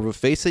more and more of a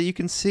face that you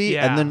can see,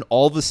 Yeah. and then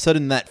all of a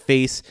sudden that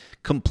face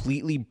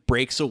completely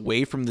breaks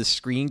away from the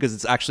screen because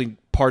it's actually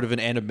part of an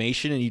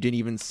animation, and you didn't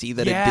even see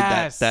that it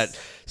did that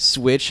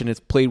switch, and it's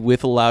played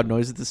with a loud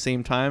noise at the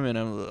same time. And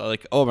I'm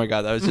like, oh my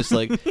god, that was just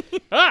like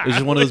it was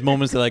just one of those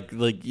moments that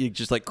like you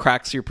just like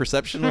cracks your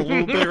perception a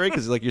little bit, right?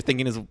 Because like you're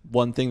thinking is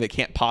one thing that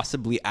can't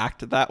possibly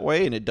act that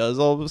way, and it does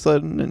all of a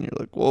sudden, and you're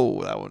like,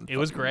 whoa, that one it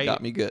was great,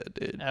 got me good,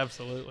 dude.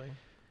 Absolutely.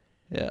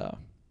 Yeah.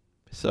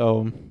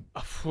 So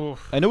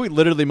I know we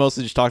literally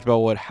mostly just talked about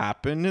what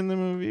happened in the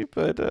movie,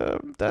 but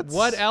that's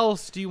what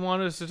else do you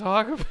want us to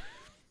talk about?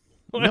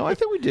 No, I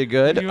think we did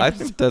good. I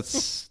think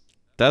that's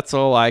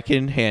all I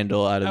can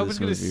handle out of this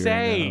movie. I was gonna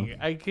say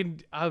I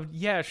could.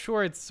 Yeah,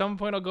 sure. At some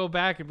point, I'll go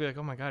back and be like,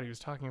 "Oh my god, he was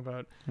talking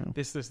about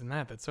this, and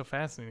that. That's so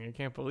fascinating. I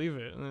can't believe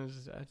it." And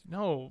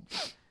no,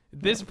 at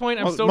this point,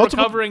 I'm still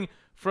recovering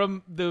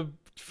from the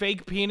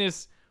fake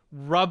penis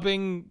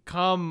rubbing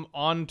cum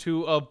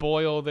onto a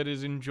boil that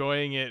is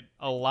enjoying it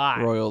a lot.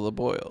 Royal the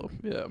boil,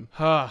 yeah.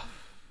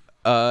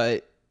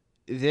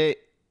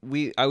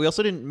 We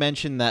also didn't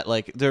mention that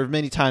like there are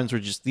many times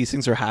where just these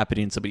things are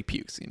happening and somebody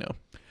pukes, you know.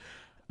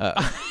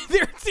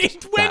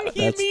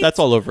 That's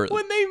all over.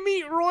 When they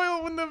meet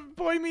Royal, when the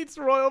boy meets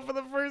Royal for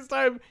the first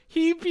time,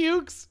 he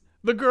pukes,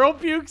 the girl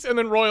pukes, and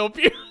then Royal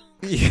pukes.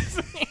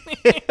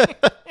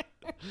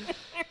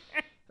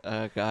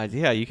 God,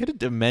 yeah, you get a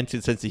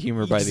demented sense of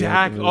humor by the end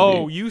of the movie.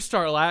 Oh, you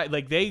start laughing.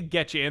 Like, they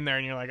get you in there,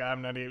 and you're like,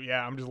 I'm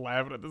just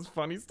laughing at this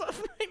funny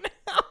stuff right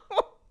now.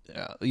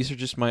 Yeah, these are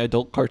just my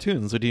adult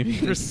cartoons. What do you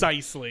mean?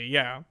 Precisely,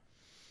 yeah.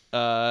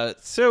 But,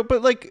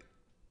 like,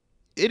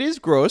 it is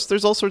gross.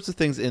 There's all sorts of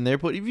things in there,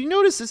 but if you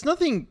notice, it's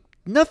nothing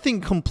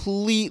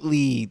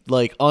completely,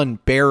 like,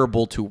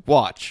 unbearable to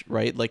watch,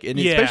 right? Like, and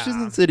especially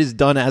since it is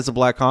done as a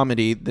black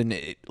comedy, then,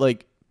 it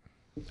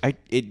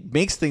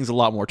makes things a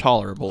lot more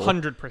tolerable.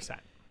 100%.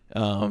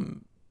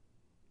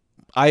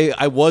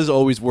 I was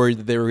always worried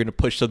that they were going to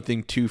push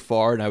something too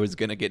far and I was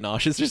going to get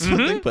nauseous or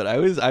something, but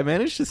I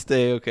managed to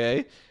stay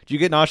okay. Did you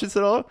get nauseous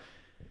at all?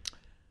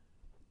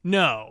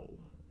 No.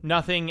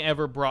 Nothing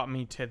ever brought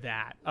me to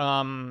that.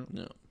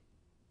 No.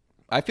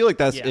 I feel like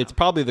it's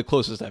probably the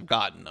closest I've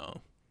gotten though.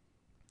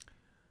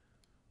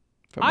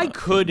 I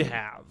could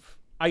have.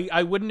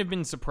 I wouldn't have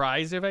been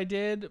surprised if I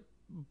did,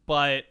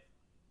 but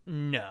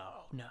no.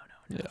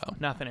 Yeah.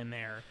 Nothing in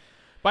there.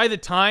 By the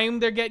time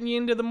they're getting you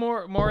into the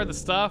more of the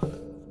stuff,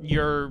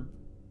 they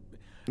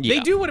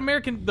do what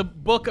the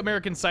book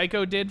American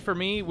Psycho did for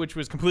me, which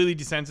was completely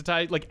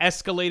desensitized, like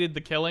escalated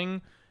the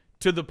killing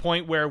to the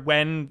point where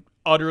when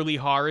utterly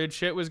horrid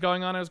shit was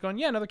going on, I was going,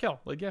 yeah, another kill.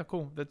 Like, yeah,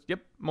 cool.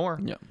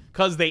 More. Yeah.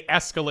 Because they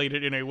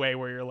escalated in a way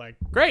where you're like,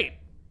 great.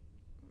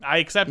 I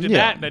accepted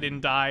that and I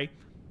didn't die.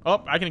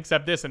 Oh, I can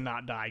accept this and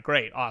not die.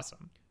 Great.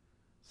 Awesome.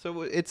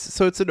 So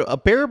it's a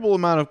bearable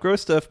amount of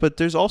gross stuff, but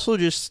there's also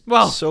just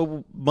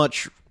so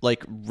much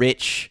like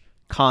rich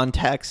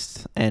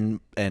context and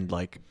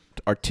like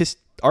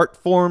art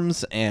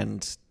forms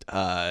and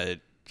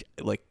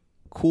like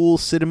cool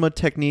cinema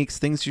techniques,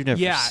 things you've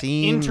never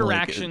seen.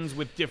 Interactions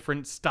with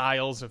different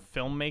styles of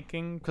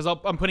filmmaking, because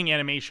I'm putting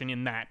animation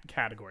in that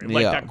category,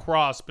 like that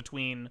cross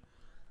between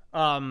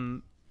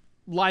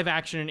live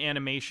action and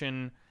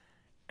animation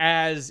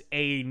as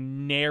a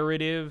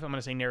narrative. I'm going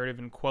to say narrative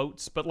in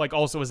quotes, but like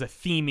also as a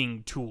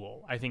theming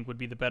tool, I think would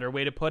be the better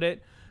way to put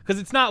it. Because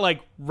it's not like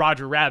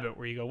Roger Rabbit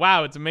where you go,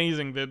 wow, it's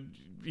amazing that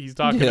he's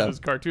talking about this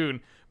cartoon.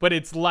 But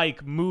it's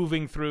like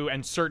moving through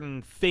and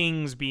certain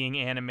things being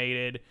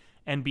animated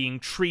and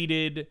being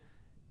treated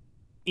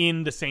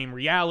in the same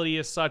reality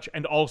as such,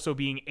 and also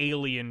being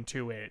alien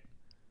to it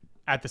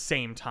at the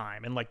same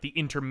time. And like the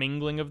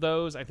intermingling of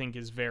those, I think,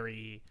 is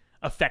very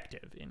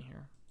effective in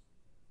here.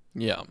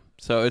 Yeah.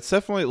 So it's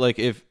definitely like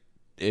if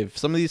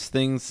some of these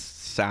things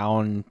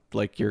sound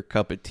like your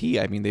cup of tea,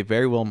 I mean, they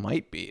very well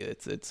might be.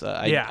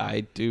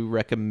 I do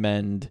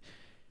recommend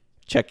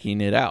checking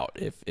it out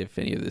if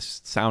any of this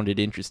sounded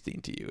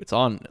interesting to you. It's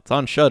on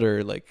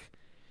Shudder. Like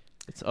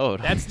it's a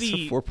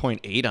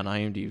 4.8 on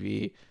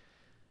IMDb.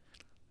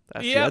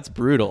 That's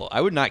brutal.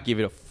 I would not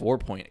give it a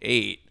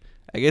 4.8.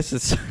 I guess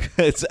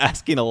it's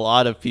asking a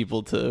lot of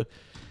people to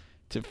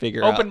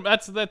figure out.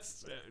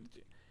 That's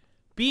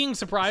being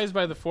surprised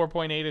by the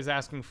 4.8 is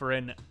asking for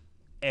a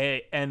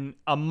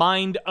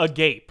mind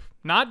agape,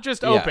 not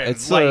just open.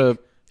 It's like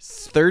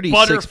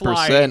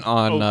 36%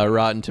 on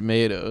Rotten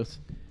Tomatoes.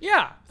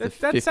 Yeah, that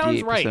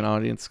sounds right. 58%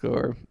 audience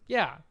score.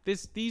 Yeah,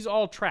 these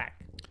all track.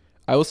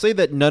 I will say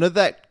that none of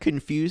that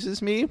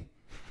confuses me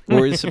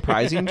or is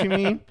surprising to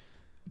me,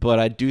 but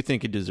I do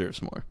think it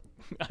deserves more.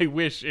 I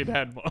wish it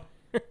had more.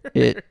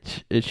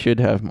 It should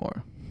have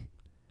more.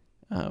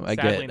 I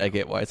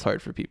get why it's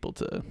hard for people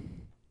to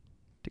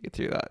get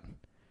through that.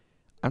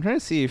 I'm trying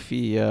to see if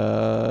he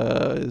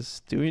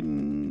is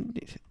doing.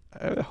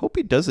 I hope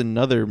he does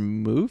another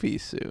movie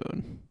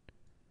soon.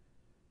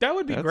 That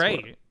would be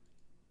great.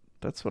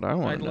 That's what I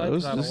want to know.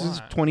 This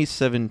is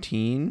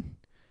 2017.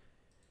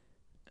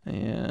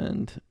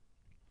 And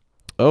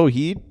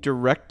he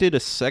directed a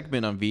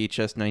segment on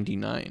VHS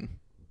 99.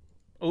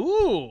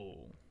 Ooh.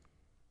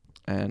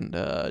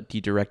 And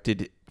he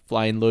directed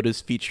Flying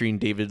Lotus featuring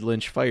David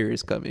Lynch. Fire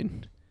is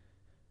coming.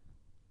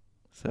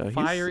 So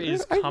Fire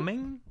is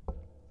coming?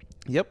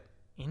 Yep.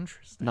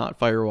 Interesting. Not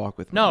Fire Walk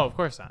with Me. No, of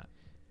course not.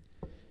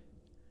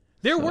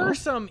 There were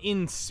some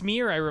in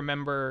Smear, I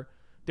remember.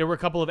 There were a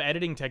couple of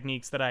editing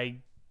techniques that I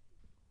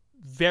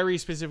very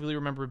specifically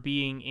remember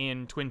being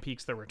in Twin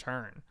Peaks The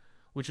Return,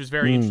 which was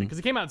very interesting because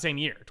it came out the same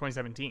year,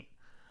 2017.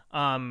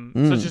 So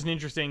it's just an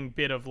interesting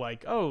bit of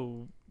like, I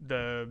don't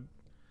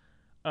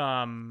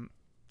know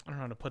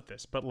how to put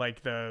this, but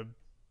like the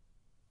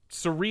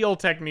surreal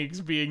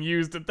techniques being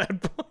used at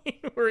that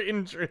point were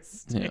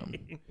interesting.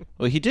 Yeah.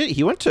 Well,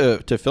 he went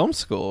to film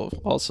school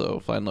also,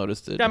 Flying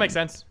Lotus did. That makes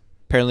sense.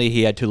 Apparently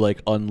he had to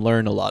like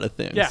unlearn a lot of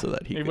things so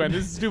that he went,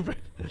 this is stupid.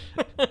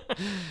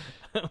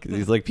 Because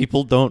he's like,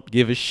 people don't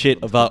give a shit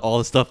about all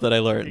the stuff that I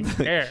learned.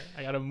 I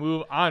gotta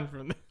move on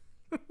from this.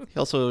 He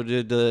also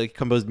did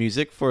composed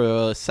music for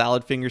a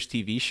Salad Fingers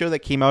TV show that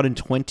came out in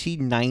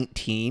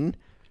 2019.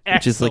 Excellent.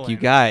 Which is like, you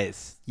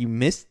guys, you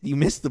missed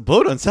the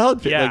boat on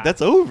Salad Fingers. Yeah. Like,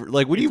 that's over.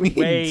 Like, what do you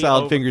mean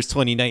Salad over. Fingers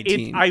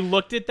 2019? I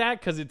looked at that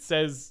because it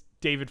says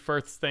David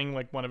Firth's thing,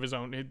 like one of his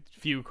own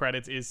few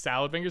credits is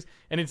Salad Fingers,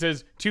 and it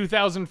says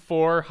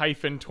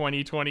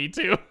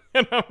 2004-2022.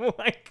 And I'm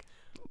like,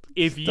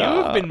 if you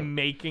have been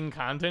making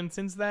content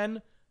since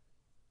then,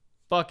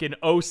 fucking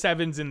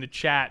 07's in the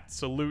chat,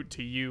 salute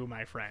to you,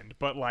 my friend.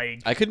 But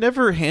like, I could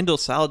never handle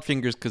Salad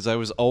Fingers because I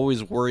was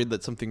always worried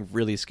that something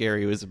really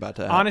scary was about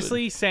to happen.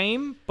 Honestly,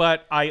 same,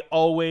 but I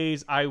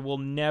will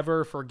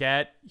never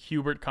forget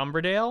Hubert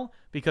Cumberdale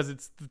because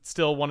it's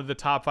still one of the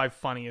top 5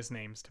 funniest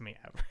names to me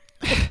ever.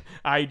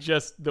 I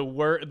just,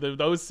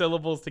 those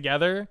syllables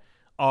together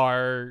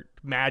are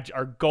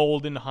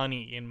golden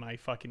honey in my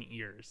fucking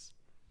ears.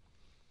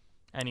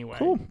 Anyway,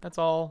 cool. That's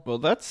all. Well,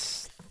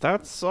 that's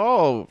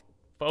all.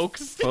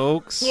 Folks.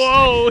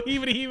 Whoa,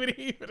 heave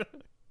it.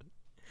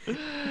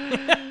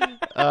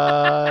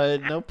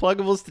 No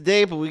pluggables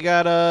today, but we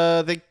got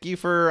thank you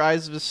for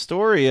Eyes of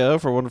Astoria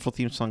for a wonderful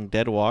theme song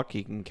Dead Walk.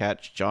 You can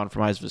catch John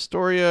from Eyes of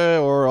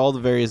Astoria or all the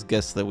various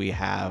guests that we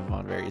have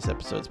on various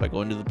episodes by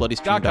going to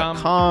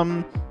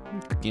thebloodystream.com,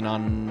 clicking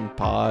on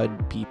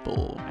pod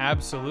people.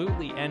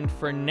 Absolutely. And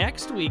for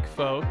next week,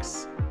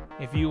 folks,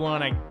 if you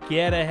want to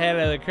get ahead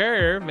of the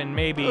curve and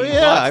maybe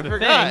watch the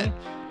thing,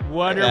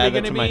 what are we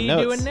going to be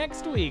doing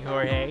next week,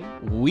 Jorge?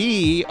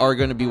 We are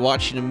going to be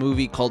watching a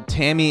movie called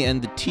Tammy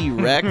and the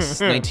T-Rex,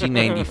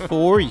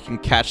 1994. You can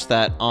catch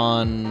that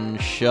on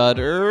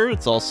Shudder.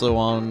 It's also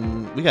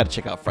on... We got to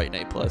check out Fright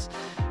Night Plus.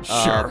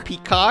 Sure.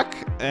 Peacock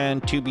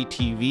and Tubi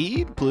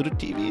TV, Pluto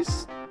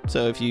TVs.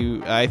 So if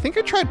you... I think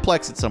I tried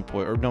Plex at some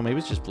point. Or no, maybe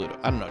it's just Pluto.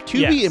 I don't know.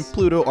 Tubi and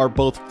Pluto are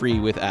both free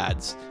with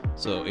ads.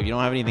 So if you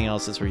don't have anything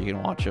else, that's where you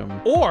can watch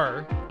them.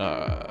 Or...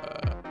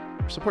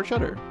 support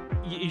Shudder.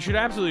 You should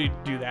absolutely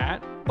do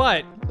that.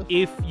 But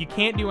if you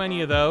can't do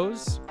any of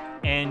those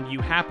and you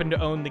happen to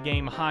own the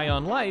game High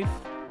on Life,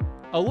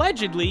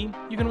 allegedly,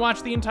 you can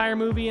watch the entire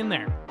movie in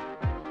there.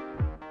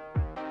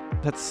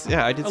 I did see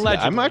that.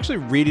 I'm actually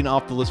reading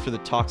off the list for the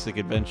Toxic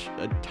Adventure.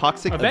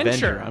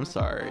 I'm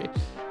sorry.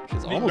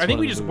 I think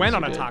we just went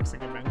on a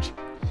Toxic Adventure.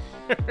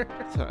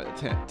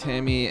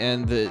 Tammy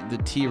and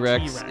the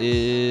T-Rex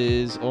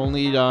is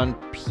only on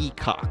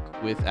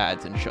Peacock with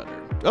ads and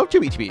Shudder. Oh,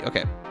 Tubi.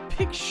 Okay.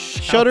 Big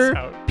Shudder,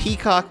 out.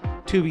 Peacock,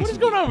 Tubi. What is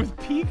going on with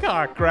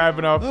Peacock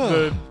grabbing up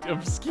the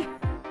obscure?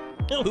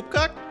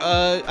 Poopcock?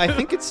 I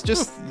think it's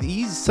just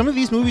some of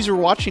these movies we're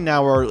watching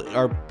now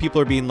are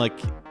people are being like,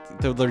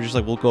 they're just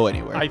like, we'll go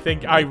anywhere. I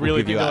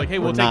really think they're like, hey,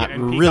 we'll take it.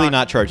 And we're really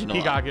not charging a lot.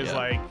 Peacock is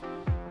like,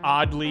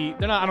 oddly,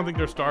 they're not. I don't think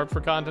they're starved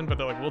for content, but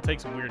they're like, we'll take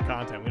some weird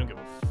content. We don't give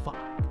a fuck,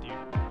 dude.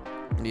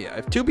 Yeah,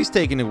 if Tubi's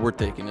taking it, we're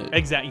taking it.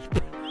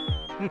 Exactly.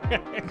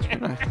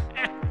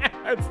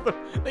 That's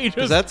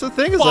the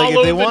thing, is like,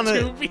 if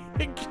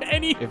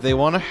they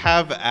want to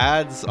have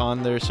ads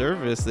on their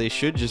service, they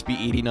should just be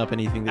eating up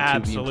anything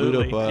that Tubi and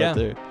Pluto put out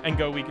there. And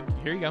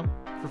here you go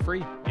for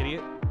free,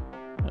 idiot.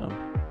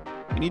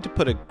 We need to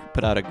put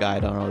out a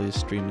guide on all these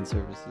streaming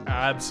services.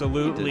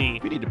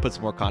 Absolutely. We need to put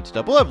some more content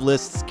up. We'll have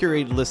lists,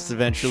 curated lists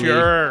eventually.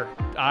 Sure.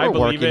 We're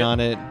working on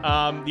it.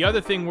 The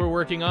other thing we're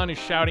working on is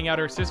shouting out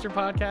our sister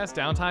podcast,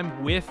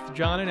 Downtime with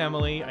John and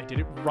Emily. I did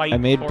it right. I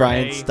made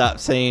Brian stop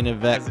saying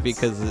Avec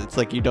because it's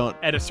like you don't.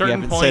 At a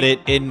certain point, you haven't said it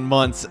in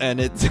months, and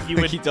it's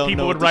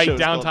people would write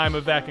Downtime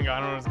Avec and go,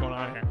 I don't know what's going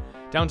on here.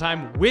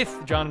 Downtime with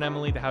John and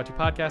Emily, the how-to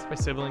podcast by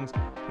siblings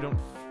who don't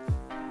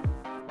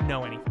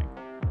know anything.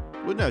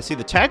 Well, no. See,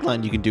 the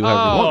tagline you can do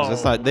however you want.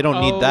 That's not. They don't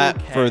need that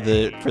for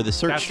the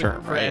search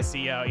term, for right?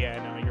 SEO.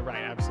 Yeah, no, you're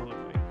right. Absolutely.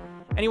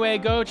 Anyway,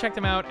 go check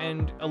them out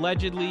and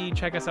allegedly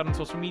check us out on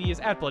social medias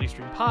at Bloody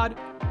Stream Pod,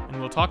 and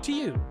we'll talk to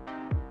you.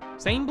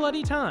 Same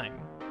bloody time,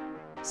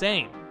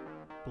 same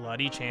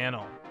bloody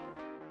channel.